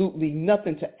absolutely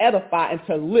nothing to edify and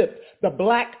to lift the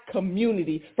Black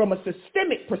community from a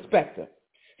systemic perspective?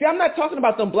 See, I'm not talking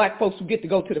about them Black folks who get to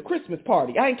go to the Christmas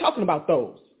party. I ain't talking about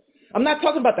those. I'm not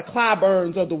talking about the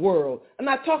Clyburns of the world. I'm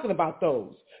not talking about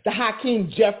those. The Hakeem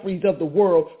Jeffries of the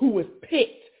world who was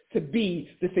picked to be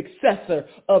the successor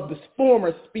of the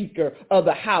former Speaker of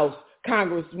the House,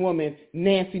 Congresswoman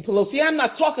Nancy Pelosi. I'm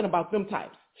not talking about them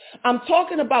types. I'm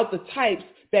talking about the types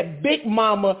that Big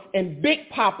Mama and Big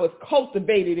Papas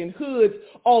cultivated in hoods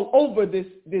all over this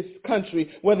country,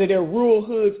 whether they're rural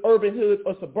hoods, urban hoods,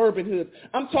 or suburban hoods.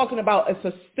 I'm talking about a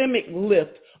systemic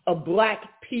lift of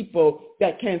black people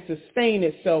that can sustain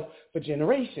itself for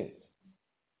generations.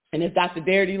 And as Dr.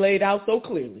 Darity laid out so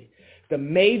clearly, the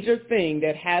major thing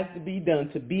that has to be done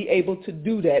to be able to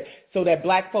do that so that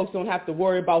black folks don't have to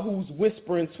worry about who's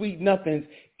whispering sweet nothings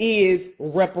is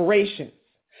reparations.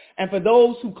 And for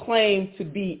those who claim to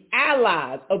be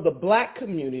allies of the black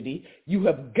community, you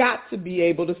have got to be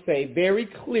able to say very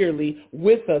clearly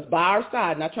with us, by our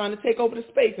side, not trying to take over the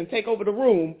space and take over the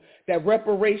room, that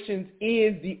reparations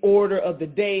is the order of the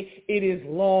day. It is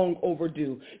long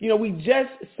overdue. You know, we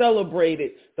just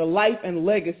celebrated the life and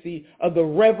legacy of the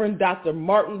Reverend Dr.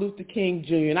 Martin Luther King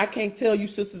Jr. And I can't tell you,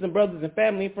 sisters and brothers and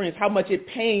family and friends, how much it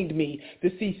pained me to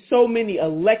see so many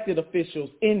elected officials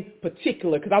in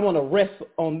particular, because I want to rest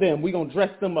on them. We're going to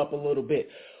dress them up a little bit,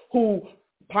 who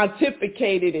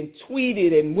pontificated and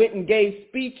tweeted and went and gave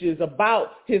speeches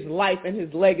about his life and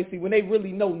his legacy when they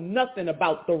really know nothing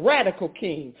about the radical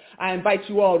king. I invite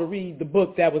you all to read the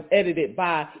book that was edited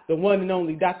by the one and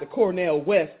only Dr. Cornel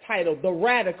West, titled The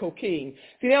Radical King.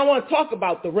 See, they don't want to talk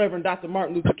about the Reverend Dr.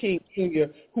 Martin Luther King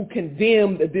Jr., who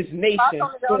condemned this nation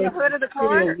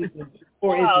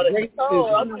for its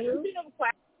racism.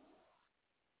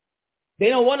 They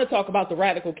don't want to talk about the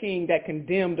radical king that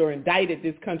condemned or indicted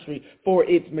this country for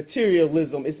its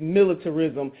materialism, its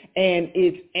militarism, and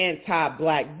its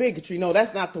anti-black bigotry. No,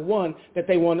 that's not the one that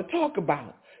they want to talk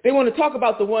about. They want to talk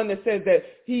about the one that says that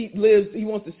he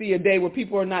wants to see a day where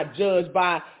people are not judged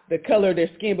by the color of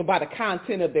their skin, but by the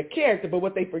content of their character. But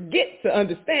what they forget to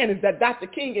understand is that Dr.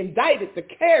 King indicted the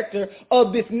character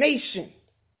of this nation,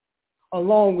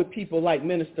 along with people like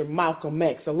Minister Malcolm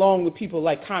X, along with people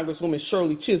like Congresswoman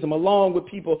Shirley Chisholm, along with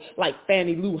people like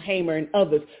Fannie Lou Hamer and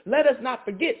others. Let us not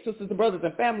forget, sisters and brothers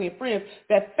and family and friends,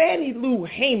 that Fannie Lou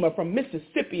Hamer from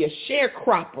Mississippi, a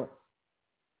sharecropper,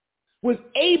 was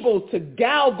able to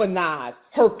galvanize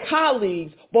her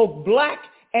colleagues, both black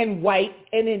and white,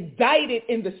 and indicted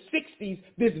in the 60s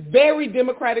this very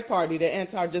Democratic Party that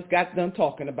Antar just got done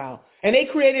talking about. And they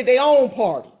created their own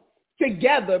party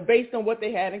together based on what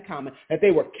they had in common, that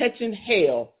they were catching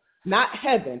hell, not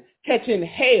heaven, catching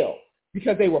hell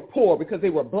because they were poor, because they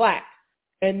were black,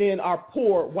 and then our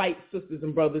poor white sisters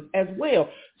and brothers as well.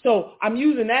 So I'm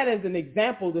using that as an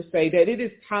example to say that it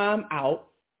is time out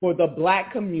for the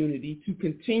black community to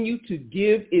continue to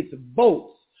give its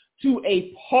votes to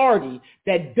a party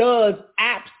that does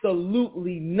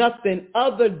absolutely nothing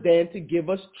other than to give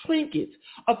us trinkets.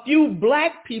 A few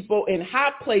black people in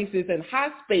high places and high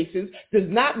spaces does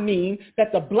not mean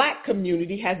that the black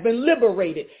community has been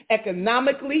liberated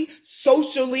economically,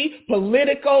 socially,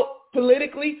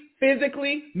 politically,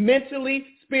 physically, mentally,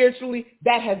 spiritually.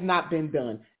 That has not been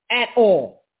done at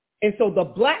all. And so the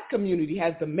black community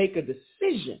has to make a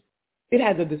decision. It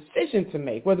has a decision to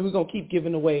make whether we're going to keep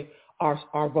giving away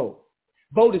our vote.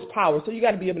 Vote is power, so you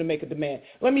got to be able to make a demand.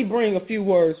 Let me bring a few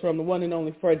words from the one and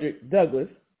only Frederick Douglass,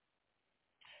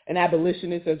 an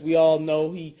abolitionist. As we all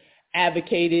know, he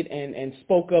advocated and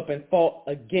spoke up and fought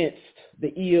against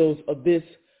the ills of this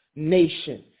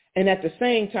nation, and at the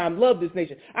same time loved this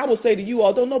nation. I will say to you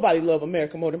all, don't nobody love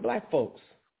America more than black folks.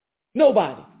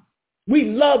 Nobody. We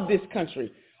love this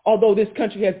country. Although this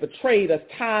country has betrayed us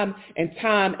time and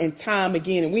time and time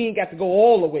again, and we ain't got to go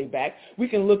all the way back. We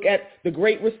can look at the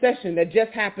Great Recession that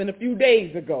just happened a few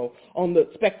days ago on the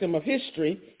spectrum of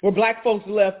history, where black folks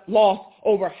lost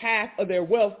over half of their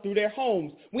wealth through their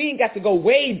homes. We ain't got to go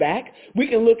way back. We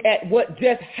can look at what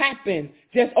just happened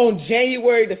just on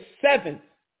January the 7th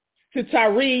to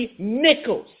Tyree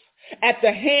Nichols, at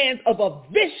the hands of a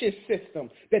vicious system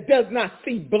that does not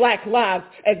see black lives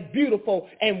as beautiful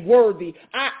and worthy.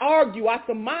 I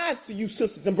surmise to you,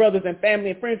 sisters and brothers and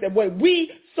family and friends, that what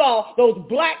we saw those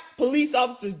black police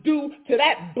officers do to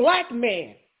that black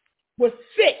man was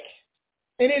sick.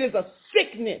 And it is a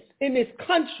sickness in this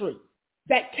country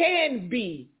that can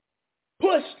be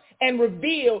pushed and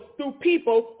revealed through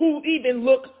people who even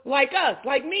look like us,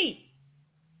 like me.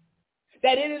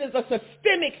 That it is a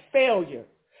systemic failure,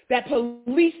 that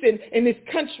policing in this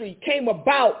country came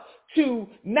about to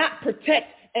not protect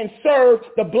and serve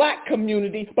the black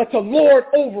community, but to lord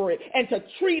over it and to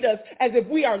treat us as if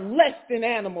we are less than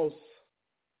animals.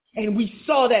 And we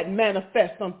saw that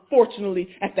manifest,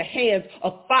 unfortunately, at the hands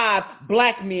of 5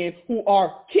 black men who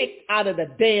are kicked out of the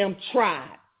damn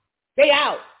tribe. They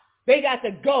out. They got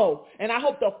to go, and I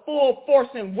hope the full force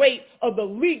and weight of the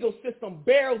legal system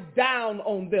bears down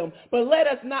on them. But let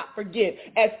us not forget,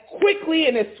 as quickly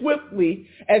and as swiftly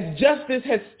as justice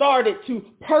has started to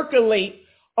percolate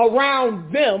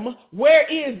around them, where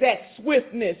is that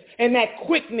swiftness and that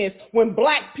quickness when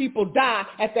black people die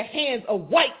at the hands of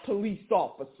white police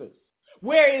officers?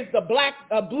 Where is the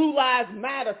Blue Lives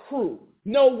Matter crew?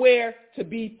 Nowhere to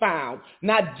be found.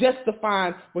 Not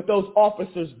justifying what those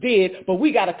officers did, but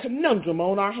we got a conundrum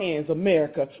on our hands,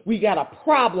 America. We got a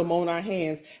problem on our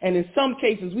hands. And in some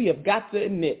cases, we have got to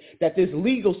admit that this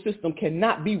legal system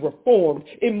cannot be reformed.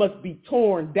 It must be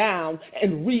torn down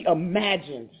and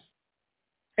reimagined.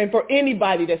 And for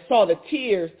anybody that saw the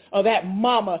tears of that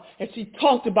mama as she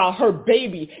talked about her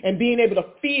baby and being able to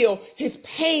feel his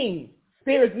pain,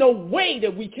 there is no way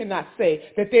that we cannot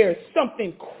say that there is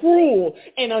something cruel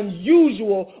and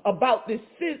unusual about this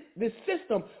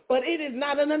system, but it is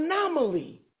not an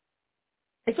anomaly.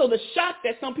 And so the shock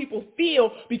that some people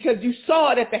feel because you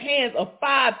saw it at the hands of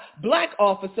 5 black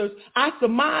officers, I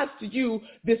surmise to you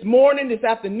this morning, this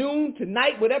afternoon,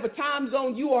 tonight, whatever time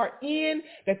zone you are in,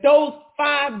 that those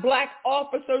 5 black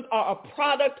officers are a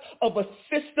product of a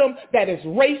system that is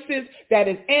racist, that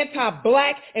is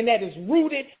anti-black, and that is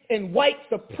rooted in white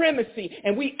supremacy.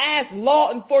 And we ask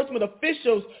law enforcement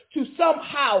officials to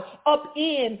somehow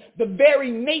upend the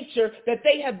very nature that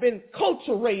they have been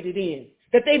culturated in,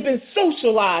 that they've been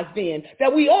socialized in,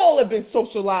 that we all have been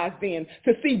socialized in,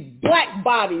 to see black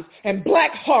bodies and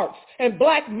black hearts and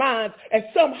black minds as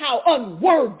somehow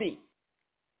unworthy.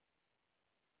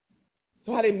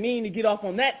 So I didn't mean to get off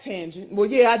on that tangent. Well,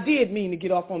 yeah, I did mean to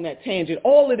get off on that tangent.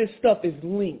 All of this stuff is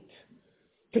linked.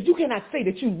 Because you cannot say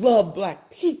that you love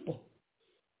black people.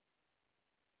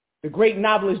 The great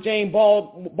novelist Jane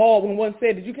Baldwin once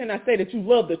said that you cannot say that you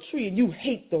love the tree and you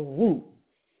hate the root.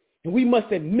 And we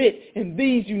must admit in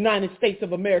these United States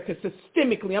of America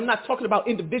systemically, I'm not talking about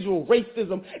individual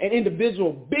racism and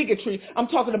individual bigotry. I'm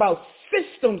talking about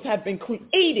systems have been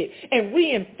created and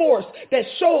reinforced that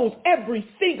shows every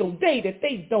single day that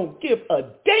they don't give a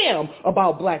damn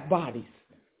about black bodies.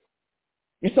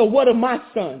 And so what of my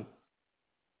son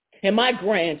and my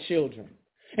grandchildren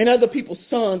and other people's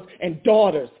sons and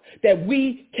daughters that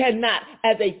we cannot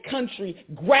as a country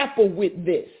grapple with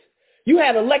this? You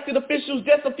had elected officials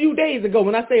just a few days ago.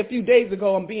 When I say a few days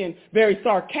ago, I'm being very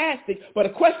sarcastic, but a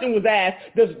question was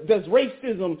asked, does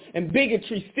racism and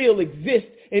bigotry still exist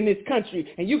in this country?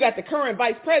 And you got the current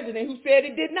vice president who said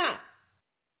it did not.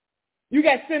 You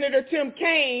got Senator Tim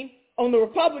Kaine on the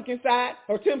Republican side,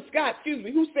 or Tim Scott,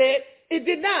 who said it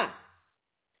did not.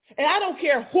 And I don't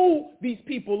care who these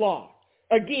people are.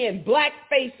 Again, black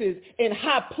faces in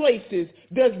high places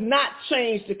does not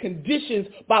change the conditions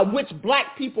by which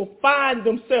black people find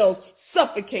themselves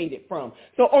suffocated from.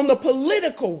 So on the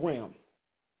political realm,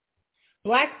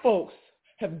 black folks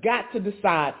have got to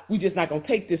decide we're just not going to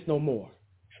take this no more,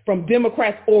 from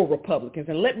Democrats or Republicans.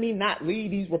 And let me not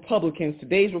leave these Republicans,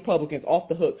 today's Republicans, off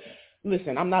the hook.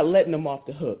 Listen, I'm not letting them off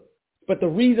the hook. But the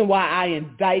reason why I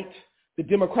indict the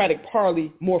Democratic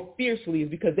Party more fiercely is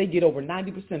because they get over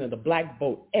 90% of the black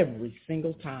vote every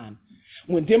single time.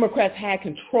 When Democrats had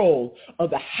control of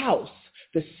the House,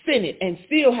 the Senate, and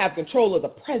still have control of the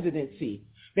presidency,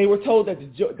 they were told that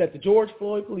the George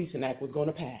Floyd Policing Act was going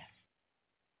to pass.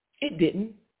 It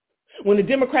didn't. When the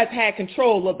Democrats had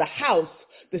control of the House,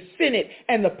 the Senate,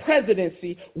 and the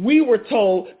presidency, we were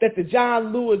told that the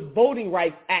John Lewis Voting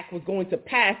Rights Act was going to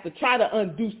pass to try to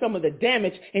undo some of the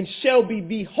damage in Shelby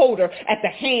v. Holder at the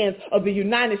hands of the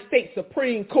United States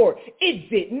Supreme Court. It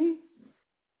didn't.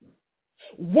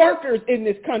 Workers in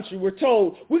this country were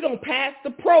told, we're going to pass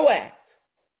the PRO Act.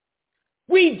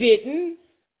 We didn't.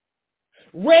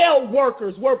 Rail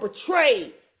workers were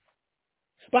betrayed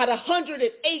by the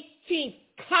 118th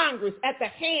Congress at the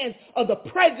hands of the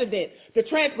president, the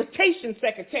transportation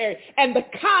secretary, and the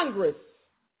Congress.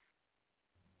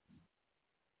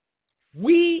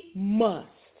 We must,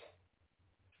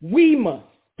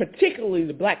 particularly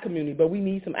the black community, but we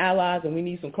need some allies and we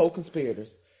need some co-conspirators,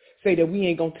 say that we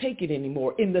ain't going to take it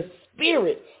anymore in the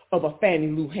spirit of a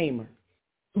Fannie Lou Hamer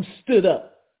who stood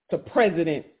up to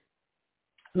President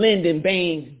Lyndon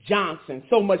Baines Johnson,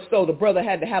 so much so the brother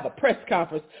had to have a press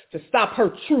conference to stop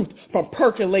her truth from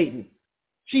percolating.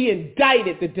 She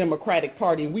indicted the Democratic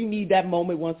Party, and we need that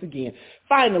moment once again.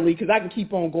 Finally, because I can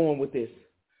keep on going with this,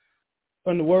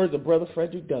 from the words of Brother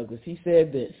Frederick Douglass, he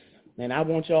said this, and I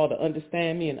want y'all to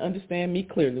understand me and understand me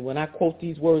clearly. When I quote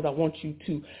these words, I want you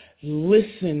to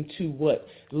listen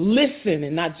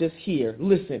and not just hear.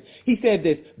 Listen. He said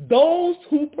this, those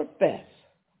who profess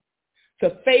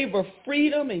to favor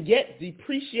freedom and yet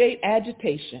depreciate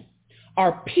agitation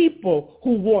are people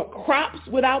who want crops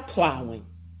without plowing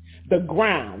the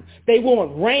ground. They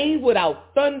want rain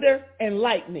without thunder and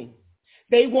lightning.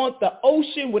 They want the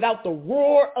ocean without the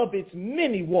roar of its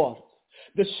many waters.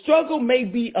 The struggle may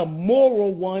be a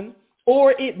moral one,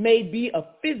 or it may be a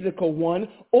physical one,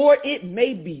 or it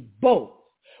may be both.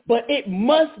 But it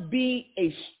must be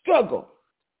a struggle.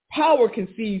 Power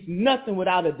conceives nothing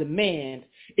without a demand.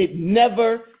 It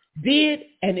never did,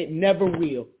 and it never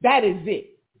will. That is it.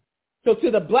 So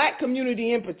to the black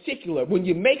community in particular, when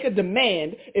you make a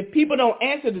demand, if people don't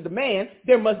answer the demand,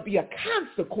 there must be a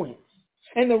consequence.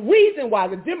 And the reason why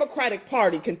the Democratic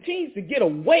Party continues to get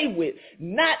away with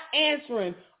not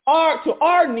answering to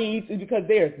our needs is because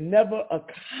there's never a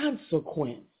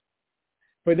consequence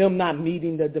for them not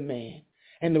meeting the demand.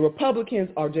 And the Republicans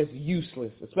are just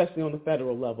useless, especially on the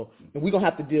federal level. And we're going to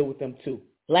have to deal with them too.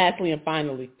 Lastly and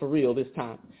finally, for real this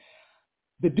time,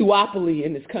 the duopoly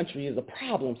in this country is a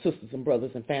problem, sisters and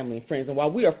brothers and family and friends. And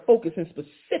while we are focusing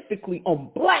specifically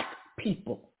on black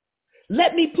people,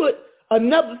 let me put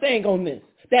another thing on this,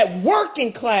 that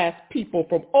working class people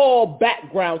from all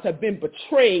backgrounds have been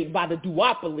betrayed by the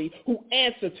duopoly who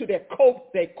answer to their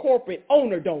corporate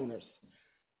owner donors.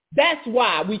 That's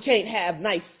why we can't have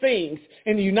nice things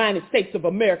in the United States of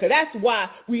America. That's why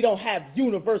we don't have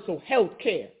universal health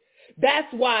care.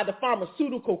 That's why the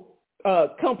pharmaceutical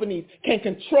companies can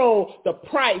control the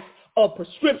price of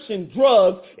prescription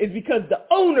drugs, is because the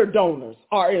owner donors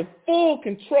are in full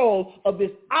control of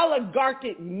this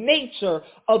oligarchic nature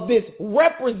of this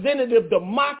representative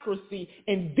democracy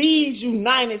in these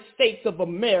United States of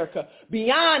America,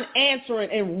 beyond answering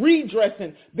and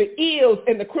redressing the ills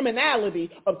and the criminality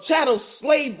of chattel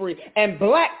slavery and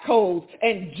black codes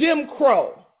and Jim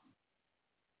Crow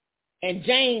and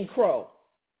Jane Crow.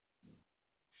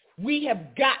 We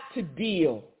have got to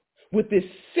deal with this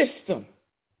system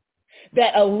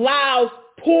that allows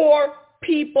poor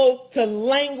people to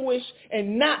languish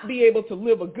and not be able to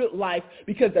live a good life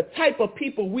because the type of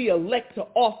people we elect to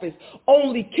office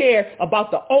only care about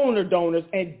the owner donors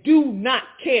and do not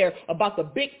care about the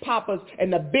big papas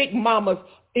and the big mamas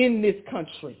in this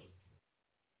country.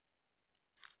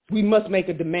 We must make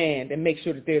a demand and make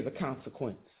sure that there's a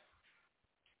consequence.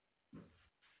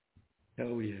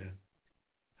 Oh, yeah.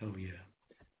 Oh, yeah.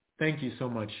 Thank you so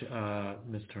much,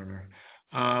 Ms. Turner.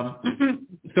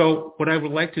 So what I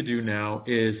would like to do now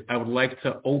is I would like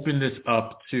to open this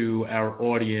up to our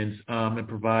audience and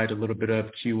provide a little bit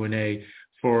of Q&A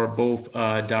for both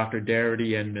Dr.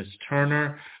 Darity and Ms.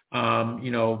 Turner.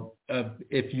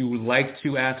 If you would like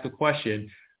to ask a question,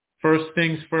 first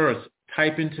things first,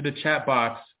 type into the chat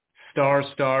box, *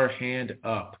 hand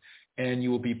up, and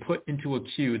you will be put into a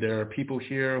queue. There are people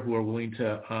here who are willing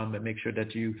to make sure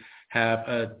that you have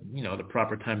the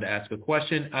proper time to ask a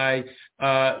question. I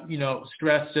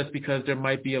stress, just because there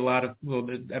might be I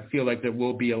feel like there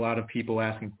will be a lot of people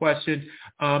asking questions.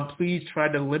 Please try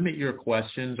to limit your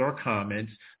questions or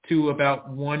comments to about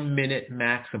 1 minute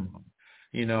maximum.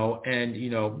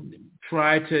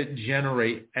 Try to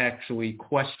generate actually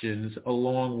questions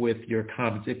along with your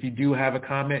comments. If you do have a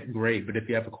comment, great. But if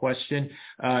you have a question,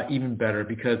 even better,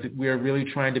 because we're really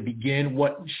trying to begin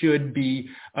what should be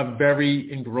a very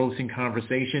engrossing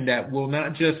conversation that will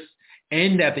not just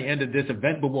end at the end of this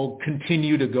event, but will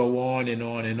continue to go on and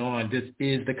on and on. This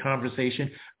is the conversation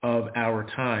of our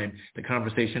time, the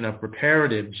conversation of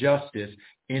reparative justice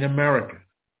in America.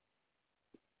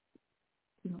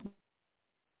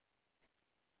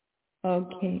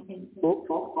 Okay.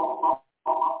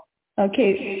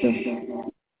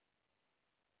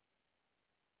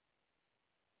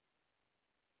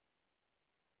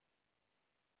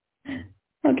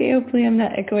 Okay, hopefully I'm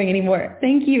not echoing anymore.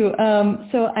 Thank you.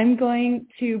 So I'm going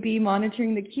to be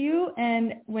monitoring the queue,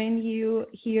 and when you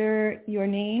hear your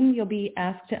name, you'll be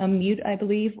asked to unmute, I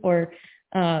believe,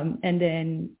 and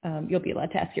then you'll be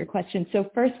allowed to ask your question. So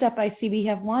first up, I see we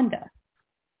have Wanda.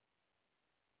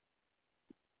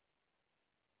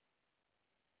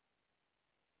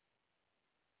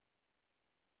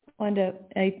 Wanda,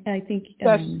 I think...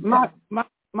 Yes,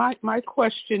 my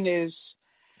question is,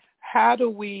 how do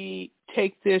we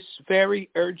take this very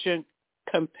urgent,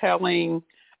 compelling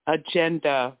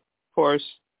agenda for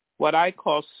what I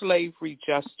call slavery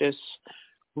justice,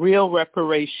 real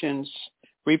reparations,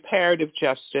 reparative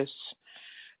justice,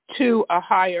 to a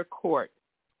higher court?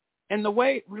 And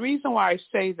the reason why I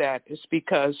say that is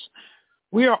because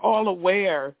we are all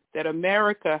aware that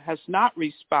America has not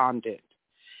responded.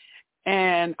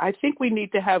 And I think we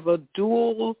need to have a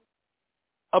dual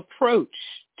approach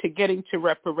to getting to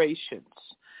reparations.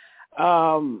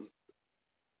 On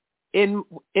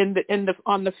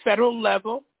the federal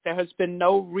level, there has been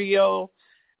no real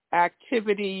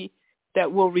activity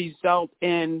that will result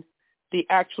in the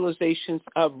actualizations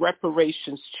of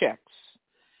reparations checks.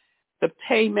 The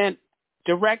payment,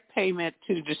 direct payment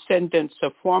to descendants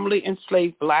of formerly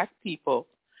enslaved Black people,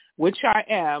 which I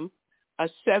am, a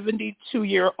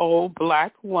 72-year-old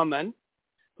Black woman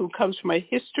who comes from a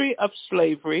history of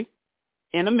slavery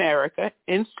in America,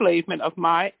 enslavement of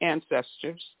my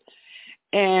ancestors,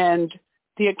 and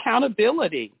the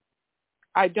accountability.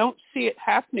 I don't see it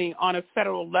happening on a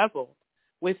federal level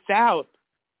without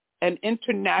an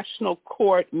international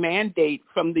court mandate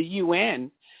from the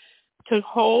UN to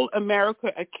hold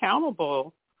America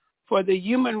accountable for the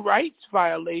human rights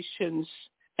violations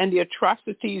and the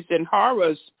atrocities and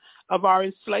horrors of our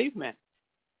enslavement.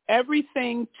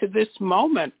 Everything to this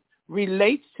moment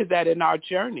relates to that in our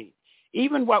journey.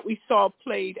 Even what we saw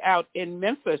played out in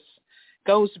Memphis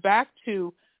goes back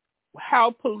to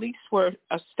how police were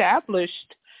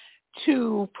established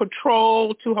to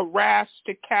patrol, to harass,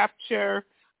 to capture,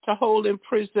 to hold in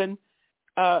prison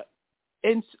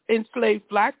enslaved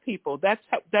Black people.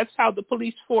 That's how the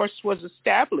police force was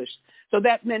established. So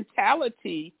that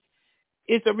mentality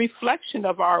is a reflection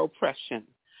of our oppression.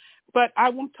 But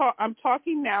I'm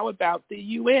talking now about the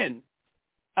UN.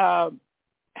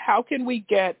 How can we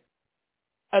get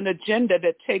an agenda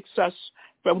that takes us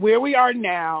from where we are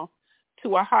now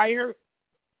to a higher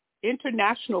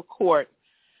international court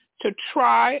to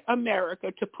try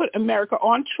America, to put America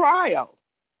on trial,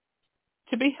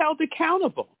 to be held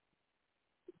accountable?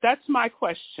 That's my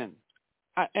question.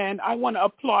 And I want to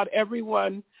applaud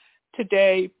everyone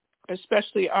today,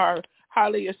 especially our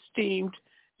highly esteemed,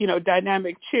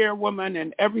 dynamic chairwoman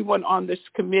and everyone on this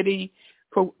committee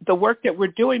for the work that we're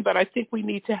doing. But I think we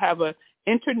need to have an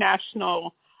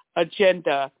international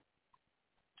agenda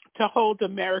to hold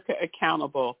America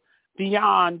accountable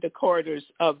beyond the corridors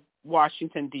of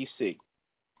Washington, D.C.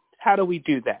 How do we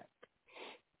do that?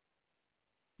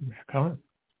 Comment?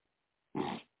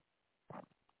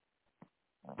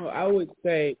 Well, I would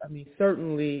say,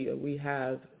 certainly we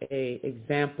have an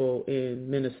example in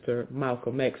Minister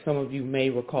Malcolm X. Some of you may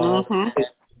recall,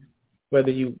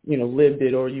 whether you lived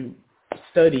it or you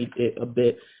studied it a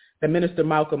bit, that Minister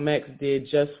Malcolm X did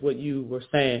just what you were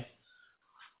saying,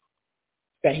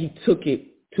 that he took it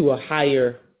to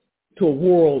a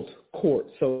world court,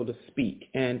 so to speak,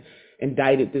 and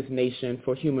indicted this nation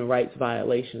for human rights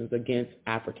violations against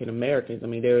African Americans.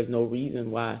 There is no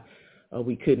reason why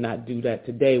we could not do that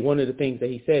today. One of the things that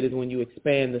he said is when you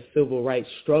expand the civil rights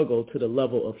struggle to the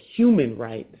level of human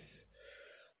rights,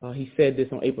 he said this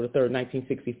on April 3rd,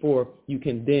 1964, you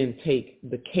can then take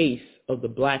the case of the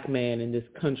Black man in this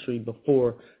country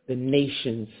before the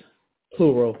nations,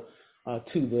 plural,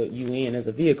 to the UN as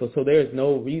a vehicle. So there is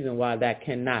no reason why that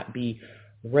cannot be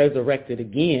resurrected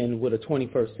again with a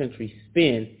 21st century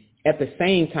spin. At the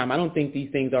same time, I don't think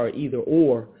these things are either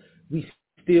or. We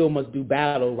still must do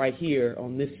battle right here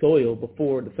on this soil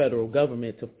before the federal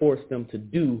government to force them to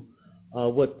do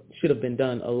what should have been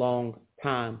done a long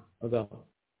time ago.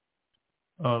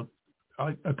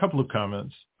 A couple of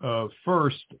comments.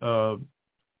 First,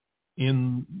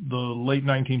 in the late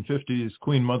 1950s,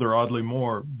 Queen Mother Audley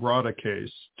Moore brought a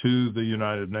case to the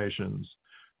United Nations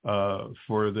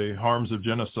for the harms of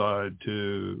genocide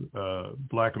to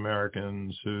Black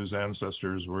Americans whose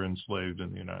ancestors were enslaved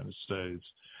in the United States.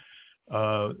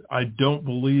 I don't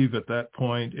believe at that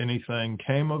point anything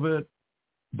came of it,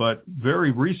 but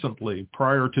very recently,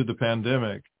 prior to the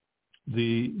pandemic,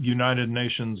 the United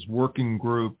Nations Working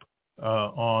Group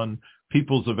on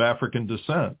Peoples of African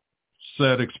Descent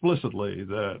said explicitly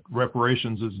that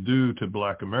reparations is due to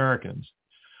Black Americans.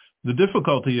 The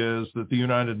difficulty is that the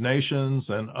United Nations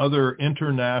and other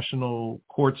international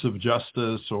courts of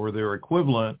justice or their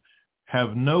equivalent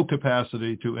have no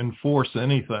capacity to enforce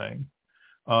anything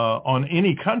on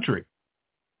any country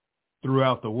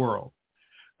throughout the world.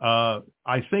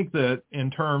 I think that in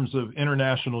terms of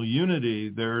international unity,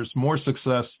 there's more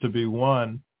success to be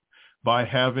won by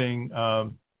having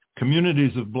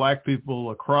communities of Black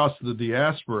people across the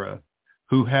diaspora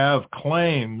who have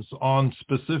claims on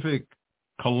specific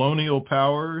colonial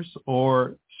powers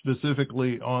or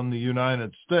specifically on the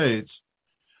United States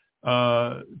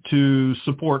to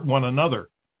support one another.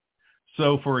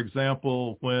 So, for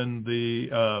example, when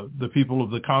the people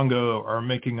of the Congo are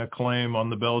making a claim on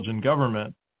the Belgian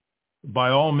government, by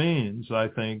all means, I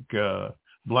think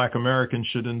Black Americans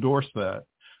should endorse that.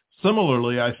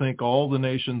 Similarly, I think all the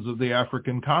nations of the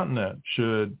African continent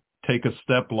should take a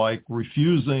step like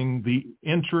refusing the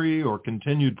entry or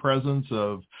continued presence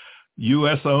of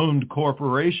U.S.-owned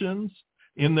corporations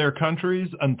in their countries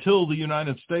until the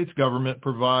United States government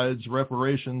provides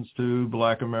reparations to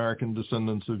Black American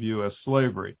descendants of U.S.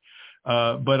 slavery.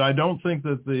 But I don't think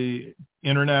that the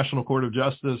International Court of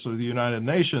Justice or the United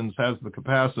Nations has the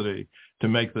capacity to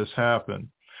make this happen.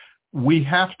 We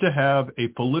have to have a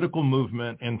political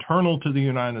movement internal to the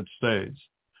United States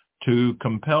to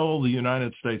compel the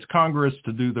United States Congress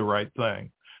to do the right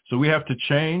thing. So we have to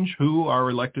change who our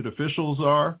elected officials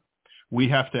are. We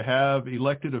have to have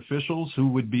elected officials who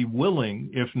would be willing,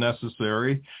 if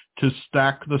necessary, to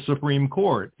stack the Supreme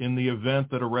Court in the event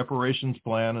that a reparations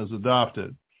plan is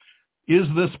adopted. Is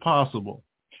this possible?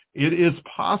 It is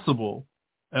possible,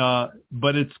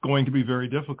 but it's going to be very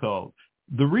difficult.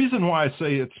 The reason why I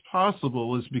say it's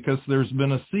possible is because there's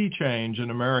been a sea change in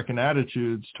American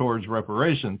attitudes towards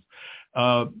reparations.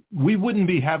 We wouldn't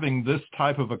be having this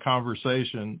type of a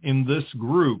conversation in this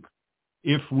group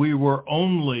if we were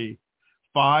only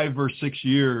 5 or 6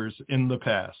 years in the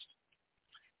past.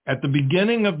 At the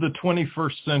beginning of the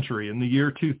 21st century, in the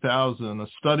year 2000, a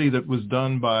study that was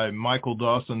done by Michael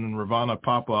Dawson and Ravana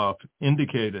Popov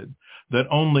indicated that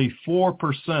only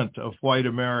 4% of white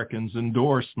Americans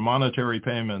endorsed monetary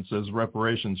payments as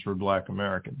reparations for Black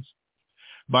Americans.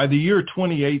 By the year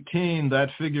 2018, that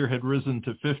figure had risen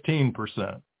to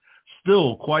 15%,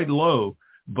 still quite low,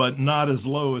 but not as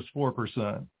low as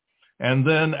 4%. And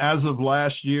then as of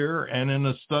last year, and in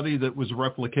a study that was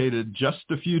replicated just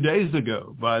a few days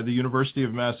ago by the University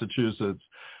of Massachusetts,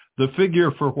 the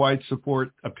figure for white support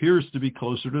appears to be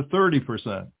closer to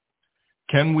 30%.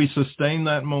 Can we sustain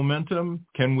that momentum?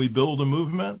 Can we build a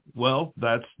movement? Well,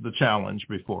 that's the challenge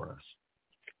before us.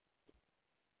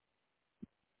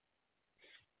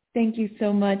 Thank you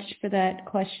so much for that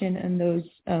question and those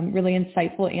really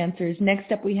insightful answers.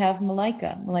 Next up, we have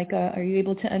Malika. Malika, are you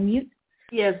able to unmute?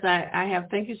 Yes, I have.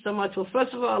 Thank you so much. Well,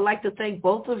 first of all, I'd like to thank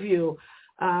both of you,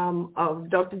 of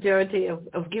Dr. Darity,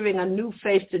 of giving a new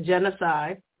face to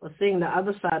genocide, or seeing the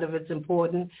other side of it's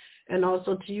important, and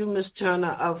also to you, Ms.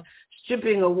 Turner, of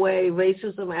stripping away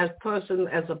racism as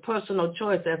a personal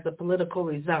choice, as a political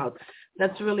result.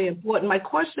 That's really important. My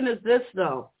question is this,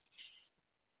 though.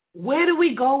 Where do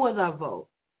we go with our vote?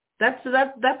 That's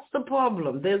the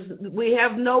problem. We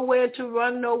have nowhere to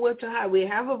run, nowhere to hide. We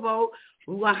have a vote.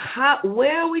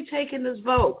 Where are we taking this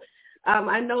vote?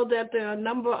 I know that there are a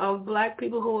number of Black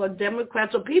people who are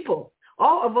Democrats, or people,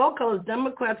 all of all colors,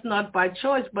 Democrats not by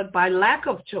choice, but by lack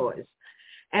of choice.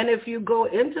 And if you go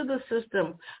into the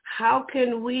system, how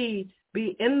can we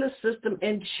be in the system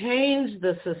and change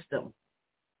the system?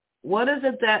 What is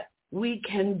it that we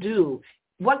can do?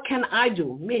 What can I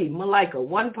do? Me, Malika,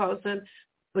 one person,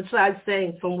 besides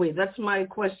saying from we. That's my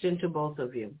question to both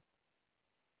of you.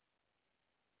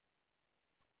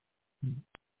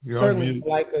 Certainly,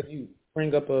 Malika, you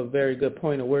bring up a very good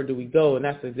point of where do we go, and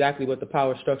that's exactly what the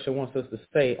power structure wants us to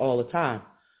say all the time.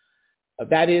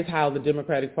 That is how the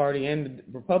Democratic Party and the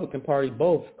Republican Party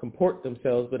both comport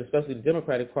themselves, but especially the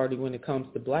Democratic Party when it comes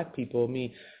to Black people. I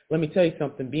mean, let me tell you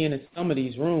something, being in some of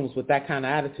these rooms with that kind of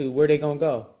attitude, where are they going to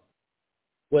go?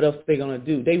 What else are they going to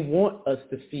do? They want us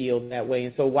to feel that way.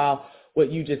 And so while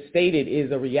what you just stated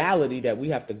is a reality that we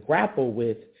have to grapple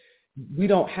with, we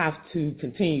don't have to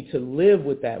continue to live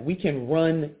with that. We can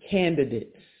run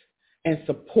candidates and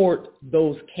support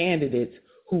those candidates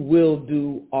who will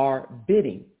do our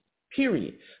bidding,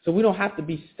 period. So we don't have to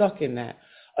be stuck in that.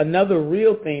 Another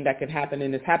real thing that could happen,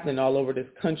 and it's happening all over this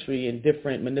country in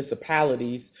different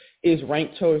municipalities, is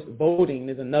ranked choice voting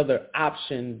is another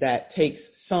option that takes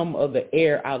some of the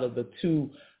air out of the two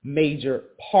major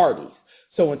parties.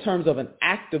 So in terms of an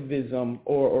activism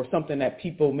or something that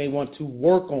people may want to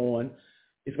work on,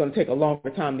 it's going to take a longer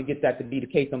time to get that to be the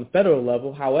case on the federal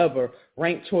level. However,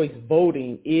 ranked choice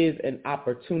voting is an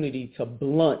opportunity to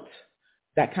blunt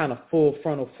that kind of full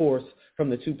frontal force from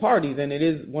the two parties. And it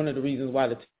is one of the reasons why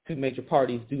the two major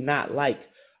parties do not like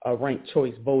ranked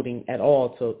choice voting at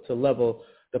all, to level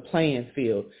the playing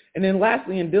field. And then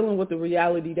lastly, in dealing with the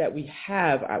reality that we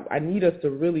have, I need us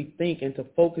to really think and to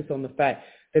focus on the fact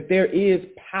that there is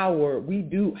power. We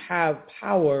do have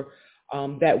power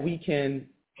that we can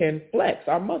flex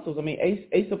our muscles. I mean,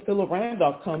 Asa Philip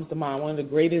Randolph comes to mind, one of the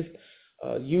greatest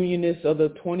unionists of the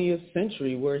 20th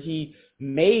century, where he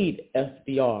made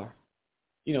FDR,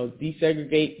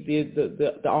 desegregate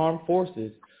the armed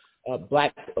forces.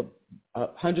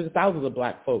 Hundreds of thousands of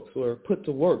Black folks were put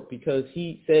to work because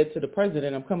he said to the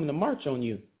president, "I'm coming to march on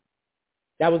you."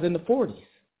 That was in the 40s.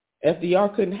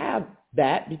 FDR couldn't have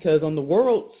that because on the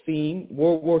world scene,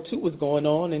 World War II was going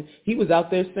on, and he was out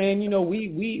there saying,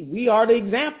 we are the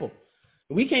example.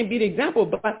 We can't be the example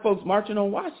of Black folks marching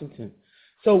on Washington.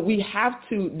 So we have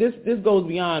to, this goes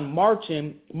beyond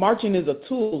marching. Marching is a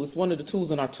tool. It's one of the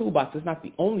tools in our toolbox. It's not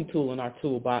the only tool in our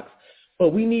toolbox. But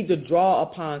we need to draw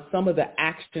upon some of the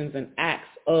actions and acts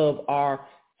of our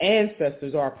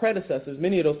ancestors or our predecessors.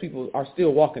 Many of those people are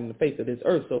still walking the face of this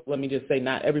earth. So let me just say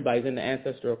not everybody's in the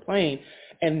ancestral plane.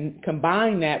 And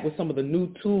combine that with some of the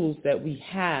new tools that we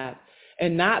have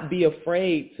and not be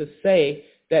afraid to say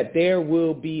that there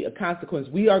will be a consequence.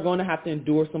 We are going to have to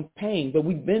endure some pain, but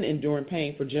we've been enduring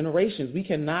pain for generations. We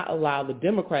cannot allow the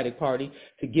Democratic Party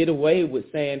to get away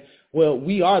with saying, well,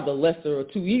 we are the lesser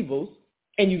of two evils,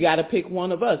 and you got to pick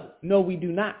one of us. No, we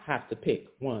do not have to pick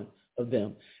one of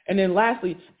them. And then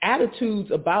lastly,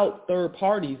 attitudes about third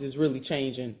parties is really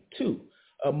changing too.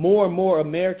 More and more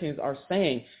Americans are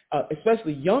saying,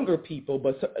 especially younger people,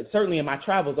 but certainly in my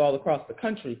travels all across the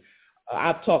country,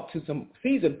 I've talked to some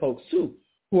seasoned folks too,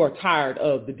 who are tired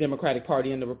of the Democratic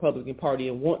Party and the Republican Party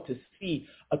and want to see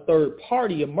a third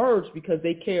party emerge because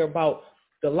they care about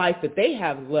the life that they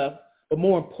have left, but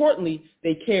more importantly,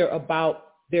 they care about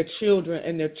their children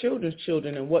and their children's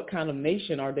children and what kind of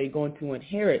nation are they going to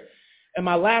inherit. And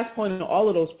my last point on all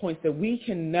of those points, that we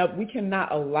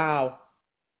cannot allow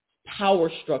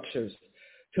power structures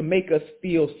to make us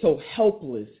feel so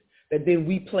helpless that then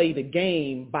we play the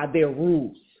game by their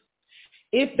rules.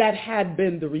 If that had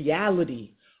been the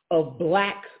reality of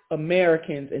Black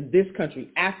Americans in this country,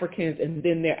 Africans, and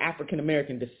then their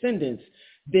African-American descendants,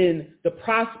 then the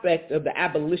prospect of the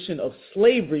abolition of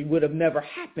slavery would have never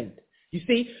happened. You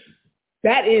see,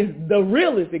 that is the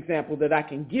realest example that I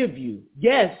can give you.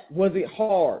 Yes, was it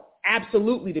hard?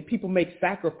 Absolutely. Did people make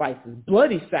sacrifices,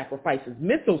 bloody sacrifices,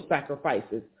 mental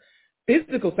sacrifices,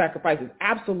 physical sacrifices?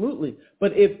 Absolutely.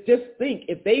 But if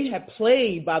they had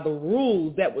played by the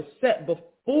rules that were set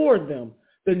before them,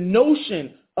 the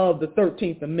notion of the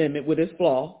 13th Amendment with its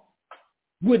flaw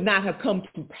would not have come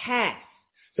to pass.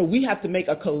 So we have to make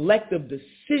a collective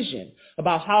decision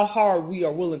about how hard we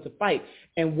are willing to fight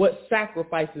and what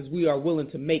sacrifices we are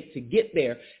willing to make to get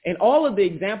there. And all of the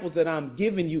examples that I'm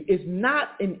giving you is not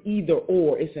an either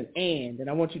or, it's an and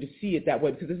I want you to see it that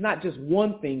way, because it's not just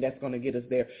one thing that's going to get us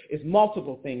there. It's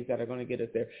multiple things that are going to get us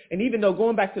there. And even though,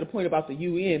 going back to the point about the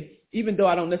UN, even though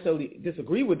I don't necessarily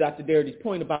disagree with Dr. Darity's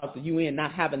point about the UN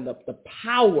not having the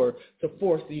power to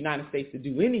force the United States to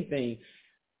do anything,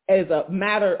 as a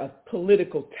matter of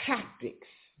political tactics,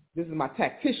 this is my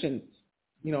tactician,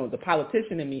 the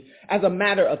politician in me, as a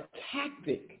matter of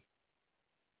tactic,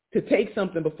 to take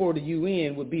something before the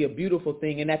UN would be a beautiful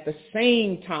thing. And at the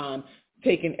same time,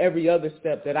 taking every other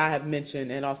step that I have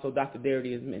mentioned and also Dr.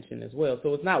 Darity has mentioned as well.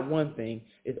 So it's not one thing,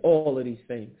 it's all of these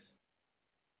things.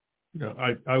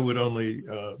 I would only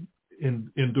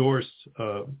endorse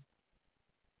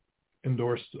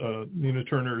Nina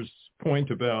Turner's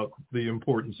point about the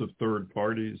importance of third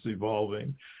parties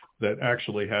evolving that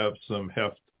actually have some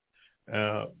heft.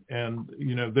 And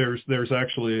there's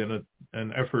actually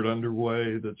an effort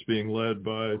underway that's being led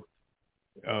by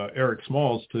Eric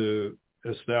Smalls to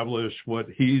establish what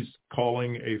he's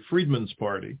calling a Freedmen's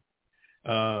Party.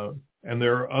 And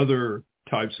there are other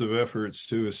types of efforts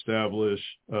to establish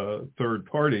third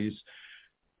parties.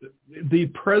 The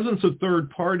presence of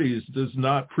third parties does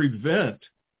not prevent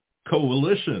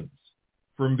coalitions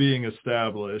from being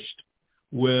established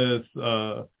with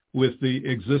the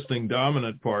existing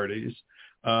dominant parties,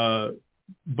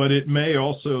 but it may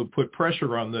also put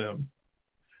pressure on them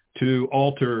to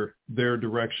alter their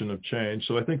direction of change.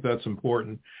 So I think that's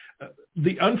important.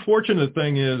 The unfortunate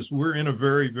thing is we're in a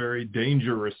very, very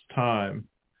dangerous time.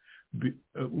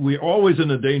 We're always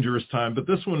in a dangerous time, but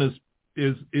this one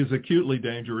is acutely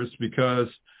dangerous because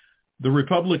the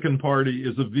Republican Party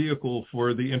is a vehicle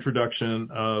for the introduction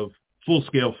of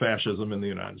full-scale fascism in the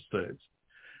United States.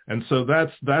 And so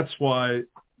that's why,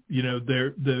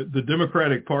 the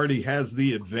Democratic Party has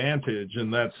the advantage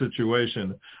in that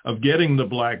situation of getting the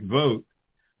black vote,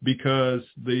 because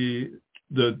the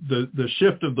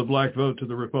shift of the black vote to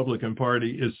the Republican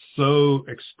Party is so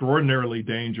extraordinarily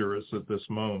dangerous at this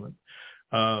moment.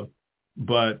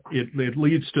 But it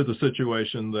leads to the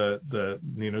situation that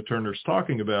Nina Turner's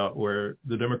talking about, where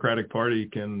the Democratic Party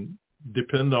can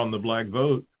depend on the black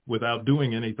vote without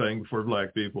doing anything for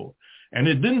black people. And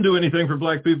it didn't do anything for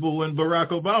black people when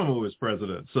Barack Obama was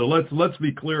president. So let's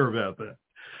be clear about that.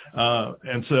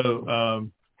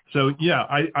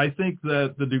 I think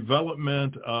that the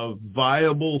development of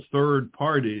viable third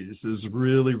parties is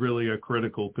really, really a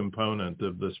critical component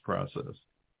of this process.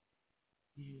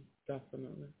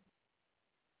 Definitely.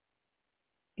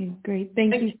 Great.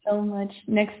 Thank you so much.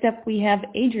 Next up, we have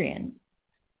Adrian.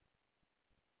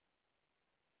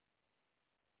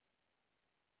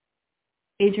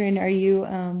 Adrian, are you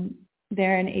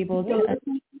there and able to...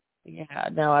 Yeah,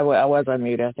 no, I was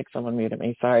unmuted. I think someone muted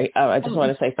me. Sorry. I just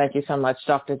want to say thank you so much,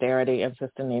 Dr. Darity and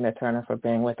Sister Nina Turner, for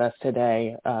being with us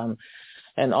today.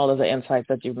 And all of the insights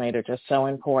that you've made are just so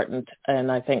important. And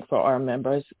I think for our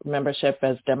membership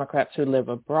as Democrats who live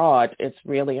abroad, it's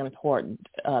really important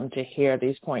to hear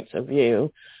these points of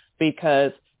view,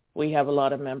 because we have a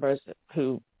lot of members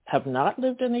who have not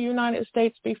lived in the United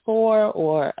States before,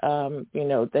 or,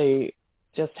 they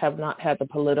just have not had the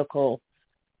political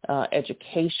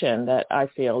education that I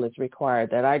feel is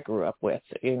required, that I grew up with,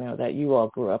 that you all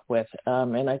grew up with.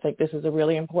 And I think this is a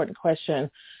really important question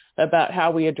about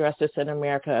how we address this in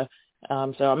America.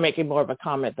 So I'm making more of a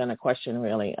comment than a question,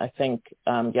 really. I think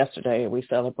yesterday we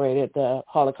celebrated the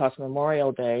Holocaust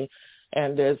Memorial Day,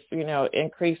 and there's,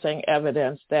 increasing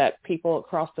evidence that people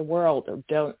across the world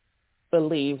don't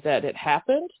believe that it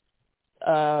happened.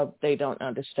 They don't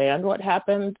understand what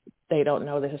happened. They don't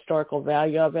know the historical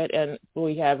value of it. And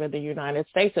we have in the United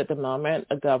States at the moment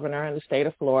a governor in the state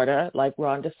of Florida, like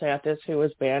Ron DeSantis, who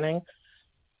is banning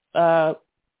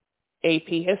AP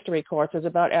history courses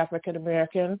about African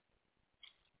American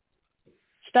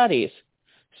studies.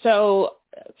 So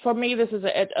for me, this is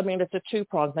it's a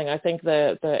two-pronged thing. I think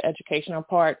the educational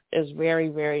part is very,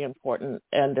 very important,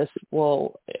 and this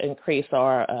will increase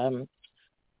our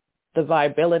the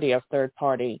viability of third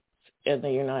parties in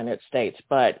the United States.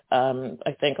 But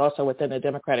I think also within the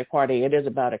Democratic Party, it is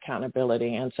about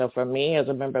accountability. And so for me, as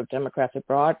a member of Democrats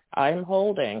Abroad, I'm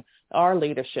holding our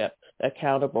leadership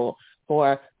accountable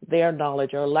for their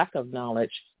knowledge or lack of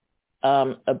knowledge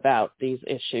about these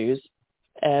issues,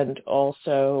 and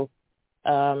also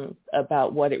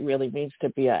about what it really means to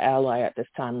be an ally at this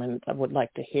time. And I would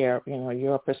like to hear,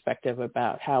 your perspective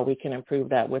about how we can improve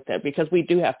that with it, because we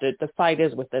do have to, the fight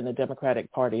is within the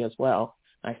Democratic Party as well,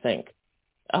 I think.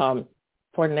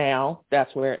 For now,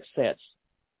 that's where it sits.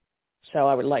 So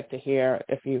I would like to hear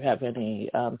if you have any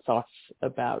thoughts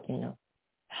about,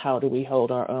 how do we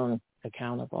hold our own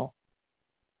accountable?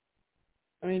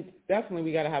 I mean, definitely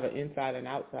we got to have an inside and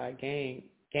outside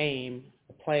game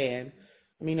plan.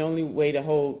 I mean, the only way to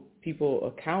hold people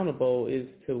accountable is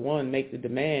to, one, make the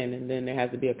demand, and then there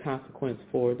has to be a consequence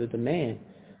for the demand.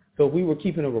 So if we were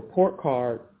keeping a report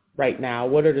card right now,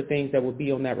 what are the things that would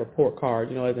be on that report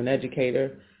card? As an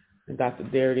educator, and Dr.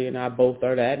 Darity and I both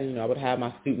are that, and, I would have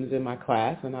my students in my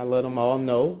class, and I let them all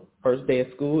know, first day of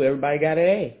school, everybody got an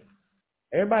A.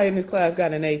 Everybody in this class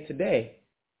got an A today.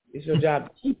 It's your job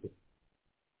to keep it.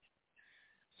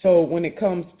 So when it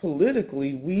comes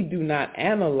politically, we do not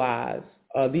analyze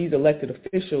these elected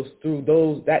officials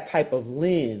through that type of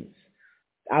lens.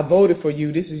 I voted for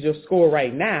you. This is your score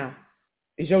right now.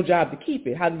 It's your job to keep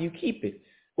it. How do you keep it?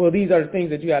 Well, these are the things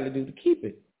that you got to do to keep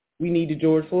it. We need the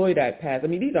George Floyd Act passed. I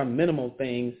mean, these are minimal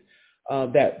things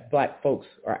that black folks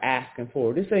are asking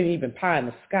for. This ain't even pie in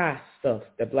the sky stuff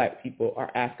that black people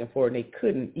are asking for, and they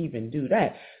couldn't even do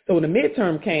that. So when the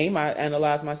midterm came, I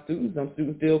analyzed my students. Some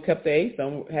students still kept A,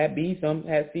 some had B, some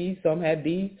had C, some had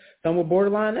D's, some were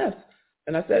borderline F's.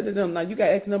 And I said to them, now you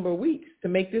got X number of weeks to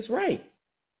make this right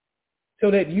so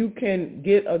that you can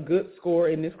get a good score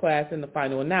in this class in the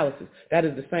final analysis. That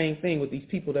is the same thing with these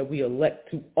people that we elect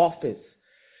to office.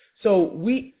 So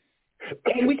we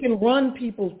can run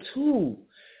people too.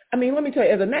 I mean, let me tell you,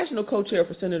 as a national co-chair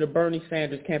for Senator Bernie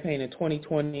Sanders' campaign in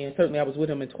 2020, and certainly I was with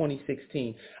him in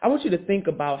 2016, I want you to think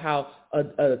about how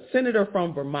a senator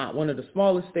from Vermont, one of the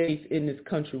smallest states in this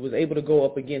country, was able to go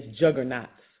up against juggernauts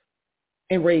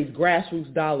and raise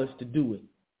grassroots dollars to do it.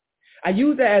 I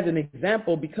use that as an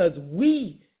example because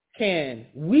we can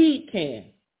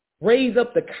raise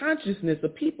up the consciousness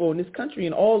of people in this country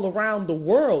and all around the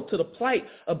world to the plight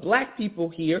of black people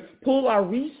here, pull our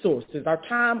resources, our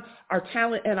time, our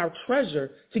talent, and our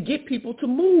treasure to get people to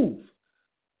move.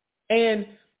 And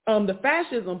the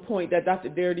fascism point that Dr.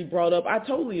 Darity brought up, I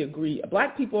totally agree.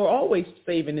 Black people are always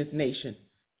saving this nation.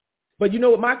 But you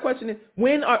know what my question is?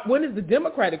 When is the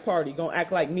Democratic Party going to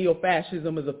act like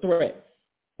neo-fascism is a threat?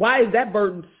 Why is that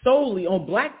burden solely on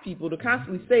black people to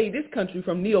constantly save this country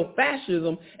from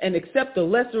neo-fascism and accept the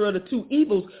lesser of the two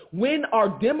evils? When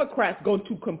are Democrats going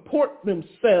to comport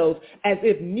themselves as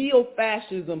if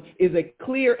neo-fascism is a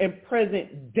clear and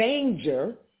present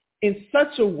danger in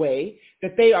such a way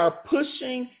that they are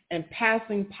pushing and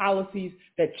passing policies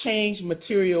that change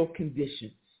material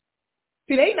conditions?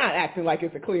 See, they not acting like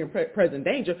it's a clear and present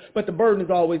danger, but the burden is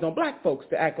always on black folks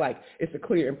to act like it's a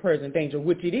clear and present danger,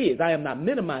 which it is. I am not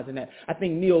minimizing that. I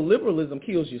think neoliberalism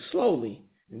kills you slowly.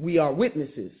 We are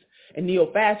witnesses. And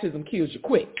neo-fascism kills you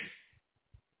quick.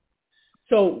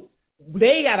 So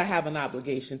they got to have an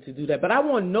obligation to do that. But I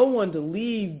want no one to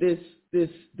leave this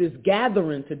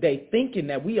gathering today thinking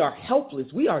that we are helpless.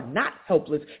 We are not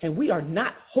helpless, and we are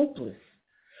not hopeless.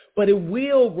 But it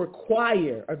will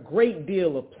require a great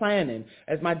deal of planning.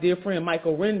 As my dear friend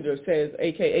Michael Render says,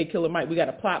 a.k.a. Killer Mike, we got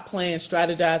to plot, plan,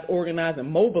 strategize, organize, and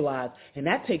mobilize, and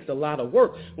that takes a lot of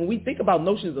work. When we think about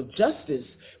notions of justice,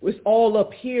 it's all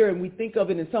up here, and we think of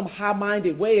it in some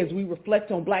high-minded way as we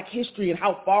reflect on Black history and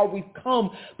how far we've come,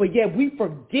 but yet we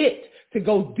forget to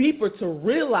go deeper to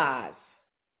realize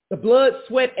the blood,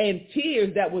 sweat, and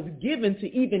tears that was given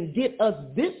to even get us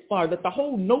this far, that the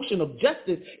whole notion of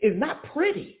justice is not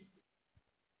pretty.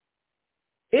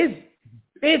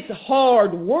 It's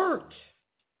hard work.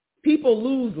 People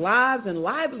lose lives and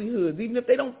livelihoods, even if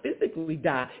they don't physically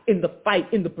die, in the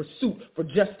fight, in the pursuit for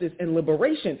justice and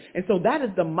liberation. And so that is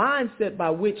the mindset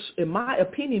by which, in my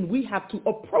opinion, we have to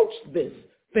approach this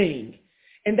thing.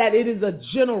 And that it is a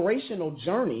generational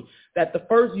journey, that the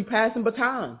first you passing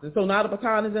batons. And so now the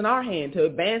baton is in our hand to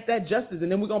advance that justice,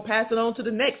 and then we're going to pass it on to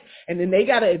the next. And then they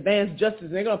got to advance justice,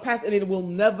 and they're going to pass it, and it will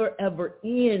never, ever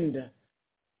end.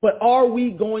 But are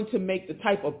we going to make the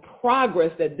type of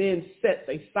progress that then sets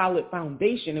a solid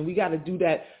foundation? And we got to do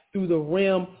that through the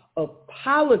realm of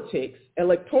politics,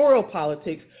 electoral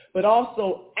politics, but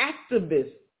also activist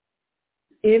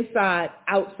inside,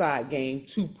 outside game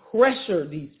to pressure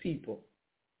these people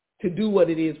to do what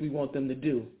it is we want them to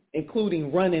do,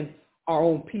 including running our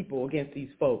own people against these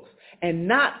folks, and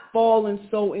not falling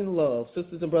so in love,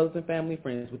 sisters and brothers and family and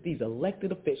friends, with these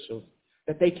elected officials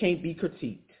that they can't be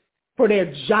critiqued for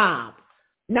their job,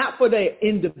 not for their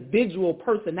individual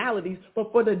personalities,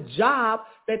 but for the job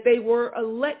that they were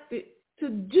elected to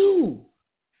do.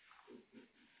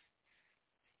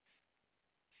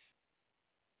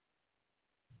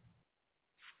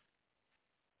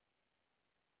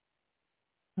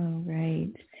 All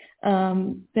right.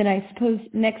 Then I suppose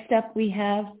next up we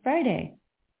have Friday.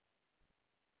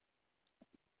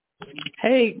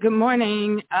 Hey, good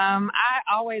morning. I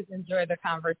always enjoy the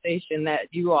conversation that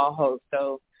you all host,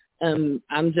 so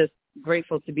I'm just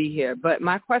grateful to be here. But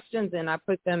my questions, and I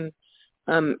put them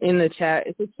in the chat,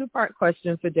 it's a two-part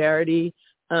question for Darity.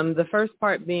 The first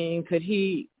part being, could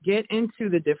he get into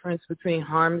the difference between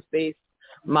harms-based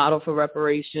model for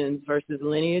reparations versus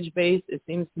lineage-based? It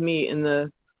seems to me in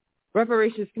the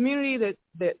reparations community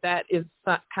that is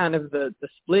kind of the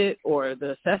split or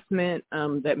the assessment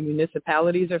that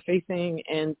municipalities are facing.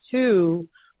 And two,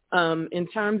 in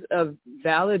terms of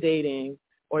validating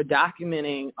or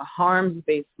documenting a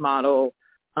harms-based model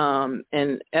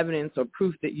and evidence or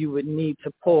proof that you would need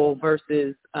to pull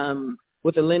versus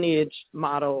with a lineage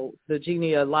model, the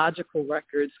genealogical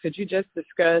records, could you just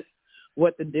discuss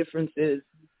what the differences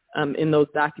in those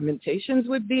documentations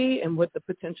would be and what the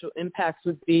potential impacts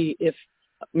would be if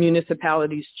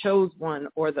municipalities chose one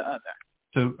or the other?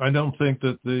 So I don't think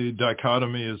that the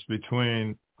dichotomy is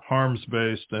between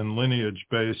harms-based and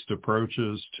lineage-based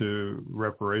approaches to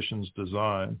reparations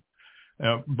design.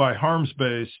 By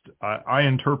harms-based, I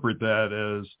interpret that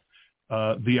as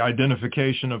the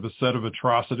identification of a set of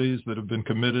atrocities that have been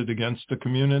committed against a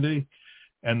community,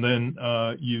 and then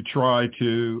you try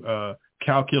to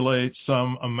calculate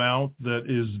some amount that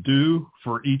is due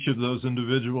for each of those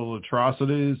individual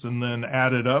atrocities, and then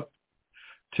add it up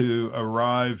to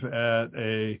arrive at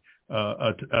a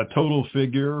total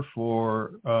figure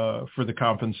for the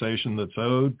compensation that's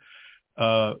owed.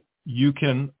 You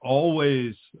can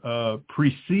always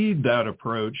precede that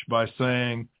approach by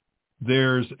saying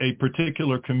there's a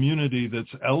particular community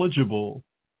that's eligible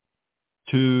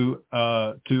to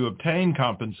obtain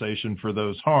compensation for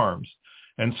those harms.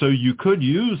 And so you could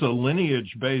use a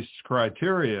lineage-based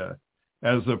criteria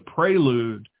as a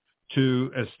prelude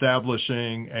to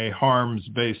establishing a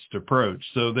harms-based approach.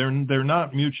 So they're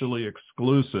not mutually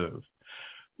exclusive.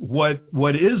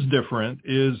 What is different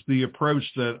is the approach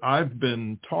that I've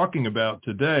been talking about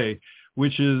today,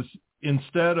 which is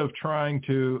instead of trying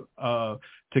to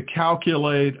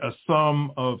calculate a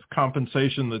sum of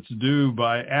compensation that's due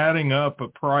by adding up a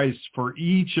price for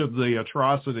each of the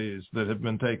atrocities that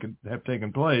have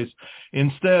taken place,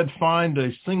 instead find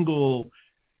a single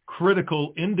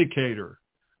critical indicator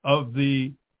of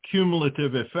the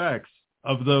cumulative effects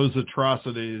of those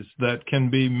atrocities that can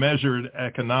be measured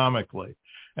economically.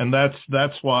 And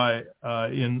that's why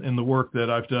in the work that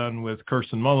I've done with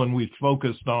Kirsten Mullen, we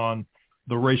focused on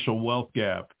the racial wealth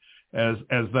gap as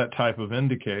that type of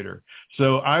indicator.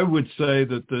 So I would say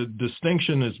that the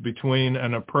distinction is between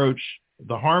an approach,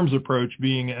 the harms approach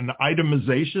being an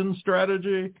itemization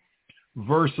strategy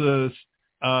versus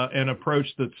an approach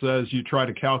that says you try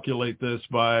to calculate this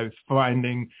by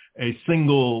finding a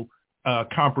single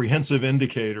comprehensive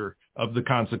indicator of the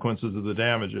consequences of the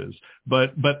damages.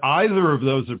 But either of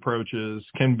those approaches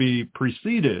can be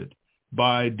preceded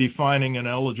by defining an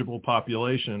eligible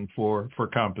population for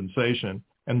compensation,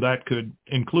 and that could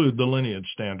include the lineage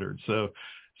standard. So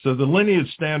the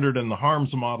lineage standard and the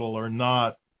harms model are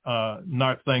not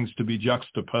things to be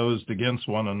juxtaposed against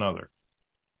one another.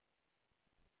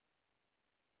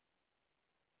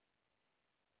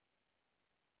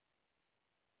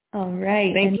 All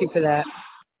right. Thank you for that.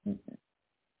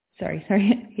 Sorry.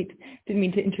 Didn't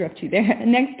mean to interrupt you there.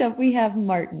 Next up, we have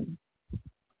Martin.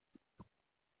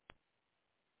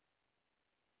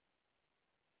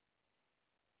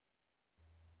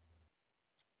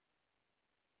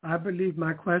 I believe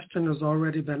my question has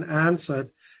already been answered.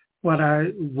 What I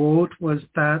wrote was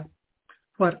that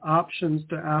what options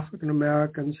do African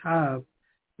Americans have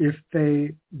if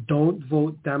they don't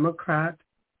vote Democrat?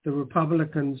 The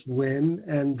Republicans win,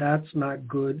 and that's not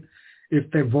good. If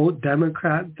they vote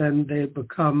Democrat, then they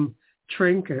become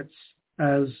trinkets,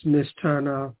 as Ms.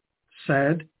 Turner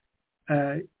said.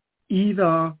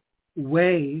 Either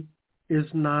way is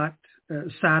not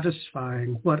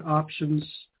satisfying. What options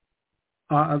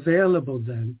are available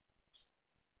then?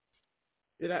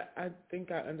 I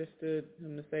think I understood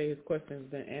him to say his question has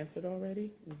been answered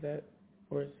already? Is that,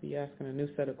 or is he asking a new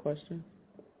set of questions?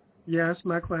 Yes,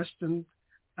 my question,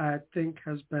 I think,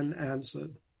 has been answered.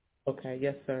 Okay,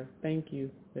 yes, sir. Thank you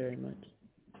very much.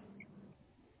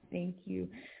 Thank you.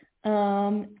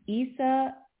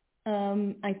 Issa,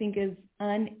 I think, is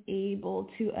unable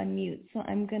to unmute, so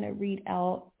I'm going to read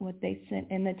out what they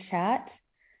sent in the chat.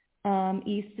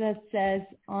 Issa says,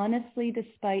 honestly,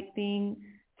 despite being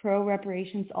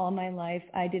pro-reparations all my life,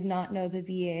 I did not know the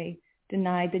VA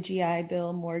denied the GI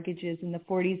Bill mortgages in the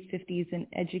 40s, 50s, and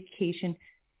education.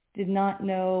 Did not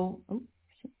know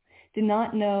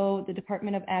the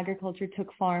Department of Agriculture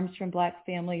took farms from Black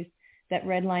families, that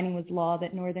redlining was law,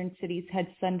 that northern cities had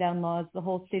sundown laws. The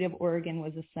whole state of Oregon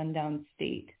was a sundown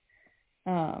state.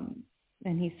 And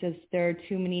he says there are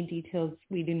too many details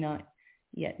we do not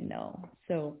yet know.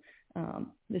 So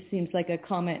this seems like a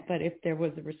comment, but if there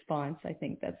was a response, I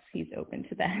think he's open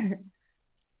to that.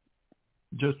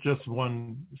 Just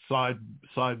one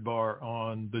sidebar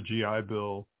on the GI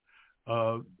Bill.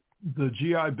 The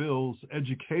GI Bill's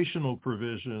educational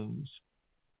provisions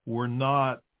were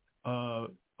not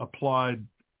applied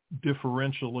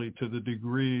differentially to the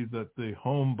degree that the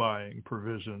home buying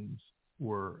provisions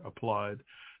were applied.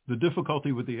 The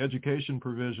difficulty with the education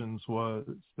provisions was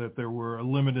that there were a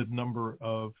limited number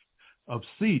of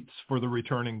seats for the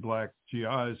returning Black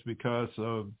GIs because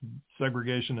of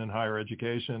segregation in higher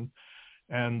education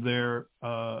and their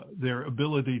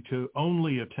ability to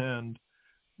only attend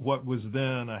what was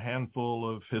then a handful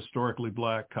of historically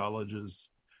Black colleges.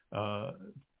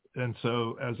 And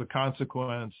so as a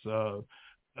consequence,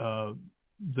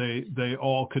 they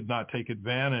all could not take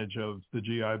advantage of the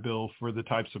GI Bill for the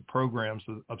types of programs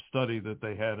of study that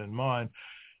they had in mind.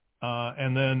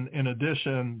 And then in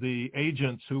addition, the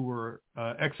agents who were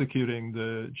executing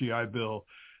the GI Bill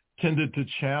tended to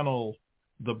channel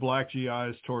the Black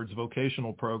GIs towards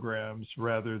vocational programs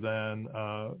rather than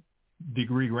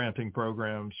degree granting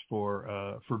programs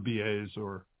for BAs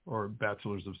or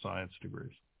Bachelors of Science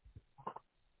degrees.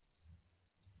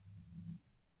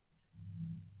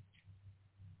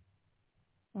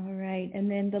 All right,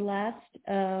 and then the last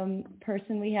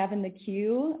person we have in the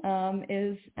queue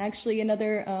is actually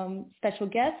another special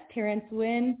guest, Terrence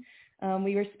Nguyen.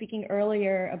 We were speaking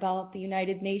earlier about the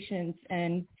United Nations,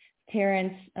 and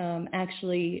Terrence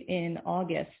actually in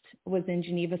August was in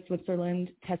Geneva,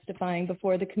 Switzerland, testifying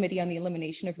before the Committee on the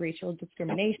Elimination of Racial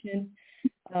Discrimination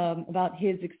about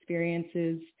his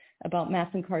experiences, about mass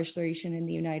incarceration in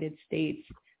the United States,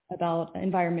 about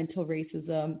environmental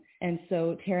racism. And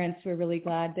so, Terrence, we're really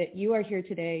glad that you are here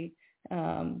today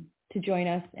to join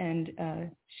us and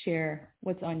share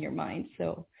what's on your mind.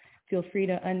 So feel free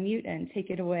to unmute and take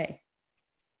it away.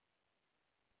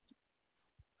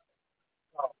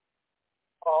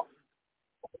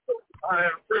 I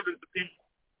am privileged to be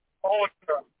on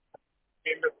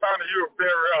in the time of you are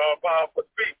very powerful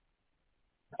speak.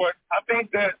 But I think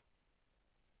that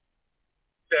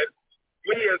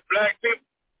we as Black people,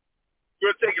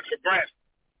 we'll take it for granted.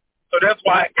 So that's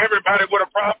why everybody with a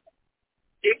problem,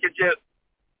 it can just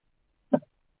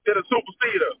get a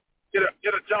supersede us,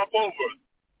 get a jump over us.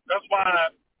 That's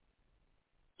why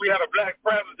we had a Black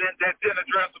president that didn't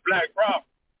address the Black problem.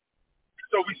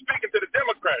 So we speaking to the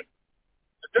Democrats.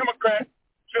 The Democrats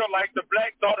feel like the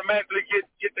Blacks automatically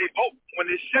get their vote when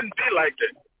it shouldn't be like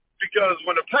that. Because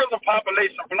when the prison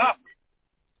population blossomed,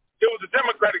 it was the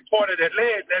Democratic Party that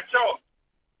led that charge.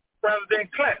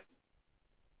 President Clinton.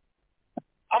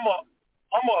 I'm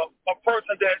a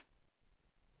person that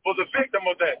was a victim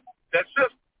of that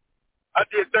system. I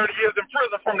did 30 years in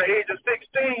prison from the age of 16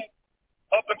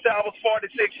 up until I was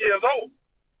 46 years old.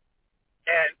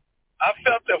 And I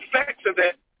felt the effects of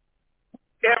that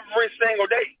every single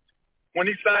day when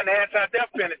he signed the Anti-Death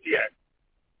Penalty Act.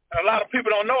 And a lot of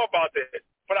people don't know about that,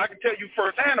 but I can tell you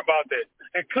firsthand about that.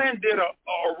 And Clinton did a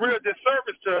real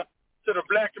disservice to the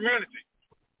black community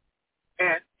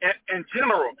and in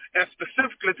general, and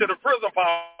specifically to the prison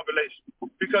population,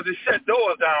 because it shut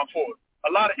doors down for it.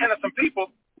 A lot of innocent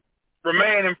people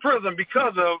remain in prison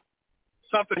because of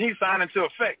something he signed into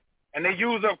effect. And they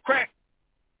use up crack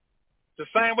the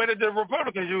same way that the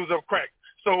Republicans use up crack.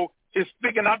 So it's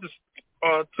speaking out the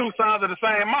two sides of the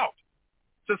same mouth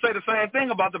to say the same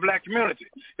thing about the black community.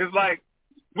 It's like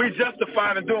we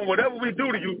justified in doing whatever we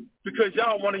do to you because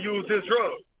y'all want to use this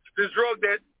drug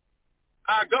that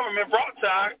our government brought to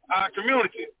our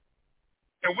community.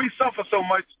 And we suffer so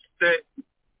much that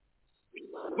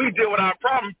we deal with our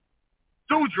problems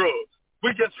through drugs.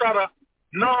 We just try to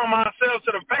numb ourselves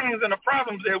to the pains and the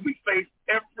problems that we face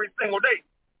every single day.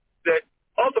 That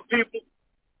other people,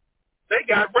 they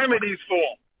got remedies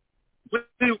for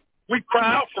them. We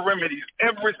cry out for remedies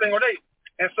every single day.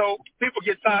 And so people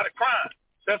get tired of crying.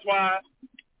 That's why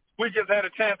we just had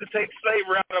a chance to take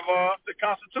slavery out of the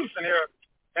Constitution here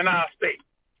in our state.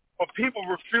 But people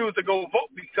refuse to go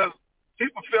vote because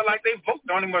people feel like they vote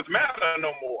don't even much matter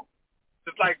no more.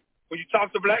 It's like when you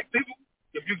talk to black people,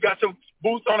 if you got your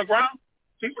boots on the ground,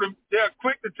 people, they're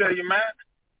quick to tell you, man,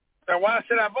 that why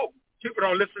should I vote? People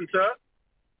don't listen to us.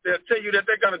 They'll tell you that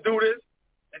they're going to do this,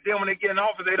 and then when they get in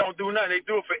office, they don't do nothing. They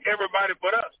do it for everybody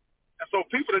but us. And so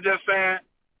people are just saying,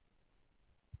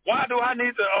 why do I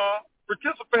need to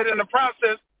participate in the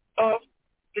process of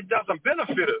it doesn't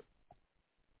benefit us?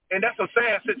 And that's a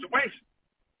sad situation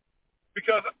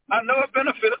because I know it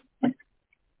benefits us.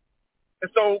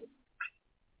 And so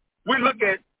we look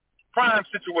at crime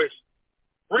situations.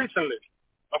 Recently,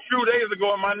 a few days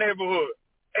ago in my neighborhood,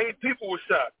 8 people were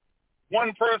shot.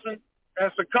 One person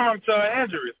has succumbed to her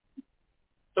injuries.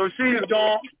 So she's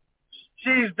gone.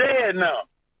 She's dead now.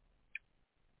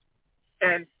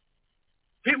 And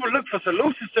people look for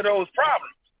solutions to those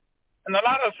problems. And a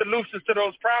lot of solutions to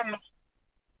those problems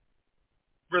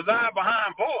reside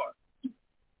behind bars.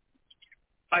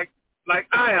 Like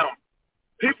I am.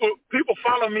 People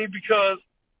follow me because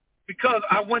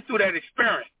I went through that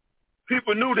experience.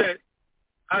 People knew that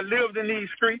I lived in these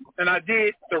streets and I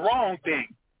did the wrong thing.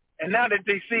 And now that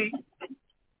they see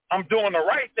I'm doing the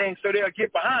right thing, so they'll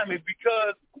get behind me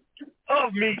because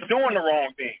of me doing the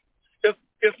wrong thing.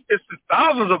 It's the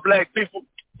thousands of black people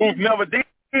who've never did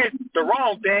the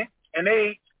wrong thing, and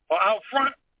they are out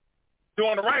front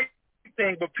doing the right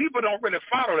thing, but people don't really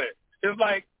follow that. It's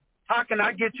like, how can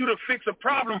I get you to fix a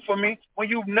problem for me when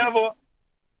you've never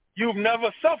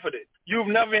suffered it? You've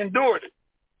never endured it.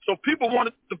 So people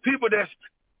want the people that's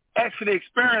actually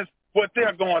experienced what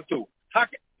they're going through.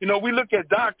 We look at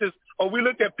doctors or we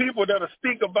look at people that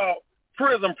speak about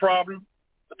prison problems,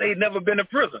 but they've never been to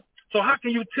prison. So how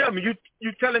can you tell me?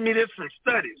 You telling me this from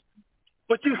studies,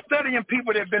 but you studying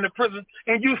people that have been to prison,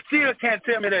 and you still can't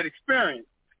tell me that experience.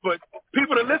 But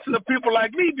people to listen to people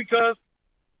like me because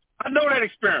I know that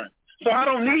experience. So I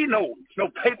don't need no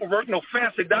paperwork, no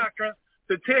fancy doctrine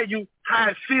to tell you how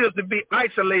it feels to be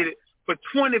isolated for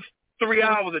 23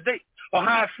 hours a day, or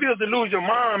how it feels to lose your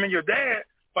mom and your dad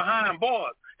behind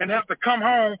bars and have to come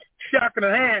home shackled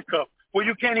and handcuffed where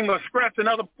you can't even scratch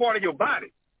another part of your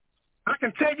body. I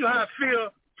can tell you how it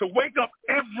feels to wake up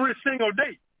every single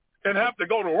day and have to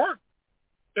go to work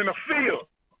in a field,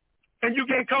 and you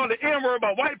get called the N-word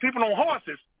by white people on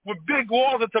horses with big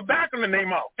walls of tobacco in their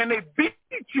mouth, and they beat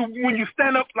you when you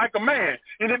stand up like a man.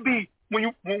 And it be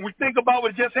when we think about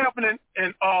what just happened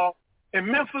in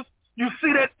Memphis, you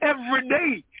see that every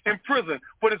day in prison,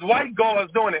 but it's white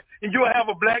guards doing it, and you'll have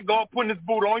a black guard putting his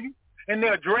boot on you, and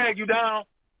they'll drag you down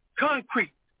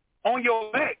concrete on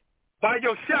your back by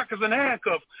your shackles and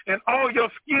handcuffs, and all your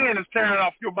skin is tearing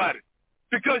off your body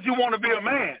because you want to be a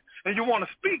man and you want to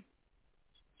speak.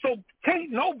 So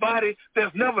can't nobody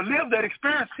that's never lived that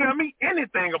experience tell me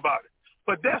anything about it.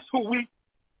 But that's who we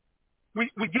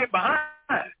get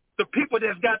behind. The people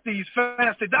that's got these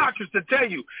fancy doctors to tell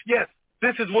you, yes,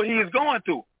 this is what he is going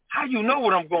through. How you know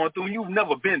what I'm going through and you've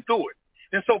never been through it?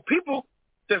 And so people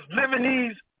that's living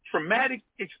these traumatic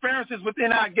experiences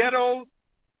within our ghettos,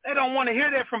 they don't want to hear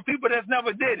that from people that's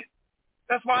never did it.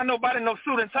 That's why nobody in no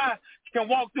suit and tie can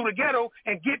walk through the ghetto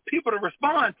and get people to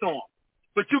respond to them.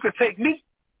 But you can take me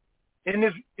in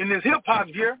this hip hop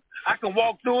gear. I can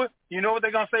walk through it. You know what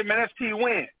they're gonna say, man? That's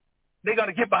T-Win. they're going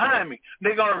to get behind me.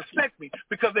 They're going to respect me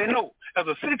because they know as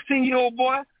a 16-year-old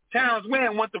boy, Terrence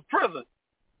Wynn went to prison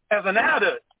as an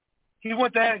adult. He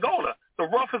went to Angola, the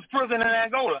roughest prison in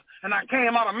Angola, and I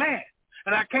came out a man.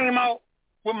 And I came out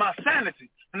with my sanity,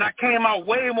 and I came out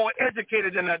way more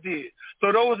educated than I did.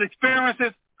 So those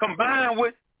experiences combined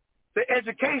with the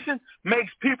education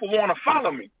makes people want to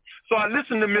follow me. So I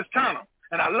listen to Miss Turner,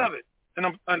 and I love it.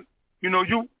 And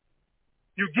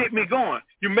you get me going.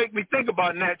 You make me think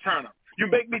about Nat Turner. You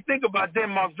make me think about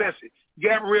Denmark Vesey,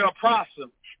 Gabrielle Prosser.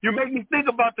 You make me think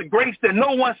about the greats that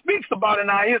no one speaks about in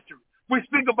our history. We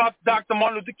speak about Dr.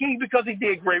 Martin Luther King because he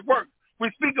did great work. We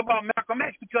speak about Malcolm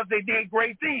X because they did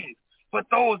great things. But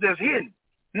those that's hidden.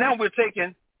 Now we're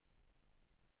taking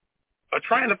a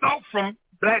train of thought from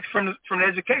blacks from the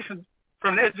education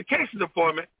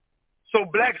department, so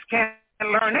blacks can't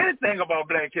learn anything about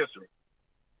black history.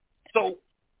 So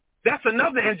that's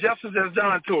another injustice that's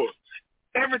done to us.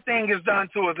 Everything is done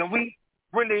to us, and we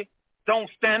really don't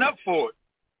stand up for it.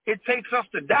 It takes us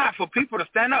to die for people to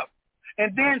stand up.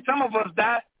 And then some of us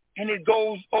die, and it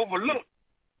goes overlooked.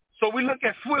 So we look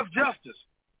at swift justice.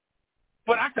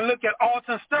 But I can look at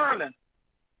Alton Sterling,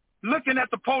 looking at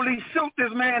the police shoot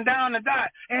this man down and die,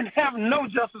 and have no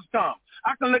justice come.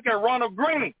 I can look at Ronald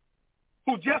Green,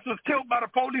 who just was killed by the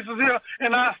police here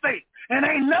in our state, and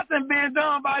ain't nothing being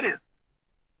done by this.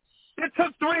 It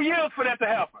took 3 years for that to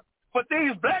happen. But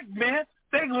these black men,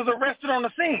 they was arrested on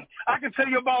the scene. I can tell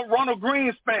you about Ronald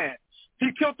Greenspan.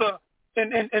 He killed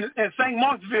in St.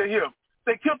 Marksville here.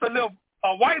 They killed a little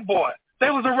white boy.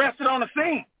 They was arrested on the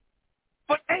scene.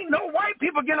 But ain't no white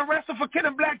people getting arrested for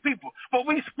killing black people. But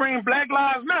we scream Black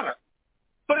Lives Matter.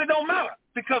 But it don't matter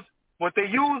because what they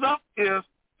use up is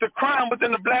the crime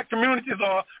within the black communities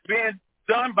are being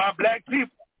done by black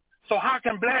people. So how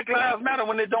can Black Lives matter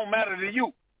when it don't matter to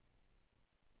you?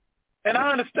 And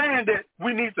I understand that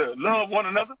we need to love one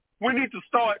another. We need to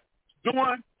start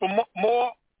doing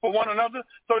more for one another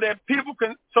so that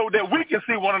we can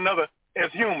see one another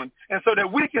as human, and so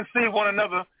that we can see one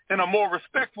another in a more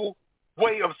respectful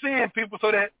way of seeing people,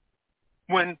 so that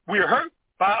when we're hurt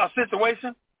by a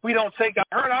situation, we don't take our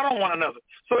hurt out on one another.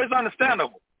 So it's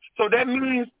understandable. So that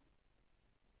means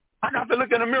I got to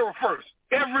look in the mirror first.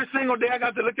 Every single day I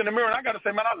got to look in the mirror and I got to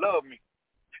say, man, I love me.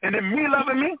 And then me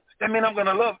loving me, that means I'm going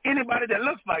to love anybody that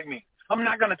looks like me. I'm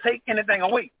not going to take anything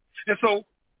away. And so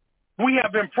we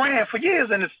have been praying for years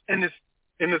in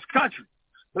this country.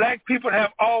 Black people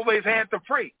have always had to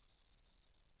pray.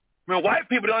 I mean, white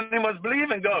people don't even much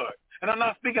believe in God. And I'm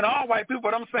not speaking to all white people,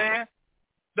 but I'm saying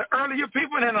the earlier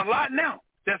people and a lot now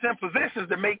that's in positions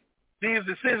to make these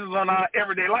decisions on our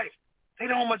everyday life, they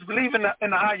don't much believe in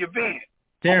the higher being.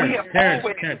 Terrence.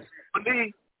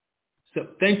 Believed. So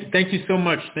thank you so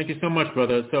much. Thank you so much,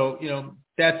 brother. So,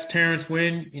 that's Terrence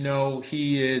Wynn.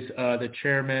 He is the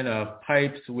chairman of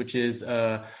PIPES, which is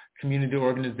a community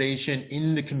organization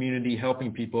in the community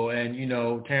helping people. And,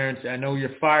 Terrence, I know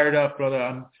you're fired up, brother.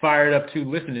 I'm fired up too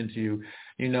listening to you.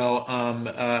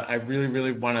 I really,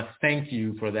 really want to thank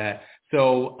you for that.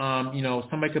 So,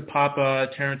 somebody could pop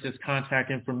Terrence's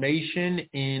contact information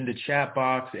in the chat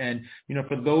box. And,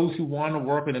 for those who want to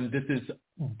work with him, this is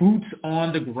boots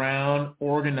on the ground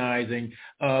organizing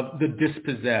of the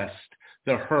dispossessed,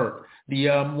 the hurt, the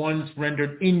ones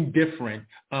rendered indifferent,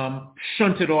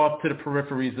 shunted off to the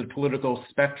peripheries of the political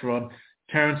spectrum.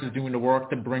 Terrence is doing the work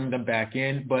to bring them back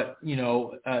in. But,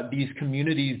 these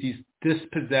communities, these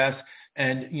dispossessed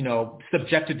and,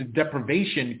 subjected to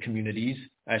deprivation communities,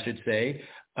 I should say,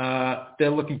 they're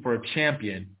looking for a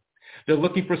champion. They're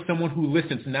looking for someone who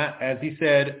listens, not, as he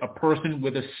said, a person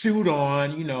with a suit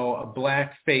on, a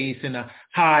black face in a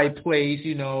high place,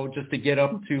 just to get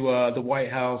up to the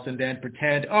White House and then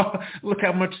pretend, oh, look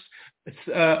how much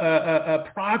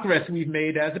progress we've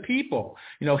made as a people.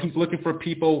 He's looking for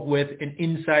people with an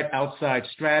inside-outside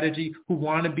strategy who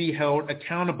want to be held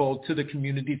accountable to the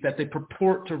communities that they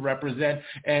purport to represent.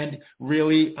 And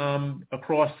really,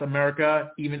 across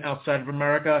America, even outside of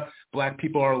America, black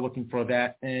people are looking for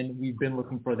that, and we've been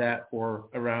looking for that for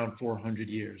around 400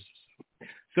 years.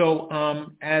 So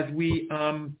as we,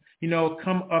 come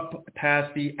up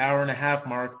past the hour and a half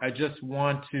mark, I just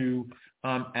want to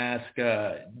ask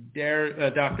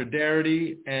Dr.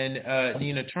 Darity and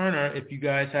Nina Turner if you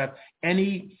guys have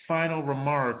any final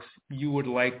remarks you would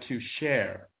like to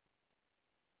share.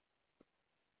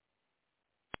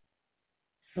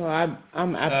 So I'm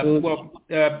absolutely.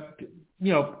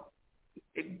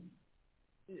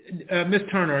 Ms.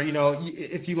 Turner,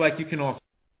 if you like, you can also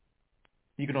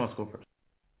go first.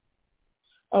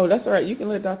 Oh, that's all right. You can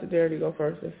let Dr. Darity go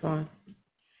first. That's fine.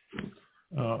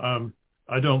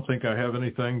 I don't think I have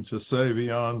anything to say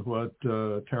beyond what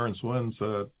Terrence Wynn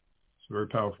said. It's very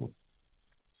powerful.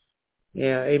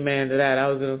 Yeah, amen to that. I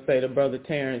was going to say to Brother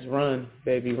Terrence, run,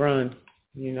 baby, run.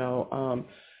 You know,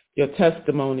 your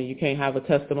testimony, you can't have a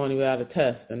testimony without a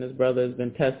test. And this brother has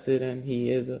been tested, and he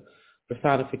is a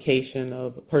personification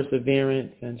of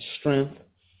perseverance and strength.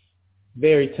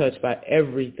 Very touched by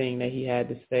everything that he had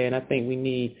to say. And I think we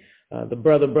need the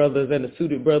brothers and the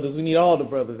suited brothers. We need all the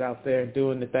brothers out there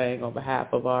doing the thing on behalf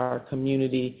of our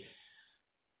community.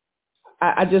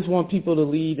 I just want people to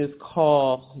lead this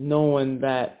call knowing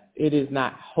that it is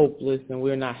not hopeless and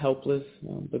we're not helpless.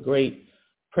 The great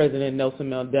President Nelson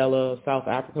Mandela of South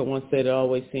Africa once said it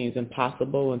always seems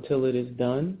impossible until it is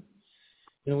done.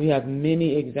 And we have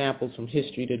many examples from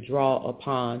history to draw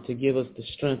upon to give us the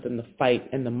strength and the fight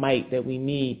and the might that we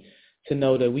need to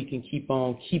know that we can keep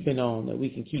on keeping on, that we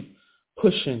can keep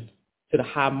pushing to the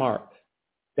high mark,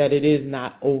 that it is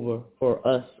not over for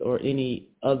us or any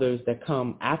others that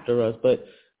come after us, but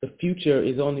the future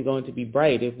is only going to be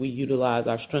bright if we utilize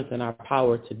our strength and our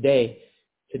power today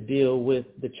to deal with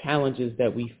the challenges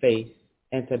that we face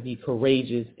and to be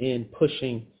courageous in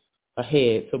pushing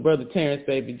ahead. So Brother Terrence,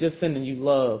 baby, just sending you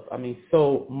love. I mean,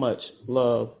 so much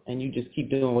love, and you just keep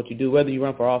doing what you do, whether you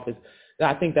run for office.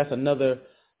 I think that's another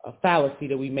fallacy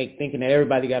that we make, thinking that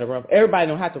everybody got to run. Everybody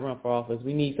don't have to run for office.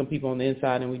 We need some people on the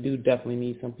inside, and we do definitely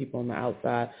need some people on the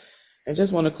outside. And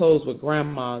just want to close with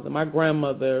grandmas. My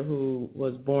grandmother, who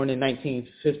was born in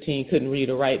 1915, couldn't read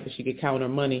or write, but she could count her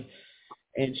money.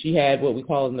 And she had what we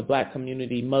call in the black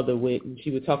community mother wit. And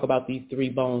she would talk about these three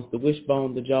bones, the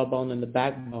wishbone, the jawbone, and the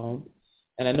backbone.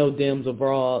 And I know Dems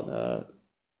abroad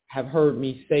have heard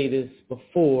me say this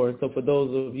before. So for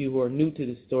those of you who are new to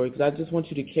this story, because I just want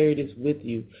you to carry this with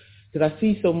you, because I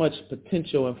see so much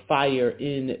potential and fire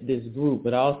in this group.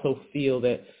 But I also feel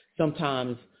that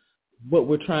sometimes what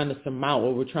we're trying to surmount,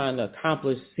 what we're trying to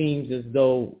accomplish seems as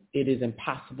though it is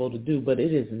impossible to do, but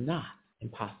it is not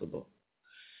impossible.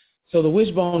 So the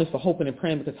wishbone is for hoping and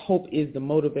praying, because hope is the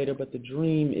motivator, but the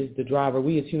dream is the driver.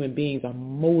 We as human beings are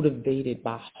motivated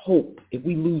by hope. If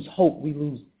we lose hope, we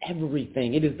lose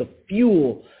everything. It is the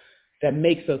fuel that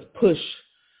makes us push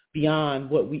beyond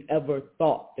what we ever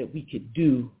thought that we could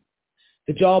do.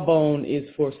 The jawbone is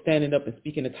for standing up and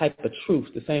speaking a type of truth,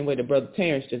 the same way that Brother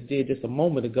Terrence just did just a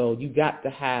moment ago. You got to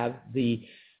have the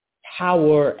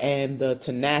power and the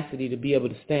tenacity to be able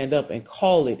to stand up and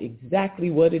call it exactly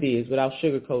what it is without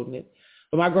sugarcoating it.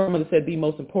 But my grandmother said the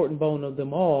most important bone of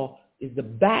them all is the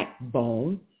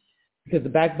backbone, because the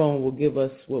backbone will give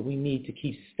us what we need to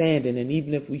keep standing. And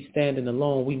even if we standing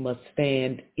alone, we must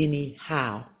stand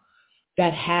anyhow.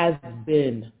 That has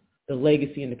been the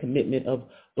legacy and the commitment of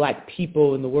Black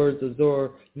people, in the words of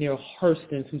Zora Neale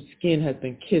Hurston, whose skin has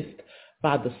been kissed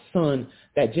by the sun,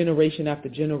 that generation after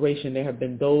generation, there have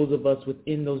been those of us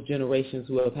within those generations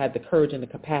who have had the courage and the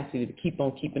capacity to keep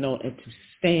on keeping on and to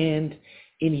stand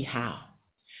anyhow.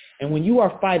 And when you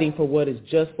are fighting for what is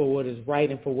just, for what is right,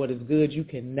 and for what is good, you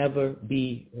can never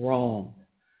be wrong.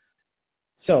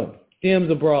 So,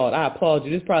 Dems abroad, I applaud you.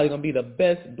 This is probably going to be the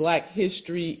best Black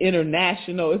History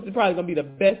International. This is probably going to be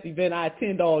the best event I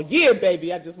attend all year,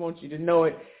 baby. I just want you to know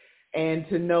it, and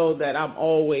to know that I'm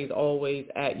always, always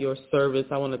at your service.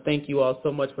 I want to thank you all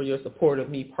so much for your support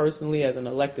of me personally as an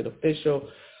elected official,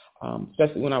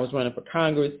 especially when I was running for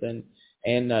Congress, and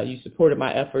you supported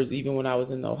my efforts even when I was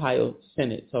in the Ohio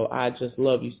Senate. So I just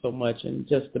love you so much, and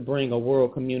just to bring a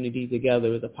world community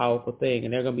together is a powerful thing,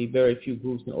 and there are going to be very few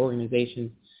groups and organizations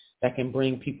that can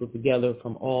bring people together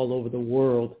from all over the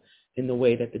world in the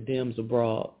way that the Dems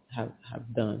abroad have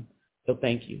done. So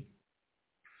thank you.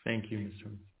 Thank you, Mr.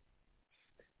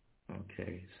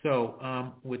 Okay.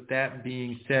 So with that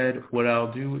being said, what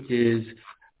I'll do is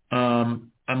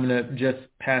I'm going to just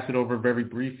pass it over very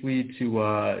briefly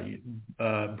to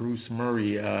Bruce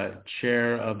Murray,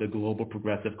 chair of the Global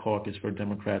Progressive Caucus for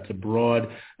Democrats Abroad.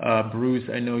 Bruce,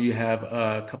 I know you have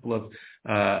a couple of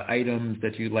items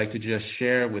that you'd like to just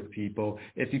share with people.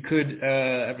 If you could,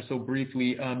 ever so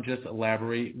briefly, just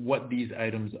elaborate what these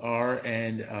items are,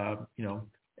 and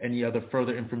any other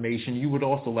further information you would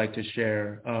also like to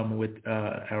share with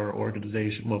our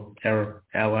organization, well, our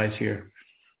allies here.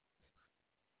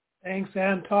 Thanks,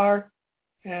 Antar,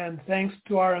 and thanks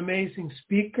to our amazing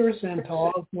speakers and to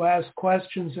all who asked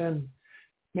questions and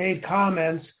made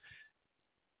comments.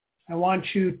 I want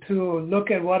you to look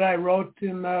at what I wrote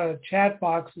in the chat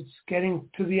box. It's getting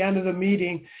to the end of the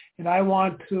meeting, and I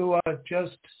want to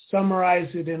just summarize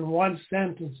it in one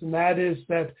sentence, and that is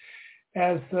that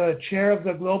as the chair of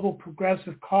the Global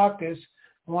Progressive Caucus,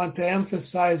 I want to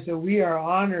emphasize that we are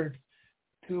honored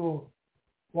to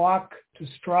walk to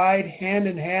stride hand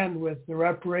in hand with the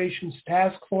Reparations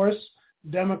Task Force,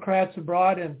 Democrats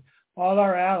abroad, and all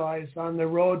our allies on the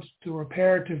road to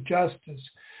reparative justice.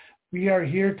 We are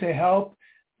here to help.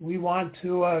 We want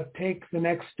to take the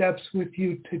next steps with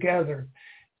you together.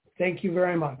 Thank you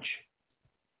very much.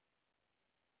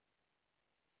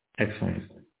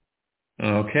 Excellent.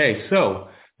 Okay, so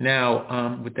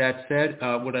now with that said,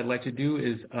 what I'd like to do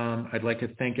is I'd like to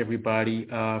thank everybody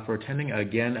for attending.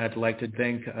 Again, I'd like to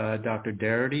thank Dr.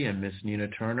 Darity and Ms. Nina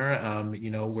Turner.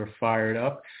 We're fired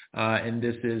up, and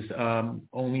this is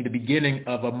only the beginning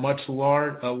of a much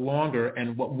longer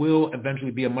and what will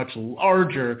eventually be a much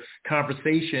larger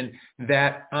conversation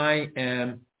that I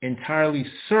am entirely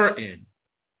certain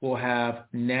will have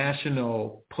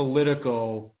national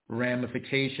political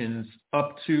ramifications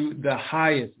up to the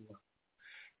highest level.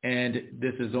 And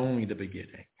this is only the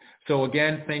beginning. So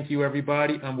again, thank you,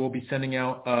 everybody. We'll be sending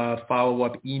out a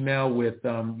follow-up email with,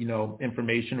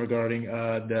 information regarding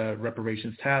the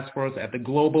Reparations Task Force at the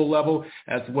global level,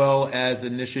 as well as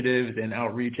initiatives and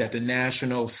outreach at the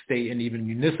national, state, and even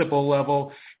municipal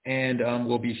level. And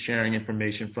we'll be sharing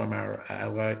information from our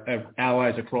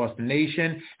allies across the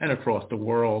nation and across the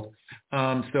world.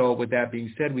 So with that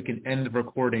being said, we can end the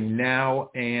recording now.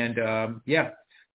 And